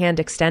little more hand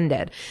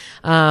extended.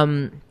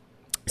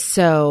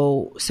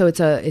 So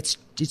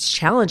it's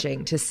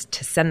challenging to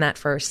send that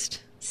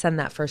first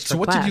request. So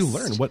what did you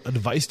learn? What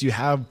advice do you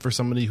have for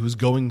somebody who's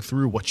going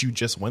through what you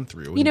just went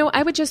through?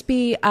 I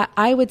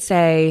would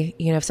say,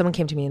 if someone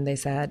came to me and they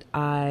said,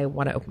 I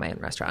want to open my own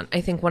restaurant,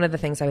 I think one of the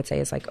things I would say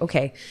is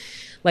okay,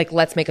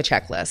 let's make a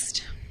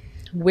checklist.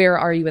 Where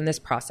are you in this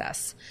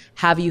process?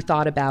 Have you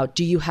thought about,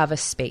 do you have a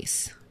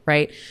space,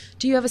 right?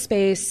 Do you have a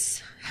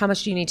space? How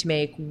much do you need to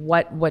make?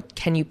 What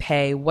can you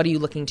pay? What are you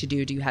looking to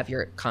do? Do you have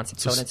your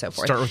concept, so on and so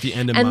forth? Start with the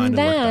end in mind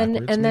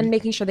and then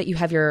making sure that you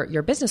have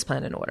your business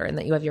plan in order, and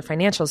that you have your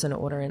financials in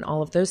order, and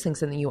all of those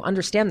things, and that you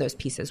understand those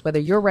pieces, whether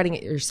you're writing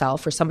it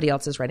yourself or somebody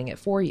else is writing it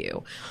for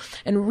you.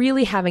 And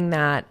really having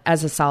that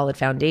as a solid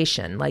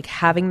foundation,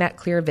 having that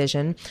clear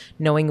vision,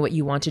 knowing what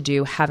you want to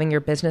do, having your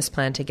business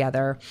plan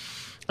together,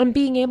 and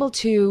being able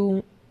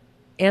to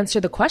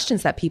answer the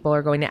questions that people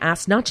are going to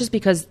ask, not just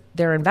because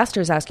they're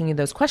investors asking you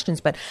those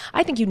questions, but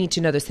I think you need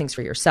to know those things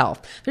for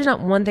yourself. There's not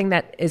one thing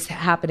that is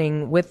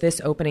happening with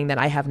this opening that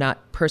I have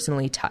not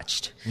personally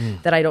touched,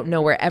 that I don't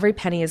know where every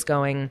penny is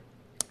going.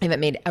 I haven't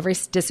made every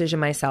decision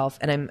myself,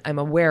 and I'm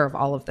aware of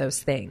all of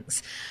those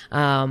things.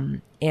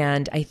 And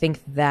I think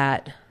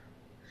that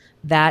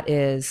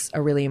is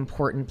a really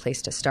important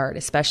place to start,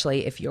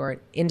 especially if you're an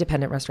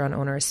independent restaurant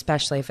owner,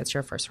 especially if it's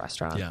your first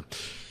restaurant. Yeah.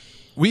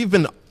 We've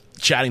been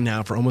chatting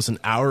now for almost an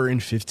hour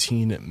and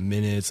 15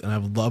 minutes, and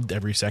I've loved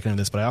every second of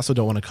this, but I also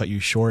don't want to cut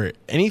you short.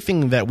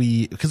 Anything that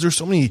because there's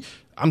so many,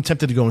 I'm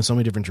tempted to go in so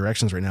many different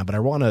directions right now, but I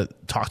want to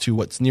talk to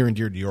what's near and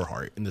dear to your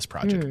heart in this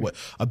project. What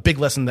a big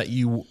lesson that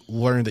you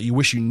learned that you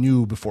wish you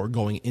knew before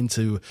going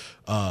into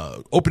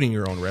opening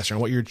your own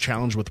restaurant, what you're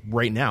challenged with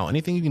right now.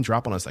 Anything you can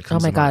drop on us that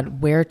comes to mind? Oh my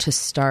God, where to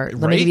start?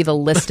 Let me give you the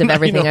list of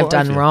everything I've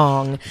done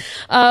wrong.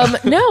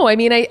 No, I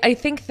mean, I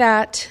think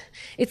that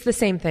it's the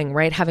same thing,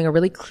 right? Having a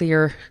really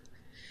clear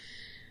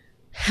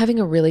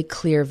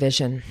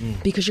vision,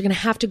 because you're going to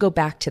have to go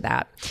back to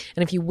that.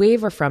 And if you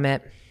waver from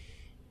it,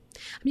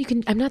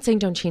 I'm not saying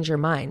don't change your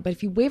mind, but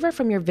if you waver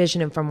from your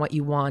vision and from what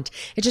you want,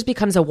 it just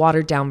becomes a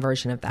watered down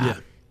version of that. Yeah.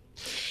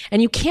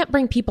 And you can't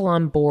bring people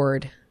on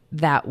board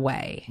that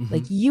way.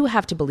 You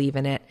have to believe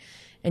in it,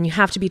 and you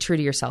have to be true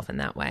to yourself in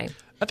that way.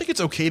 I think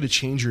it's okay to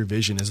change your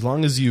vision as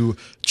long as you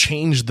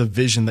change the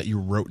vision that you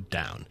wrote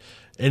down,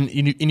 and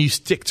you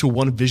stick to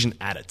one vision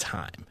at a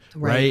time,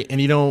 right? And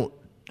you don't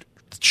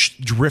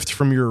drift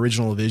from your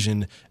original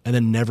vision and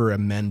then never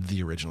amend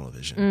the original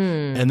vision.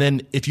 And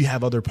then if you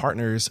have other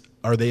partners,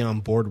 are they on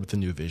board with the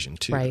new vision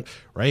too?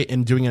 Right.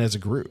 And doing it as a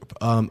group.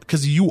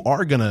 Cause you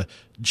are gonna,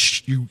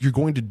 you're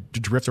going to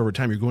drift over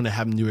time. You're going to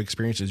have new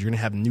experiences. You're going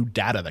to have new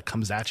data that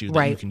comes at you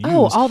that you can use.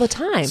 Oh, all the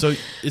time. So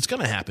it's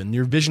going to happen.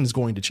 Your vision is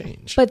going to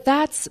change. But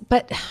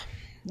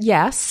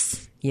yes.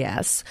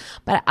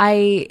 But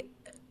I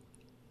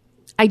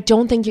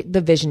don't think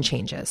the vision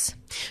changes,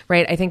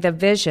 right? I think the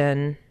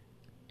vision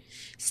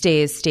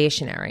stays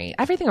stationary.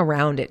 Everything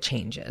around it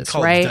changes, it's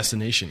called right?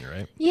 Destination,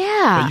 right?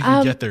 Yeah. But you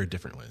can get there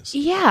different ways.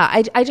 Yeah.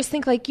 I just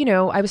think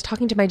I was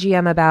talking to my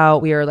GM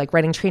about, we were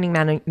writing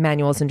training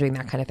manuals and doing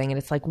that kind of thing.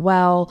 And it's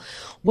well,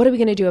 what are we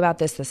going to do about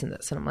this, this, and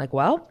this? And I'm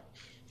well,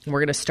 we're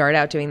going to start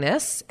out doing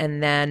this.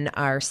 And then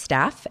our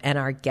staff and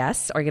our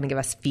guests are going to give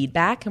us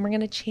feedback, and we're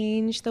going to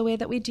change the way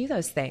that we do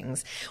those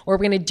things. Or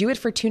we're going to do it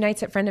for 2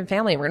 nights at Friend and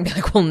Family. And we're going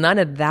to be well, none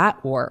of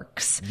that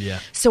works. Yeah.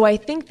 So I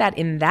think that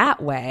in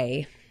that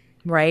way,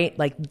 right?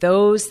 Like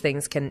those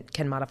things can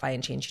modify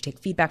and change. You take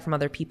feedback from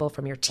other people,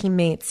 from your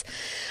teammates,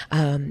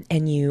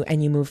 and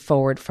you move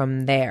forward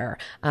from there.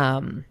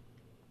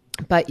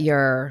 But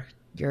your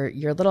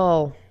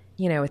little,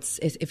 it's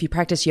if you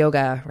practice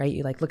yoga, right?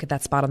 You like look at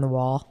that spot on the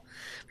wall,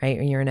 right?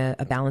 And you're in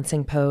a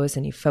balancing pose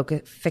and you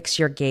fix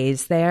your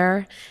gaze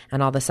there.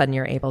 And all of a sudden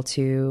you're able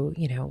to,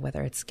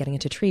 whether it's getting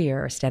into a tree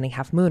or standing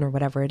half moon or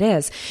whatever it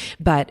is,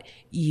 but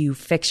you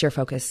fix your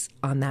focus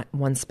on that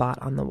one spot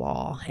on the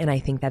wall. And I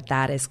think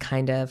that is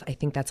I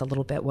think that's a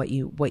little bit what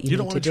you need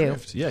don't want to do.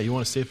 Drift. Yeah. You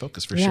want to stay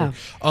focused for sure.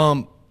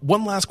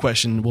 One last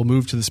question. We'll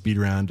move to the speed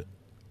round.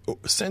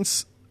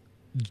 Since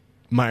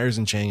Myers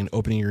and Chang and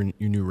opening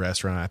your new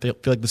restaurant, I feel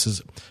like this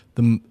is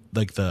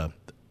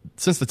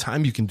since the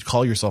time you can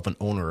call yourself an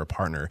owner or a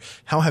partner,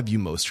 how have you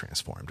most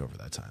transformed over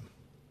that time?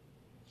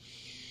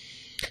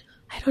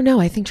 I don't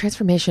know. I think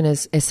transformation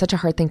is such a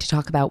hard thing to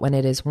talk about when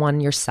it is one,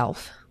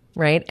 yourself,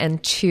 right?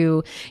 And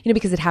two,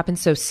 because it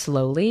happens so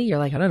slowly, you're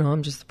like, I don't know,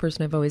 I'm just the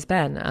person I've always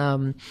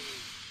been.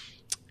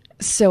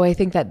 So I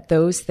think that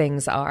those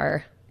things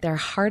they're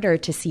harder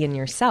to see in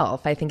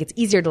yourself. I think it's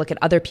easier to look at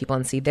other people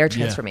and see their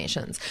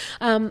transformations.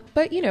 Yeah.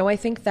 But, I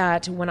think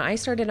that when I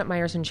started at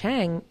Myers and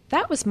Chang,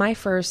 that was my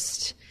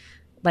first,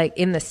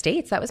 in the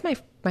States, that was my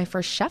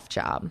first chef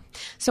job.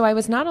 So I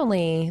was not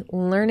only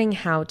learning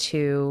how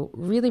to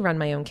really run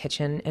my own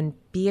kitchen and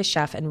be a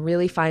chef and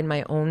really find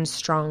my own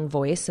strong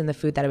voice in the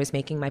food that I was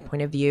making, my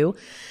point of view,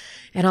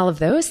 and all of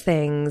those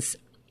things.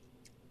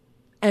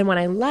 And when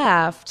I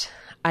left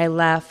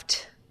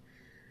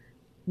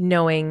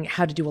knowing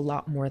how to do a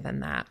lot more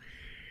than that.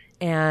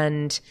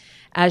 And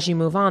as you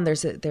move on,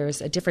 there's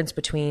a difference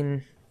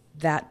between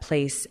that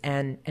place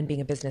and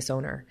being a business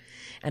owner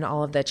and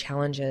all of the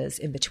challenges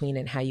in between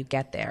and how you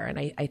get there. And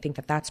I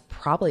think that's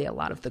probably a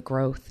lot of the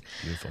growth.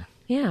 Beautiful.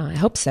 Yeah, I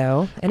hope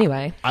so.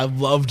 Anyway. I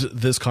loved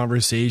this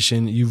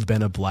conversation. You've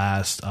been a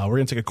blast. We're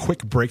going to take a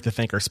quick break to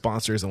thank our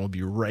sponsors, and we'll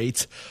be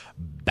right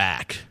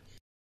back.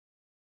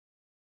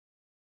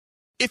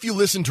 If you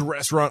listen to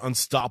Restaurant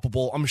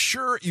Unstoppable, I'm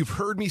sure you've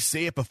heard me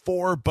say it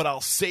before, but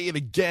I'll say it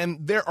again.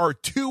 There are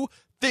two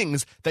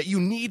things that you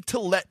need to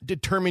let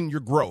determine your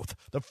growth.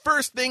 The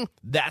first thing,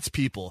 that's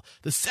people.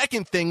 The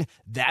second thing,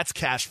 that's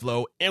cash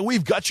flow. And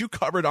we've got you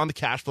covered on the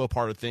cash flow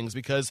part of things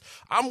because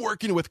I'm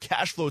working with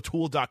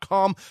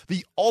cashflowtool.com,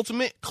 the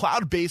ultimate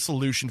cloud-based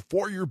solution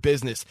for your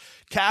business.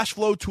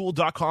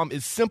 Cashflowtool.com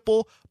is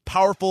simple,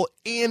 powerful,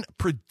 and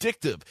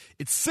predictive.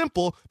 It's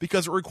simple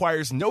because it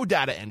requires no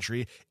data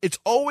entry. It's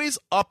always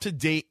up to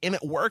date and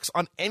it works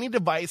on any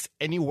device,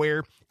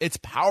 anywhere. It's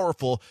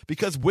powerful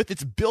because with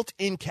its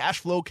built-in cash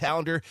flow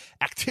calendar,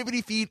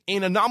 activity feed,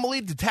 and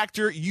anomaly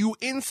detector, you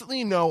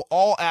instantly know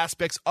all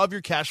aspects of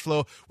your cash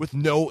flow with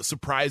no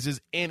surprises.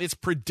 And it's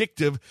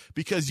predictive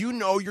because you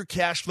know your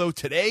cash flow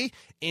today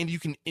and you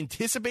can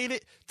anticipate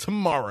it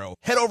tomorrow.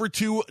 Head over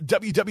to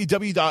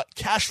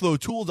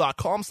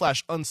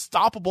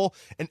www.cashflowtool.com/unstoppable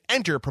and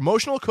enter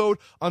promotional code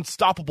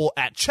unstoppable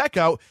at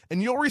checkout,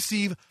 and you'll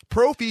receive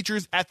pro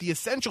features at the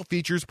essential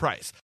features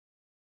price.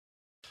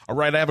 All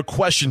right, I have a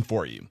question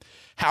for you.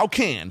 How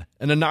can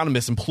an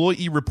anonymous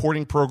employee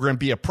reporting program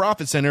be a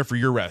profit center for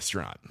your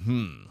restaurant?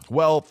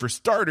 Well, for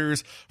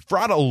starters,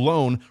 fraud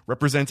alone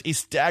represents a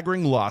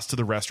staggering loss to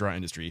the restaurant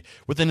industry,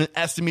 with an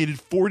estimated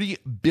 $40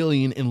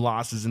 billion in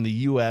losses in the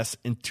U.S.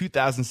 in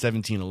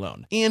 2017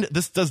 alone. And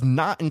this does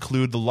not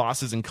include the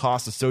losses and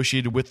costs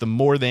associated with the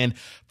more than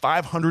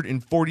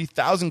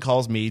 540,000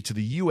 calls made to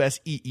the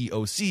U.S.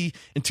 EEOC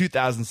in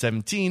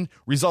 2017,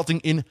 resulting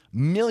in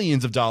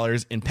millions of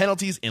dollars in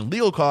penalties and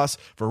legal costs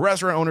for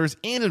restaurant owners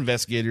and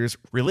investigators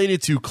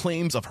related to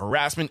claims of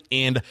harassment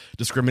and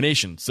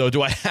discrimination. So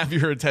do I have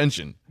your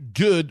attention?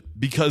 Good,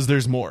 because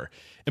there's more.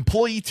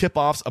 Employee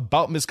tip-offs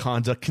about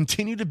misconduct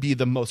continue to be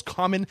the most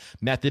common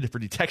method for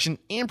detection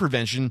and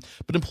prevention,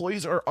 but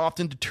employees are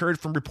often deterred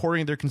from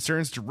reporting their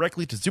concerns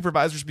directly to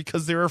supervisors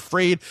because they're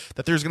afraid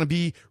that there's going to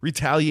be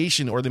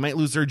retaliation or they might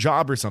lose their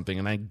job or something,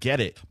 and I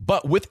get it.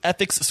 But with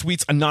Ethics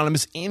Suite's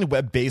anonymous and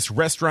web-based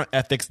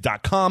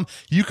restaurantethics.com,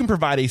 you can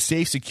provide a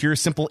safe, secure,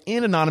 simple,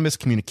 and anonymous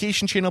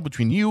communication channel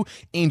between you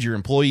and your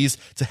employees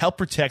to help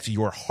protect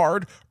your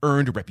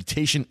hard-earned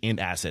reputation and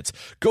assets.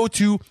 Go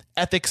to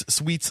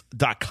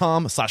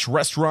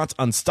ethicssuites.com/restaurants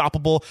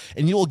unstoppable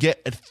and you will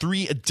get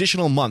 3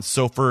 additional months.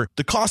 So for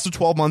the cost of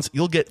 12 months,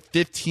 you'll get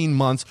 15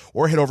 months,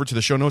 or head over to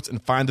the show notes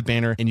and find the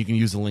banner and you can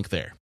use the link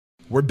there.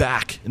 We're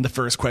back, and the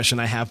first question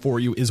I have for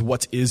you is,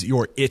 what is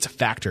your it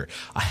factor?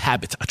 A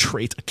habit, a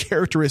trait, a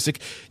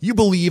characteristic you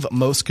believe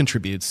most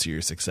contributes to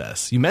your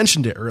success. You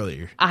mentioned it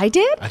earlier. I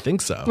did? I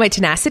think so. My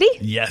tenacity?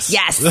 Yes.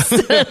 Yes.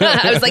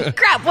 I was like,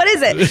 crap, what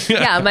is it?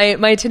 Yeah,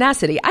 my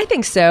tenacity. I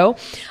think so.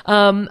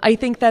 I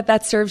think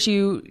that serves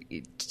you,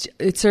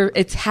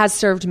 it has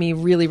served me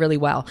really, really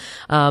well.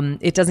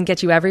 It doesn't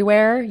get you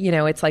everywhere. You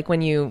know, it's like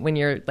when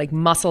you're like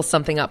muscle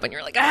something up and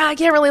you're like, I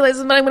can't really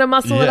listen, but I'm going to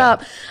muscle it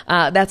up.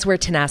 That's where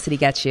tenacity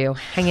gets you.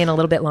 Hang in a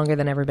little bit longer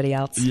than everybody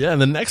else. Yeah,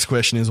 and the next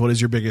question is, what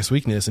is your biggest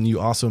weakness? And you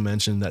also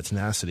mentioned that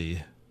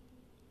tenacity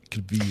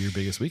could be your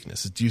biggest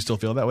weakness? Do you still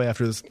feel that way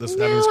after having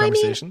this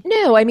conversation?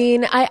 I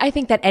mean, I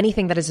think that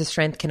anything that is a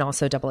strength can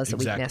also double as a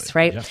weakness,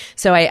 right? Yeah.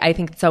 So I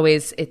think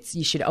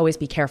you should always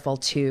be careful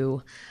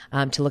to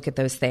look at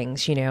those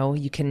things. You know,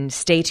 you can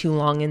stay too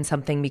long in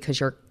something because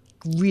you're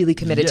really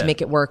committed to make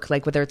it work,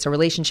 like whether it's a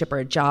relationship or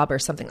a job or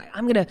something. Like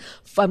I'm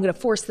gonna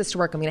force this to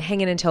work. I'm gonna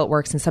hang in until it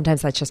works, and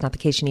sometimes that's just not the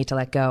case. You need to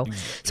let go.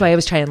 So I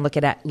always try and look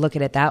at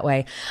it that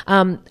way.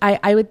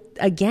 I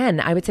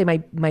would say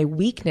my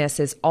weakness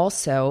is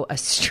also a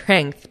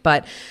strength,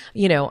 but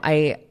you know,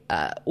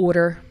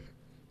 order,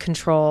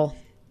 control,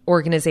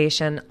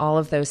 organization, all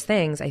of those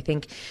things I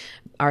think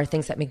are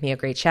things that make me a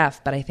great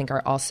chef, but I think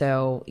are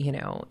also, you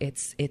know,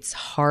 it's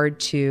hard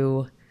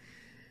to,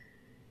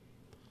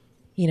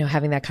 you know,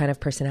 having that kind of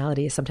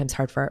personality is sometimes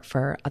hard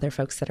for other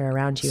folks that are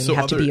around you, and you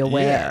have to be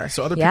aware. Yeah.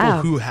 So other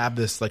people who have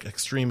this like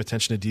extreme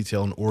attention to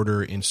detail and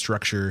order and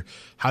structure,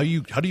 how do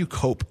you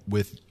cope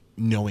with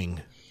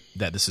knowing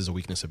that this is a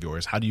weakness of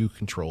yours? How do you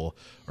control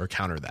or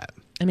counter that?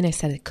 I mean, I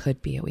said it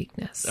could be a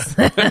weakness.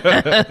 No,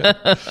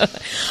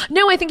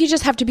 I think you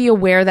just have to be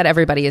aware that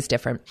everybody is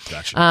different.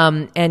 Gotcha.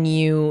 And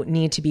you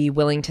need to be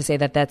willing to say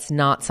that that's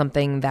not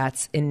something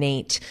that's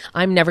innate.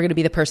 I'm never going to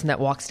be the person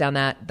that walks down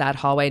that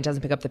hallway and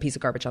doesn't pick up the piece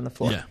of garbage on the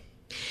floor. Yeah.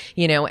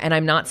 You know, and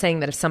I'm not saying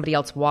that if somebody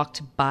else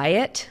walked by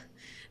it,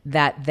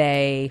 that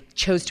they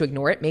chose to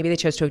ignore it. Maybe they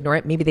chose to ignore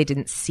it. Maybe they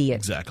didn't see it.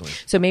 Exactly.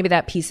 So maybe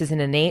that piece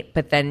isn't innate,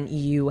 but then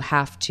you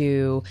have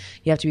to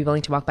be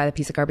willing to walk by the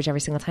piece of garbage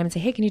every single time and say,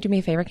 hey, can you do me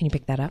a favor? Can you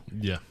pick that up?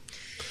 Yeah.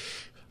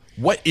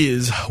 What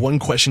is one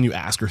question you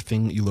ask or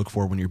thing that you look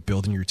for when you're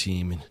building your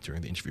team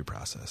during the interview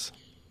process?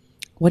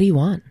 What do you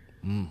want?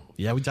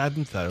 Yeah, we dived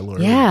into that a little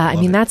earlier. Yeah, I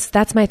mean,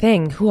 that's my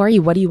thing. Who are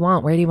you? What do you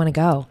want? Where do you want to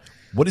go?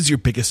 What is your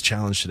biggest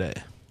challenge today?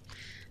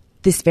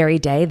 This very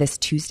day, this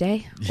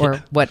Tuesday,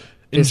 or what?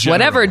 Is general,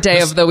 whatever day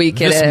of the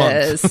week it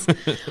is.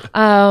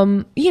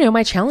 You know,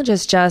 my challenge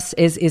is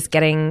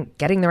getting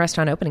the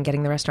restaurant open and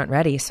getting the restaurant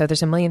ready. So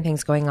there's a million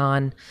things going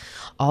on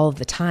all of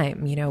the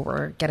time. You know,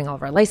 we're getting all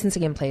of our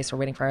licensing in place. We're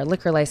waiting for our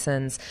liquor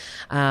license.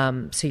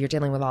 So you're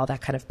dealing with all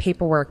that kind of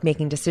paperwork,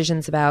 making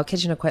decisions about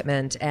kitchen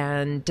equipment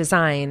and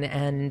design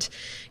and,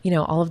 you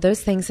know, all of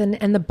those things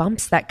and the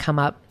bumps that come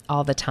up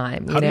all the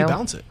time. How do you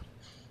balance it?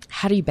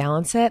 How do you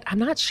balance it? I'm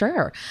not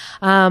sure.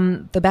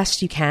 The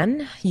best you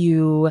can.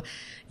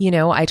 You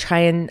know, I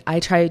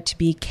try to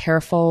be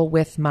careful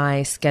with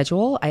my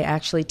schedule. I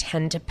actually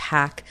tend to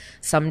pack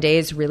some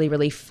days really,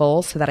 really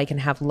full so that I can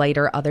have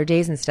lighter other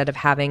days instead of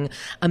having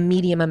a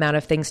medium amount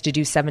of things to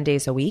do 7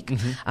 days a week.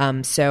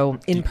 So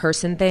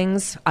in-person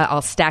things,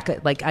 I'll stack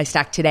it. Like I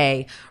stack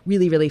today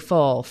really, really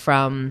full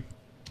from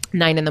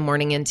 9 in the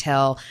morning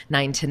until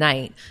 9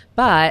 tonight.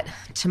 But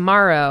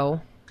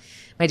tomorrow,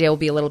 my day will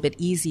be a little bit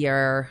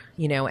easier,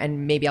 you know,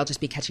 and maybe I'll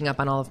just be catching up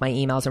on all of my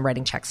emails and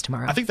writing checks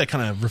tomorrow. I think that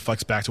kind of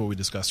reflects back to what we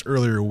discussed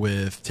earlier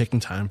with taking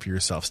time for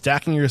yourself,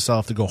 stacking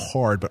yourself to go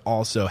hard, but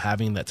also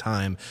having that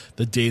time,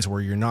 the days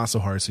where you're not so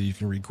hard so you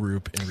can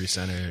regroup and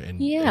recenter and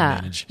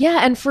manage.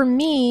 Yeah. And for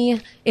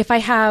me, if I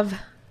have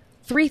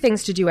 3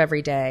 things to do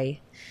every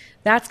day,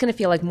 that's going to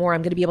feel like more.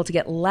 I'm going to be able to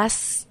get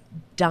less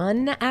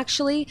done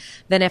actually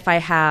than if I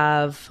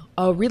have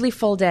a really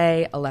full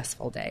day, a less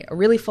full day, a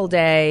really full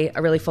day,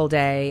 a really full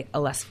day,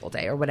 a less full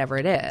day, or whatever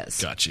it is.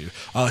 Got you.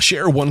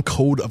 Share one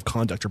code of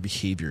conduct or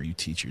behavior you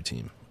teach your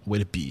team. A way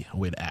to be, a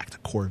way to act, a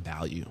core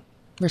value.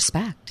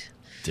 Respect.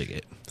 Dig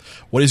it.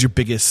 What is your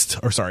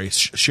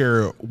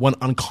share one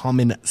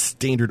uncommon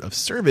standard of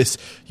service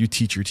you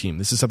teach your team.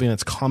 This is something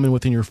that's common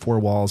within your 4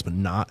 walls, but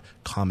not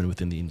common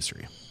within the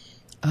industry.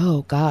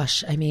 Oh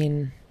gosh. I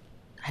mean,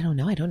 I don't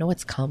know. I don't know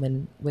what's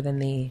common within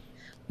the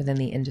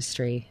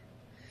industry.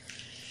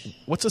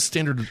 What's a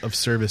standard of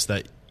service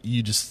that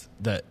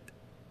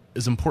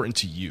is important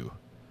to you?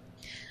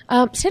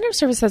 Standard of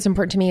service that's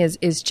important to me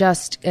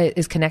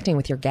is connecting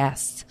with your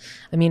guests.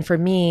 I mean, for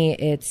me,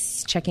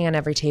 it's checking on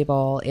every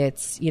table.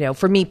 It's, you know,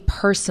 for me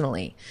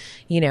personally,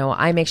 you know,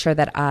 I make sure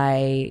that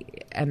I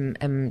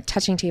am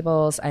touching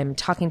tables, I'm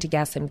talking to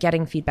guests, I'm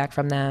getting feedback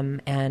from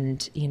them.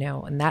 And, you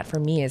know, and that for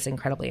me is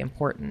incredibly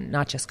important,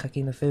 not just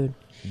cooking the food.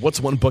 What's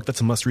one book that's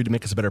a must read to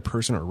make us a better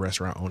person or a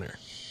restaurant owner?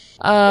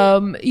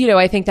 You know,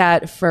 I think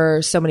that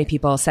for so many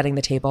people, setting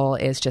the table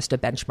is just a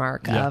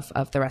benchmark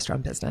of the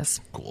restaurant business.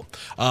 Cool.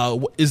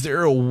 Is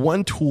there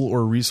one tool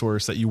or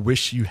resource that you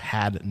wish you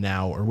had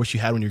now or wish you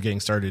had when you're getting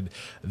started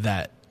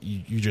that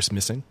you're just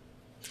missing?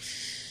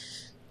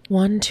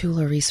 One tool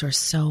or resource,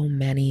 so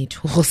many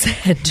tools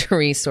and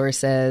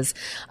resources.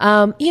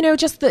 You know,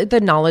 just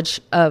the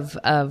knowledge of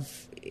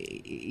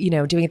you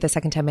know, doing it the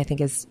second time, I think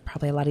is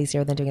probably a lot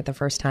easier than doing it the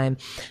first time.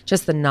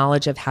 Just the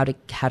knowledge of how to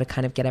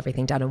kind of get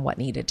everything done and what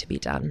needed to be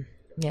done.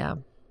 Yeah.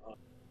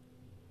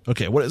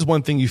 Okay. What is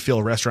one thing you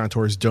feel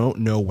restaurateurs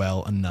don't know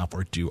well enough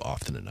or do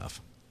often enough?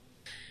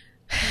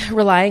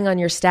 relying on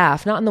your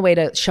staff, not in the way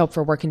to show up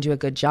for work and do a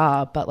good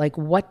job, but like,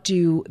 what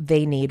do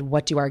they need?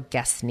 What do our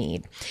guests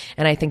need?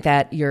 And I think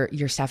that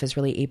your staff is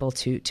really able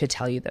to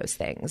tell you those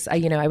things.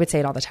 I would say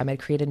it all the time. I'd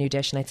create a new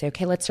dish and I'd say,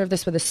 okay, let's serve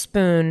this with a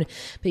spoon,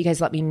 but you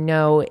guys let me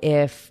know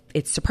if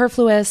it's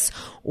superfluous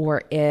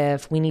or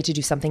if we need to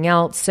do something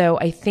else. So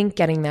I think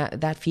getting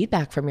that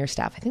feedback from your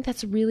staff, I think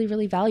that's really,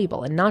 really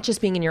valuable, and not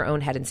just being in your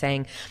own head and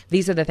saying,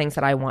 these are the things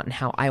that I want and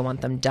how I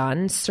want them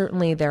done.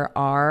 Certainly there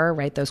are,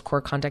 right, those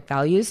core conduct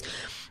values,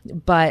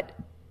 but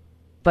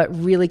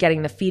really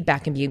getting the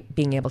feedback and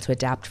being able to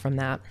adapt from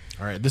that.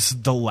 All right, this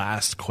is the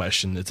last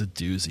question. It's a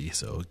doozy,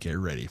 so get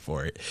ready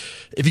for it.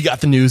 If you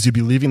got the news, you'd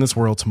be leaving this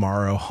world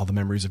tomorrow. All the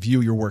memories of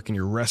you, your work, and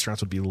your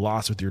restaurants would be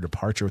lost with your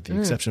departure, with the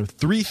exception of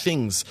 3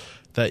 things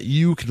that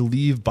you could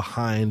leave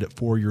behind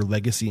for your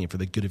legacy and for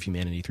the good of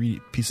humanity.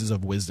 3 pieces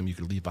of wisdom you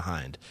could leave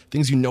behind.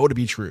 Things you know to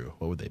be true.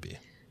 What would they be?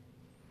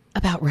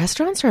 About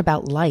restaurants or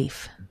about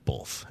life?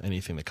 Both.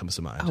 Anything that comes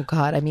to mind. Oh,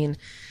 God. I mean,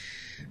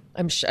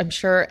 I'm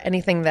sure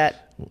anything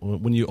that...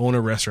 When you own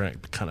a restaurant,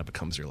 it kind of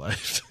becomes your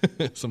life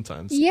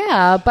sometimes.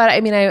 Yeah, but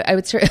I mean, I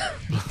would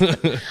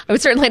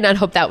certainly not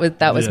hope that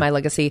was my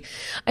legacy.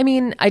 I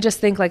mean, I just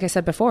think, like I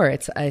said before,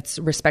 it's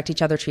respect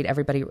each other, treat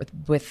everybody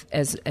with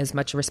as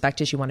much respect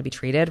as you want to be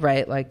treated,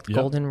 right? Like the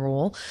golden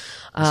rule.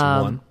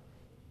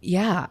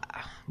 Yeah.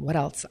 What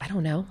else? I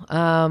don't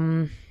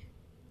know.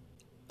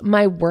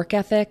 My work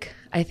ethic,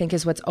 I think,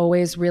 is what's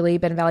always really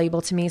been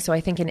valuable to me. So I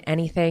think in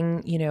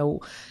anything,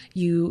 you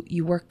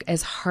work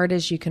as hard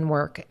as you can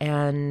work,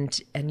 and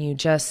you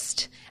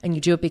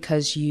do it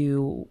because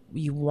you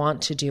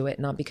want to do it,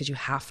 not because you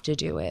have to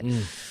do it.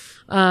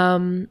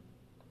 And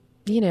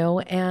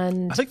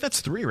I think that's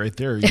 3 right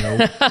there.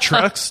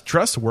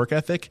 Trust work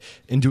ethic,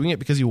 and doing it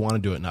because you want to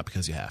do it, not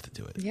because you have to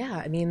do it.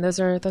 Yeah. I mean, those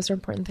are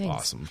important things.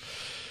 Awesome.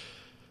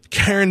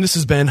 Karen, this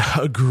has been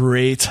a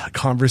great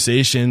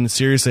conversation.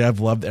 Seriously, I've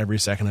loved every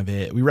second of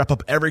it. We wrap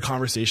up every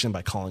conversation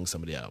by calling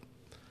somebody out.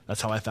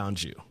 That's how I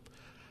found you.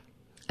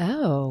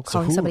 Oh,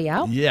 calling somebody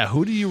out? Yeah.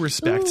 Who do you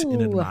respect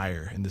and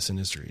admire in this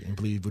industry and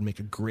believe would make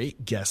a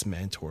great guest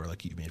mentor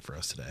like you made for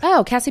us today?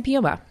 Oh, Cassie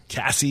Pioma.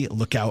 Cassie,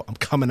 look out. I'm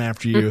coming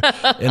after you.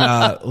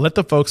 And let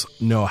the folks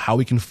know how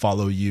we can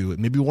follow you.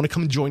 Maybe we want to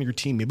come and join your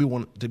team. Maybe we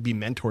want to be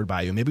mentored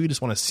by you. Maybe we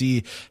just want to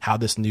see how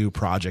this new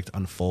project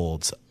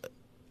unfolds.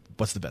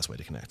 What's the best way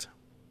to connect?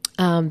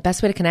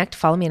 Best way to connect,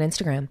 follow me on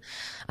Instagram.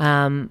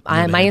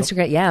 My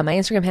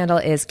Instagram handle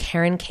is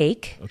Karen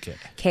Cake. Okay.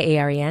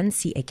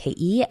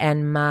 KarenCake.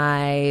 And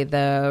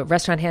the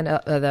restaurant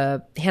handle,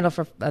 the handle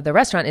for the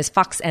restaurant is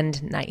Fox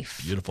and Knife.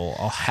 Beautiful.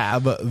 I'll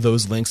have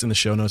those links in the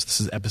show notes. This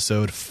is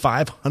episode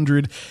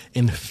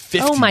 550.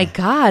 Oh my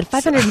God,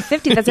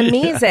 550. That's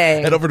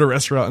amazing. Head over to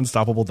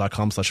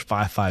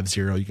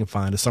restaurantunstoppable.com/550. You can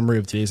find a summary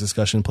of today's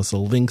discussion plus the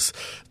links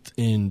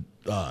in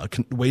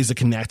ways to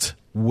connect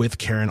with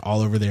Karen all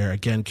over there.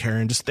 Again,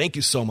 Karen, just thank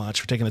you so much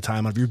for taking the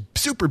time out of your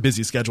super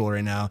busy schedule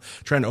right now,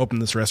 trying to open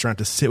this restaurant,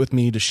 to sit with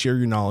me, to share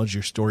your knowledge,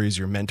 your stories,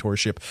 your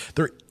mentorship.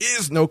 There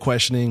is no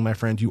questioning, my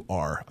friend, you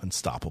are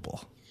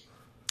unstoppable.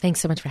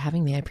 Thanks so much for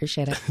having me. I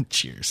appreciate it.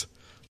 Cheers.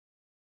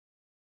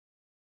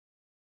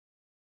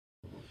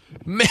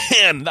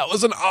 Man, that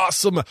was an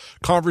awesome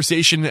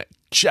conversation.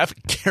 Chef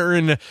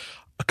Karen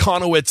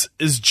Conowitz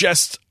is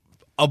just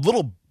a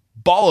little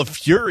ball of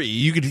fury.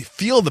 You could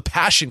feel the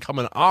passion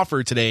coming off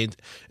her today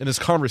in this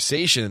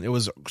conversation. It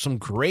was some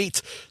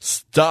great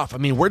stuff. I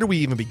mean, where do we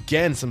even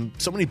begin?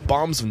 So many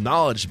bombs of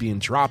knowledge being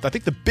dropped. I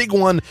think the big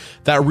one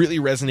that really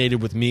resonated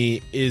with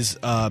me is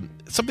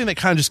something that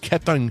kind of just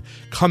kept on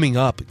coming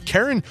up.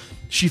 Karen,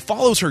 she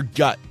follows her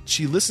gut.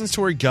 She listens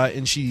to her gut,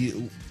 and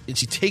she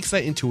takes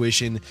that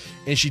intuition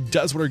and she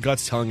does what her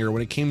gut's telling her.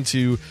 When it came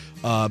to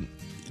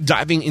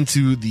diving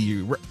into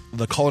the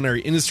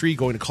culinary industry,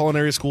 going to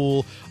culinary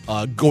school,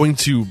 going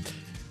to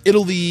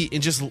Italy,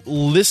 and just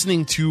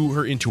listening to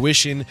her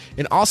intuition,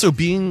 and also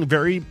being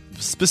very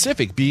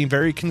specific, being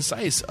very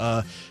concise.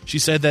 She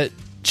said that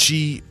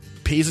she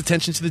pays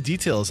attention to the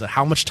details.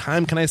 How much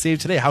time can I save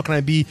today? How can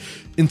I be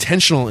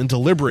intentional and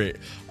deliberate?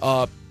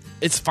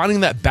 It's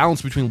finding that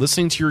balance between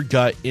listening to your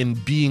gut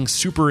and being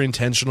super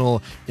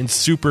intentional and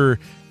super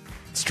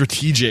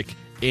strategic,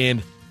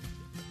 and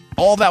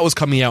all that was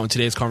coming out in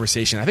today's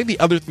conversation. I think the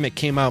other thing that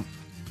came out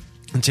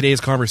in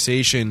today's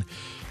conversation,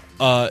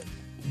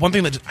 one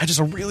thing that I just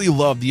really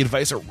love, the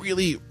advice that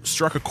really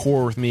struck a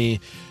chord with me,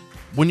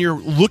 when you're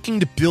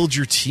looking to build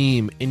your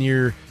team and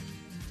you're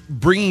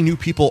bringing new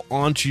people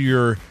onto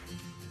your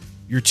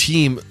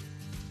team,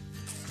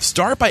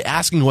 start by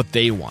asking what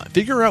they want.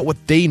 Figure out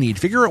what they need.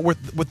 Figure out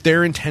what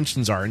their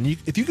intentions are. And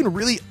if you can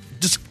really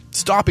just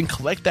stop and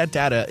collect that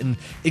data and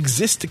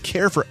exist to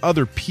care for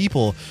other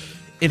people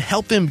and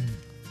help them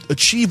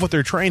achieve what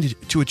they're trying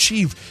to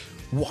achieve,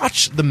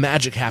 watch the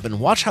magic happen.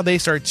 Watch how they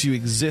start to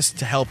exist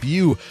to help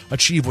you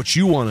achieve what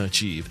you want to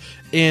achieve.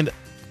 And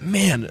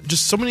man,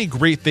 just so many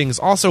great things.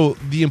 Also,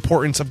 the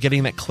importance of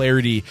getting that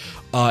clarity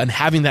and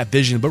having that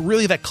vision. But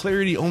really, that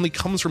clarity only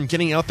comes from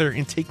getting out there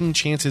and taking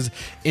chances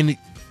and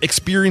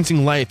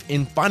experiencing life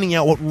and finding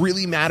out what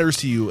really matters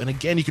to you. And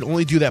again, you can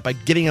only do that by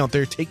getting out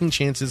there, taking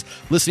chances,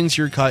 listening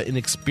to your gut and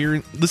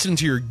listening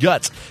to your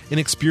guts and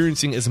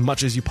experiencing as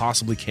much as you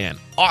possibly can.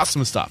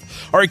 Awesome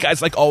stuff. All right,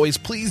 guys, like always,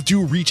 please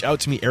do reach out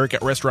to me, Eric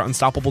at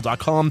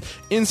restaurantunstoppable.com,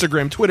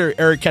 Instagram, Twitter,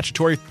 Eric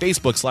Cacciatore,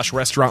 Facebook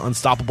 /Restaurant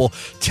Unstoppable.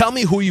 Tell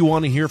me who you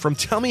want to hear from.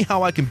 Tell me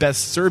how I can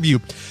best serve you.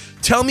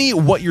 Tell me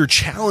what your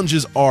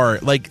challenges are.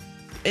 Like,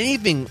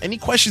 anything, any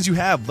questions you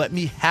have, let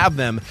me have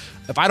them.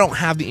 If I don't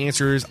have the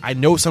answers, I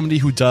know somebody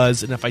who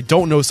does. And if I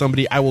don't know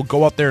somebody, I will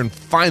go out there and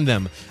find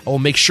them. I will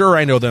make sure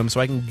I know them so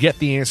I can get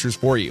the answers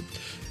for you.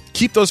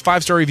 Keep those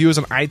 5-star reviews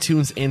on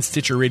iTunes and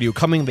Stitcher Radio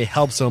coming. They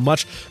help so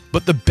much.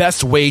 But the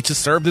best way to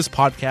serve this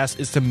podcast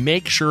is to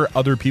make sure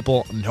other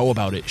people know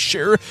about it.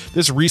 Share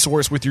this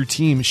resource with your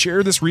team.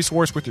 Share this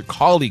resource with your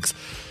colleagues.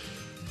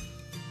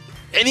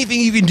 Anything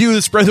you can do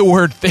to spread the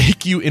word,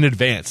 thank you in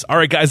advance. All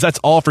right, guys, that's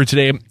all for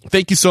today.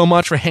 Thank you so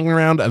much for hanging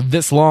around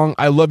this long.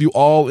 I love you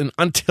all, and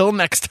until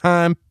next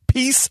time,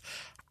 peace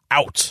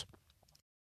out.